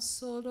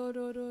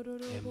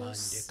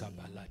 Emande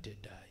kabalate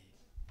dai.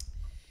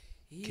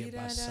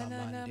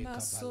 Kebasamande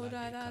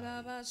kabalate.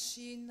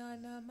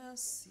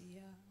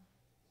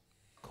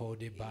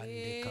 Kode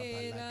bande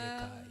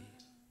kabaladekai.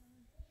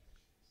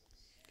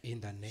 In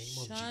the name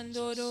of Jesus.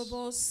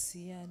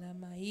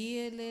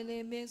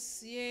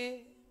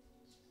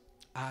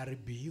 I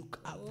rebuke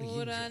every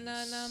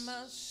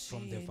hindrance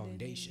from the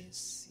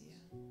foundations.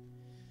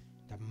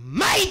 The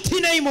mighty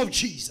name of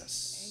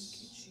Jesus.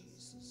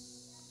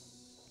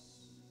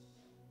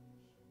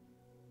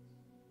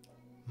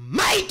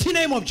 Mighty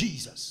name of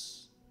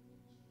Jesus.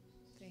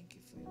 Thank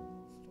you for your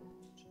love,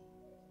 Lord.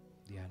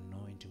 The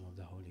anointing of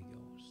the Holy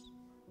Ghost.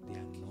 The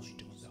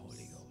anointing of the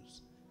Holy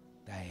Ghost.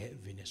 The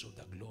heaviness of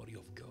the glory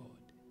of God.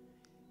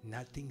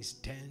 Nothing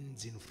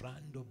stands in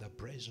front of the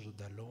presence of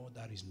the Lord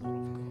that is not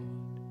of God.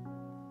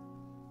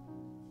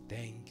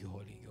 Thank you,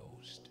 Holy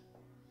Ghost.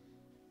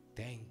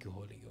 Thank you,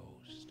 Holy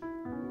Ghost.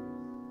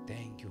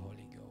 Thank you,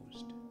 Holy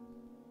Ghost.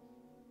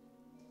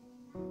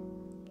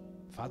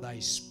 Father, I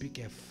speak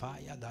a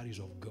fire that is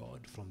of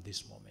God from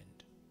this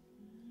moment.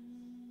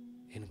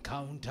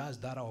 Encounters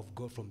that are of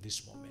God from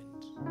this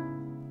moment.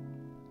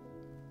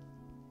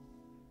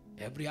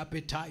 Every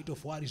appetite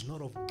of what is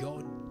not of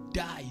God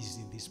dies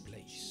in this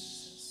place.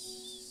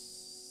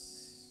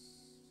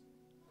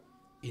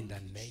 In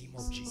the name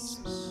of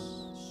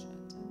Jesus.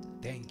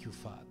 Thank you,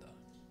 Father.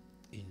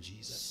 In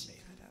Jesus' name.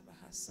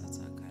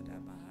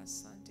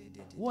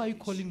 Who are you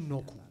calling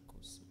Noku?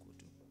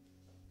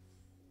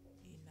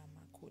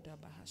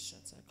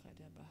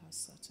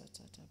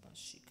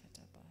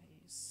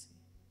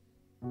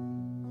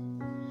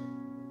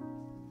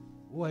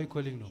 Who are you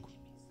calling Noku?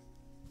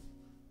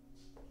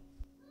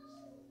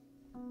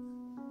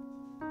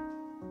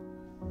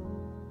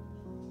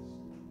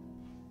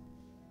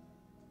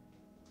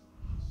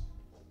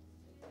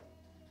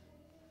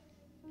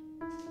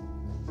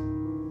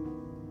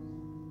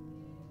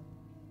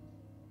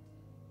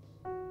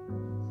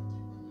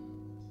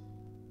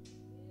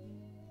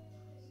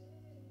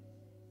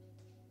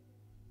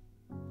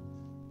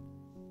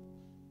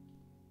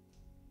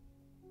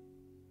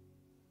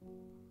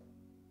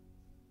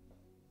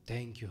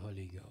 Thank you,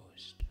 Holy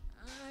Ghost.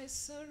 I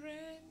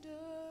surrender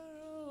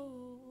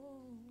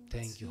all.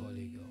 Thank you,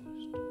 Holy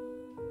Ghost.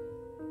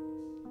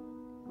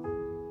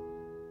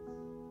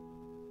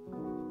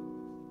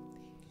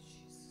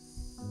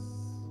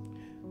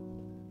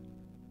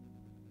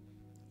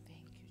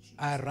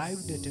 I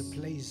arrived at a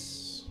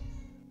place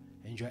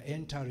and you are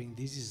entering.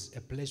 This is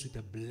a place with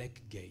a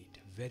black gate,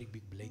 a very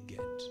big black gate.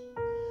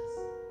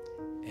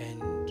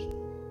 And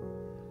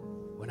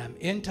when And I'm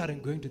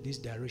entering, going to this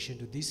direction,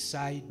 to this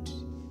side.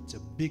 It's a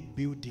big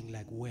building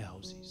like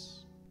warehouses.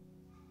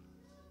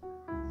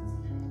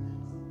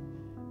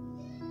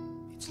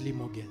 It's Lee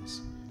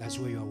Morgan's. That's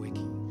where you are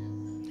working.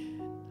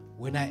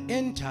 When I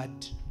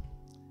entered,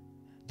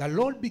 the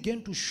Lord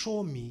began to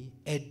show me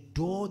a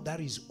door that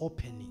is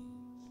opening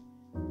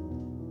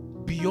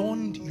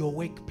beyond your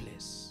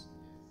workplace.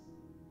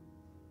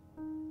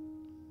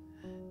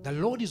 The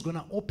Lord is going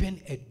to open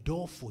a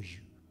door for you.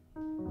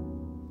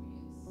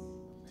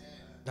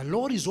 The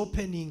Lord is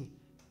opening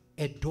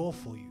a door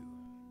for you.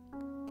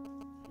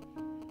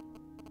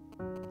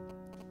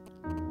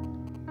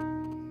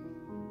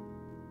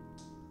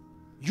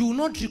 You will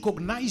not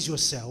recognize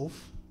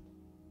yourself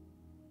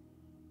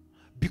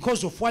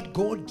because of what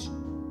God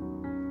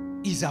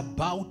is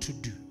about to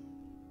do.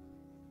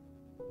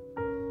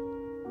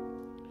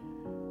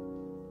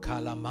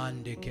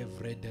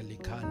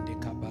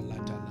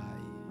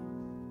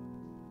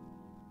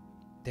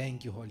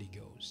 Thank you, Holy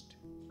Ghost.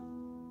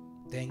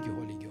 Thank you,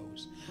 Holy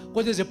Ghost.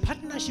 Because there's a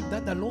partnership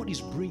that the Lord is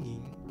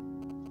bringing.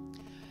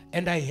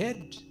 And I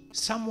heard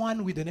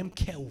someone with the name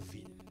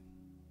Kelvin.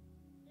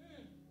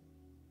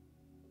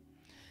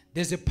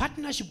 There's a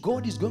partnership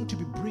God is going to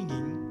be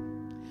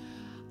bringing.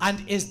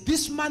 And as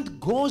this month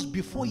goes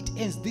before it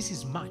ends, this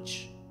is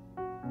March.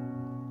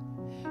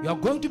 You are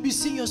going to be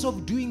seeing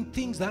yourself doing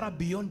things that are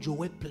beyond your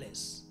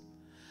workplace.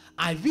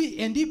 And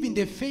even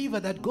the favor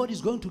that God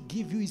is going to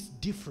give you is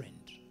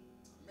different.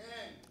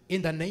 Amen.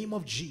 In the name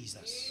of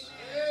Jesus.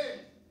 Amen.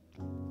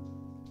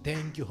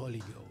 Thank you, Holy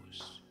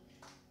Ghost.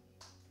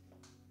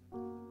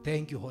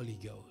 Thank you, Holy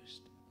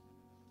Ghost.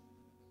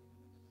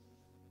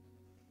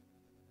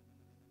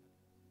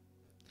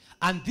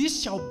 And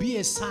this shall be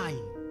a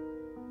sign.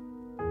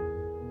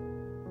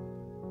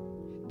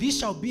 This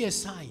shall be a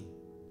sign.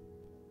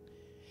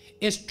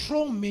 A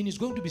strong man is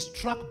going to be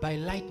struck by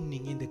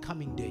lightning in the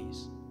coming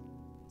days.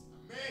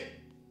 Amen.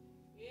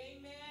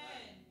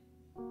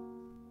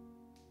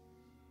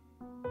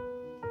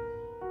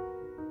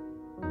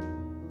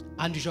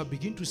 And you shall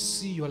begin to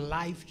see your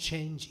life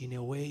change in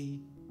a way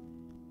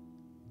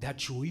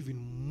that you even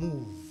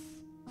move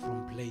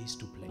from place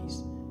to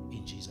place.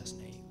 In Jesus'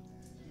 name.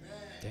 Amen.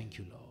 Thank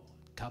you, Lord.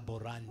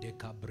 Kaborande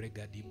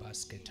kabrega di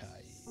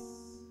basketai.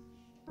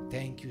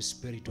 Thank you,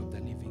 Spirit of the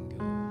living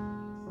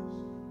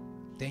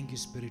God. Thank you,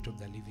 Spirit of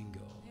the living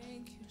God.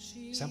 Thank you,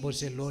 Jesus. Somebody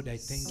say, Lord, I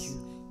thank you.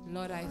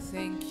 Lord, I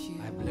thank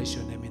you. I bless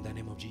your name in the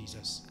name of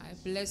Jesus. I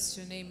bless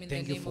your name in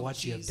Thank the you name for of what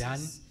Jesus. you have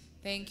done.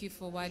 Thank you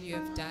for what you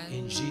have done.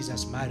 In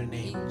Jesus' mighty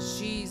name. In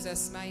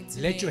Jesus'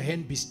 mighty name. Let your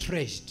hand be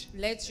stretched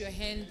Let your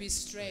hand be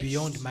stretched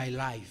beyond my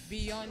life,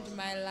 beyond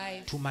my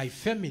life, to my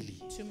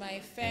family, to my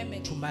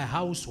family, to my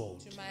household,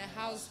 to my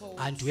household,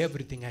 and to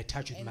everything I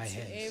touch with and my to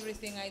hands.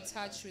 everything I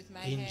touch with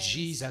my In hands.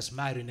 Jesus'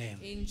 mighty name.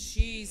 In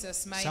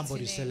Jesus' mighty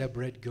Somebody name.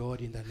 celebrate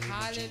God in the name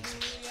of Jesus.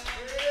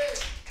 Hallelujah.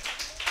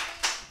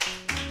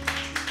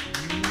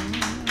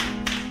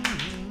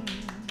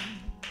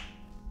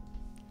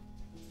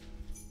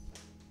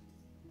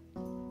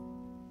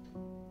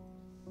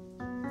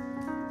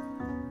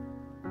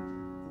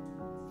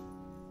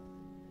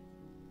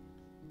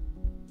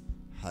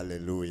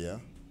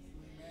 Hallelujah.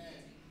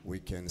 We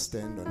can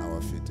stand on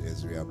our feet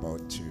as we are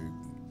about to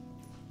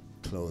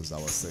close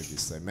our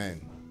service.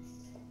 Amen.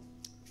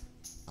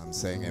 I'm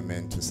saying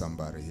amen to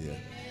somebody here.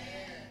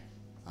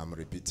 I'm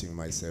repeating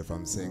myself.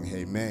 I'm saying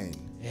amen.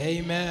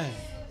 Amen.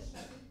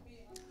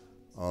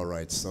 All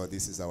right, so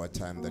this is our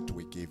time that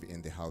we give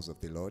in the house of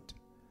the Lord.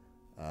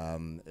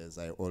 As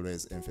I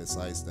always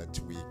emphasize, that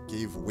we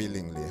give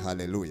willingly.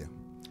 Hallelujah.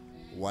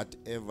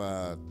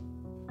 Whatever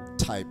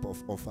type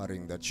of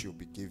offering that you'll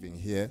be giving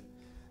here,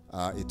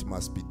 it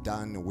must be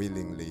done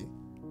willingly.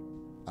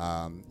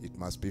 It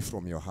must be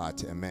from your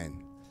heart.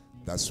 Amen.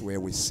 That's where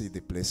we see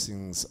the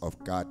blessings of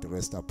God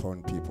rest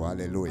upon people.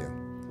 Hallelujah.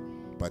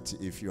 But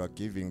if you are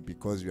giving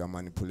because you are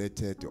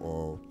manipulated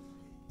or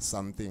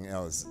something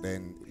else,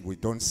 then we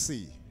don't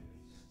see.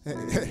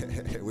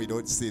 We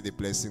don't see the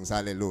blessings.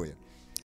 Hallelujah.